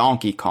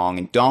Donkey Kong,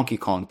 and Donkey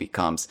Kong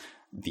becomes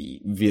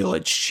the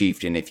village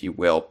chieftain, if you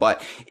will.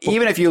 But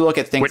even if you look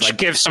at things which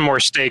gives some more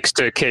stakes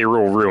to K.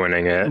 Rool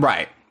ruining it.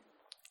 Right.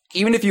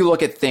 Even if you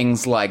look at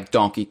things like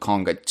Donkey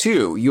Konga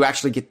 2, you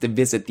actually get to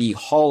visit the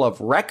Hall of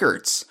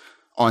Records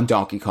on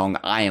Donkey Kong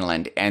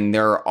Island, and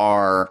there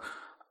are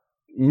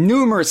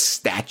numerous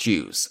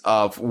statues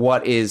of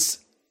what is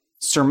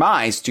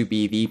surmised to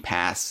be the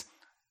past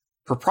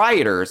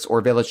proprietors or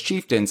village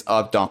chieftains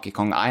of Donkey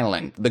Kong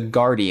Island, the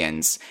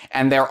Guardians,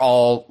 and they're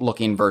all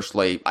looking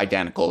virtually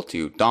identical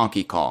to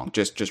Donkey Kong,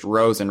 just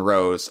rows and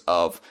rows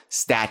of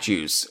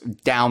statues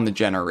down the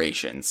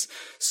generations.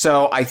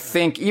 So I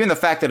think even the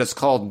fact that it's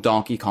called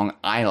Donkey Kong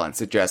Island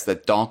suggests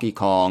that Donkey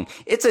Kong,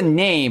 it's a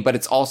name, but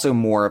it's also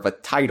more of a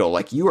title.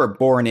 Like, you are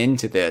born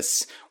into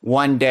this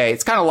one day.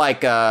 It's kind of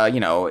like,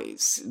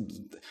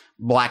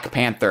 Black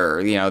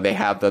Panther, they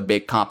have the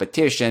big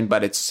competition,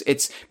 but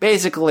it's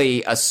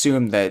basically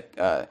assumed that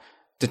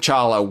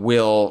T'Challa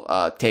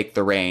will take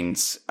the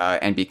reins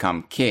and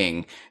become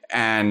king,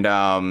 and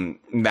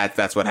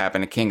that's what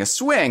happened to King of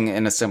Swing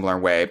in a similar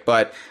way.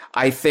 But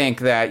I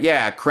think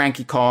that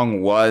Cranky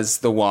Kong was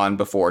the one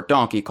before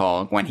Donkey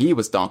Kong when he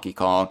was Donkey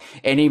Kong,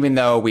 and even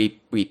though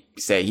we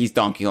say he's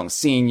Donkey Kong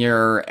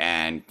Senior,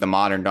 and the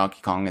modern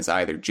Donkey Kong is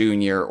either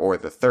Junior or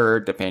the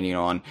third, depending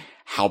on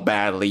how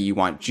badly you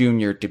want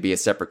Junior to be a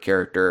separate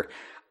character.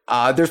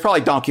 There's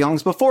probably Donkey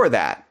Kongs before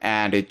that,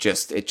 and it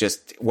just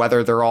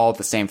whether they're all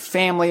the same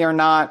family or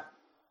not,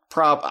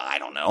 I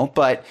don't know.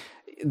 But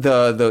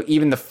the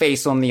even the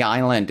face on the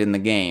island in the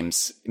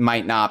games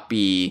might not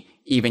be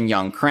even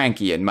young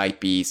Cranky. It might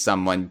be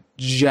someone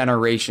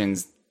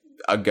generations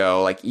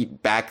ago, like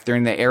back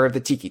during the era of the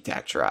Tiki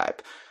Tak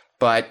tribe.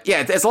 But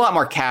yeah, it's a lot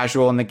more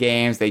casual in the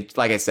games. They,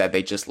 like I said,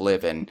 they just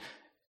live in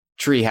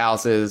tree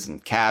houses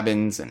and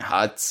cabins and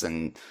huts,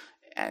 and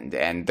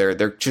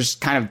they're just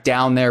kind of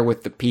down there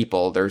with the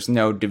people. There's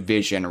no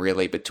division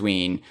really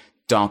between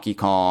Donkey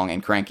Kong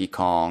and Cranky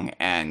Kong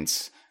and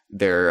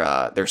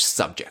their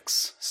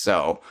subjects.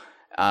 So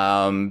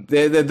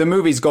the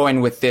movie's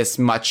going with this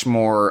much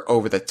more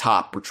over the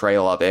top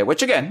portrayal of it,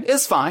 which again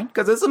is fine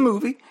because it's a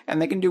movie and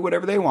they can do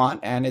whatever they want,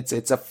 and it's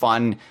a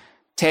fun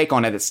take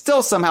on it. It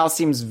still somehow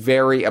seems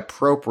very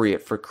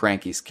appropriate for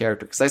Cranky's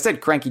character, because I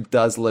said Cranky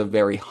does live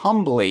very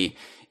humbly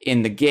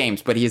in the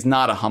games, but he is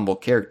not a humble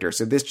character.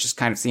 So this just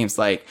kind of seems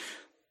like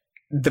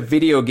the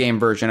video game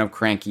version of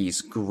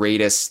Cranky's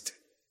greatest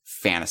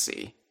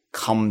fantasy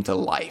come to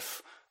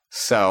life.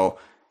 So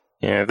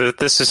yeah,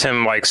 this is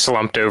him like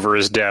slumped over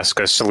his desk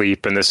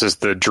asleep, and this is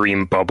the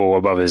dream bubble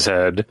above his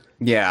head.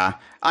 Yeah,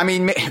 I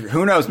mean,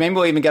 who knows? Maybe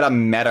we'll even get a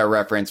meta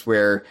reference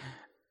where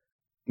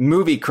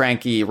movie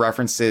Cranky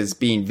references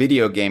being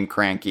video game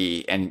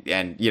Cranky, and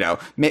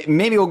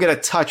maybe we'll get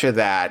a touch of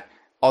that,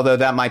 although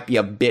that might be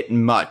a bit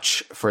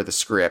much for the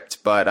script.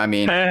 But I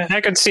mean,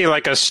 I could see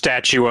like a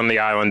statue on the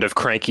island of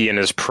Cranky in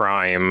his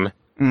prime,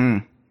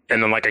 and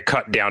then like a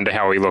cut down to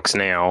how he looks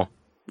now.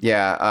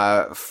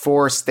 Yeah,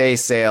 for Stay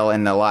Sale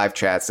in the live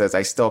chat says,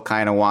 I still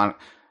kind of want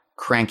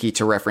Cranky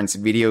to reference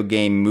video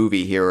game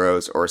movie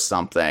heroes or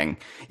something.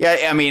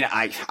 Yeah, I mean,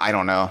 I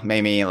don't know,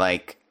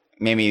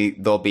 Maybe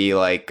they'll be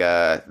like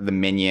the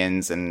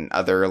Minions and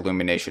other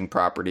Illumination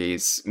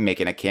properties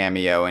making a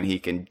cameo, and he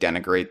can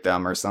denigrate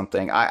them or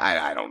something.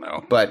 I don't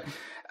know, but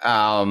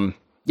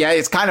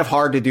it's kind of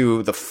hard to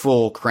do the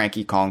full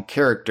Cranky Kong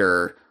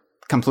character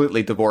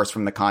completely divorced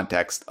from the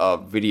context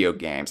of video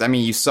games. I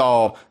mean, you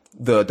saw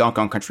the Donkey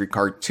Kong Country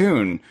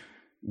cartoon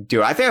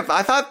do it.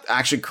 I thought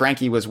actually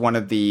Cranky was one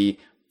of the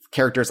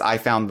characters I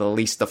found the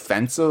least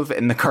offensive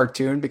in the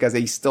cartoon, because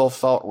he still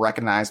felt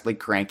recognizably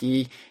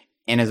Cranky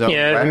in his own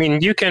way. I mean,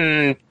 you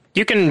can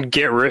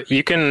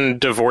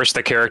divorce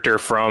the character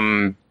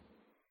from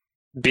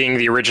being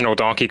the original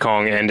Donkey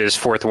Kong and his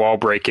fourth wall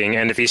breaking,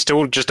 and if he's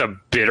still just a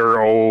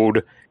bitter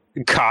old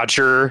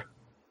codger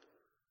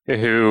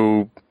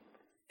who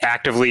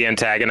actively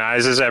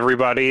antagonizes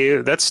everybody,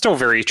 that's still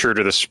very true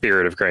to the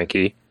spirit of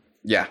Cranky.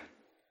 Yeah,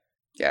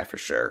 for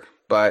sure.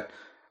 But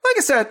like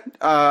I said,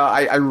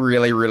 I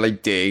really, really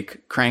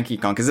dig Cranky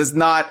Kong, because it's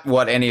not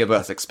what any of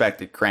us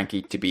expected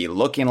Cranky to be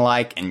looking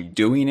like and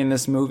doing in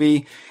this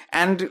movie.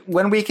 And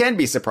when we can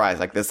be surprised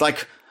like this,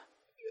 like,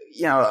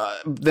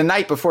 the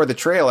night before the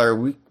trailer,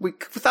 we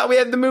thought we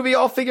had the movie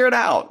all figured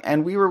out,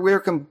 and we were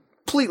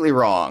completely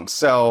wrong.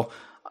 So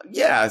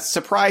yeah,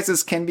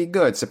 surprises can be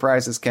good.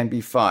 Surprises can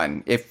be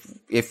fun.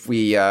 If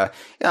we,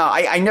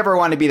 I never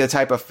want to be the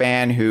type of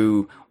fan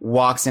who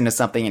walks into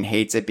something and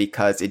hates it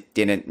because it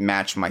didn't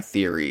match my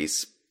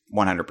theories.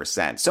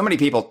 100%. So many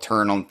people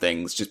turn on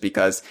things just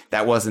because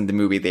that wasn't the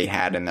movie they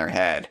had in their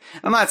head.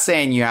 I'm not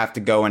saying you have to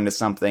go into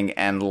something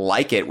and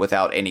like it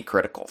without any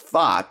critical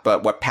thought,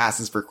 but what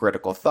passes for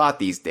critical thought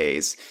these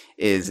days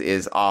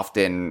is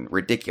often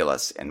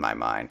ridiculous in my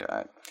mind.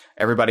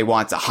 Everybody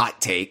wants a hot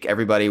take.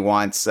 Everybody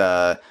wants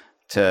to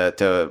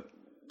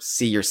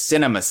see your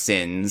cinema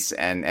sins,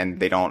 and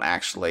they don't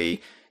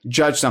actually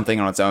judge something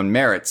on its own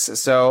merits.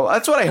 So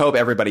that's what I hope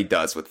everybody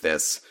does with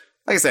this.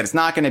 Like I said, it's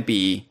not going to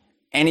be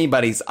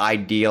anybody's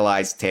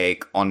idealized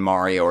take on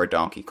Mario or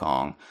Donkey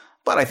Kong,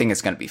 but I think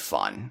it's going to be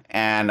fun.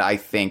 And I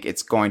think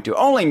it's going to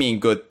only mean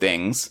good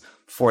things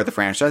for the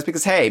franchise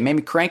because, hey,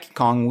 maybe Cranky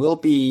Kong will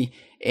be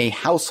a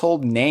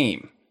household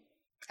name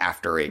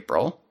after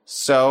April.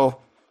 So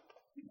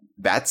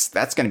that's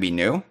going to be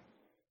new.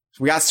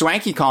 We got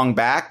Swanky Kong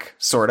back,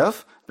 sort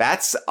of.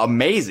 That's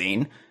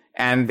amazing.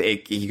 And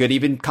he could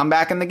even come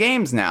back in the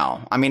games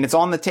now. I mean, it's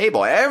on the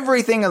table.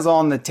 Everything is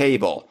on the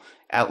table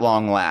at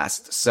long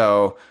last.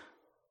 So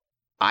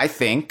I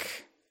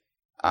think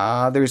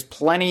there's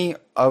plenty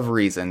of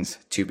reasons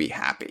to be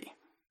happy.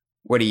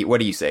 What do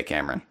you say,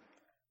 Cameron?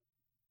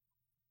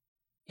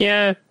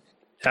 Yeah,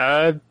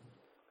 plenty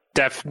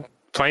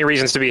of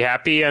reasons to be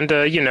happy. And,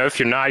 if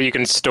you're not, you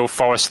can still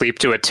fall asleep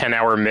to a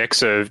 10-hour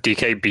mix of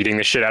DK beating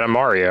the shit out of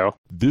Mario.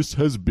 This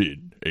has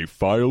been a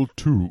File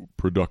 2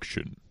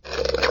 production.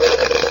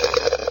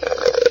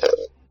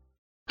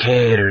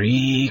 Qué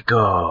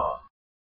rico.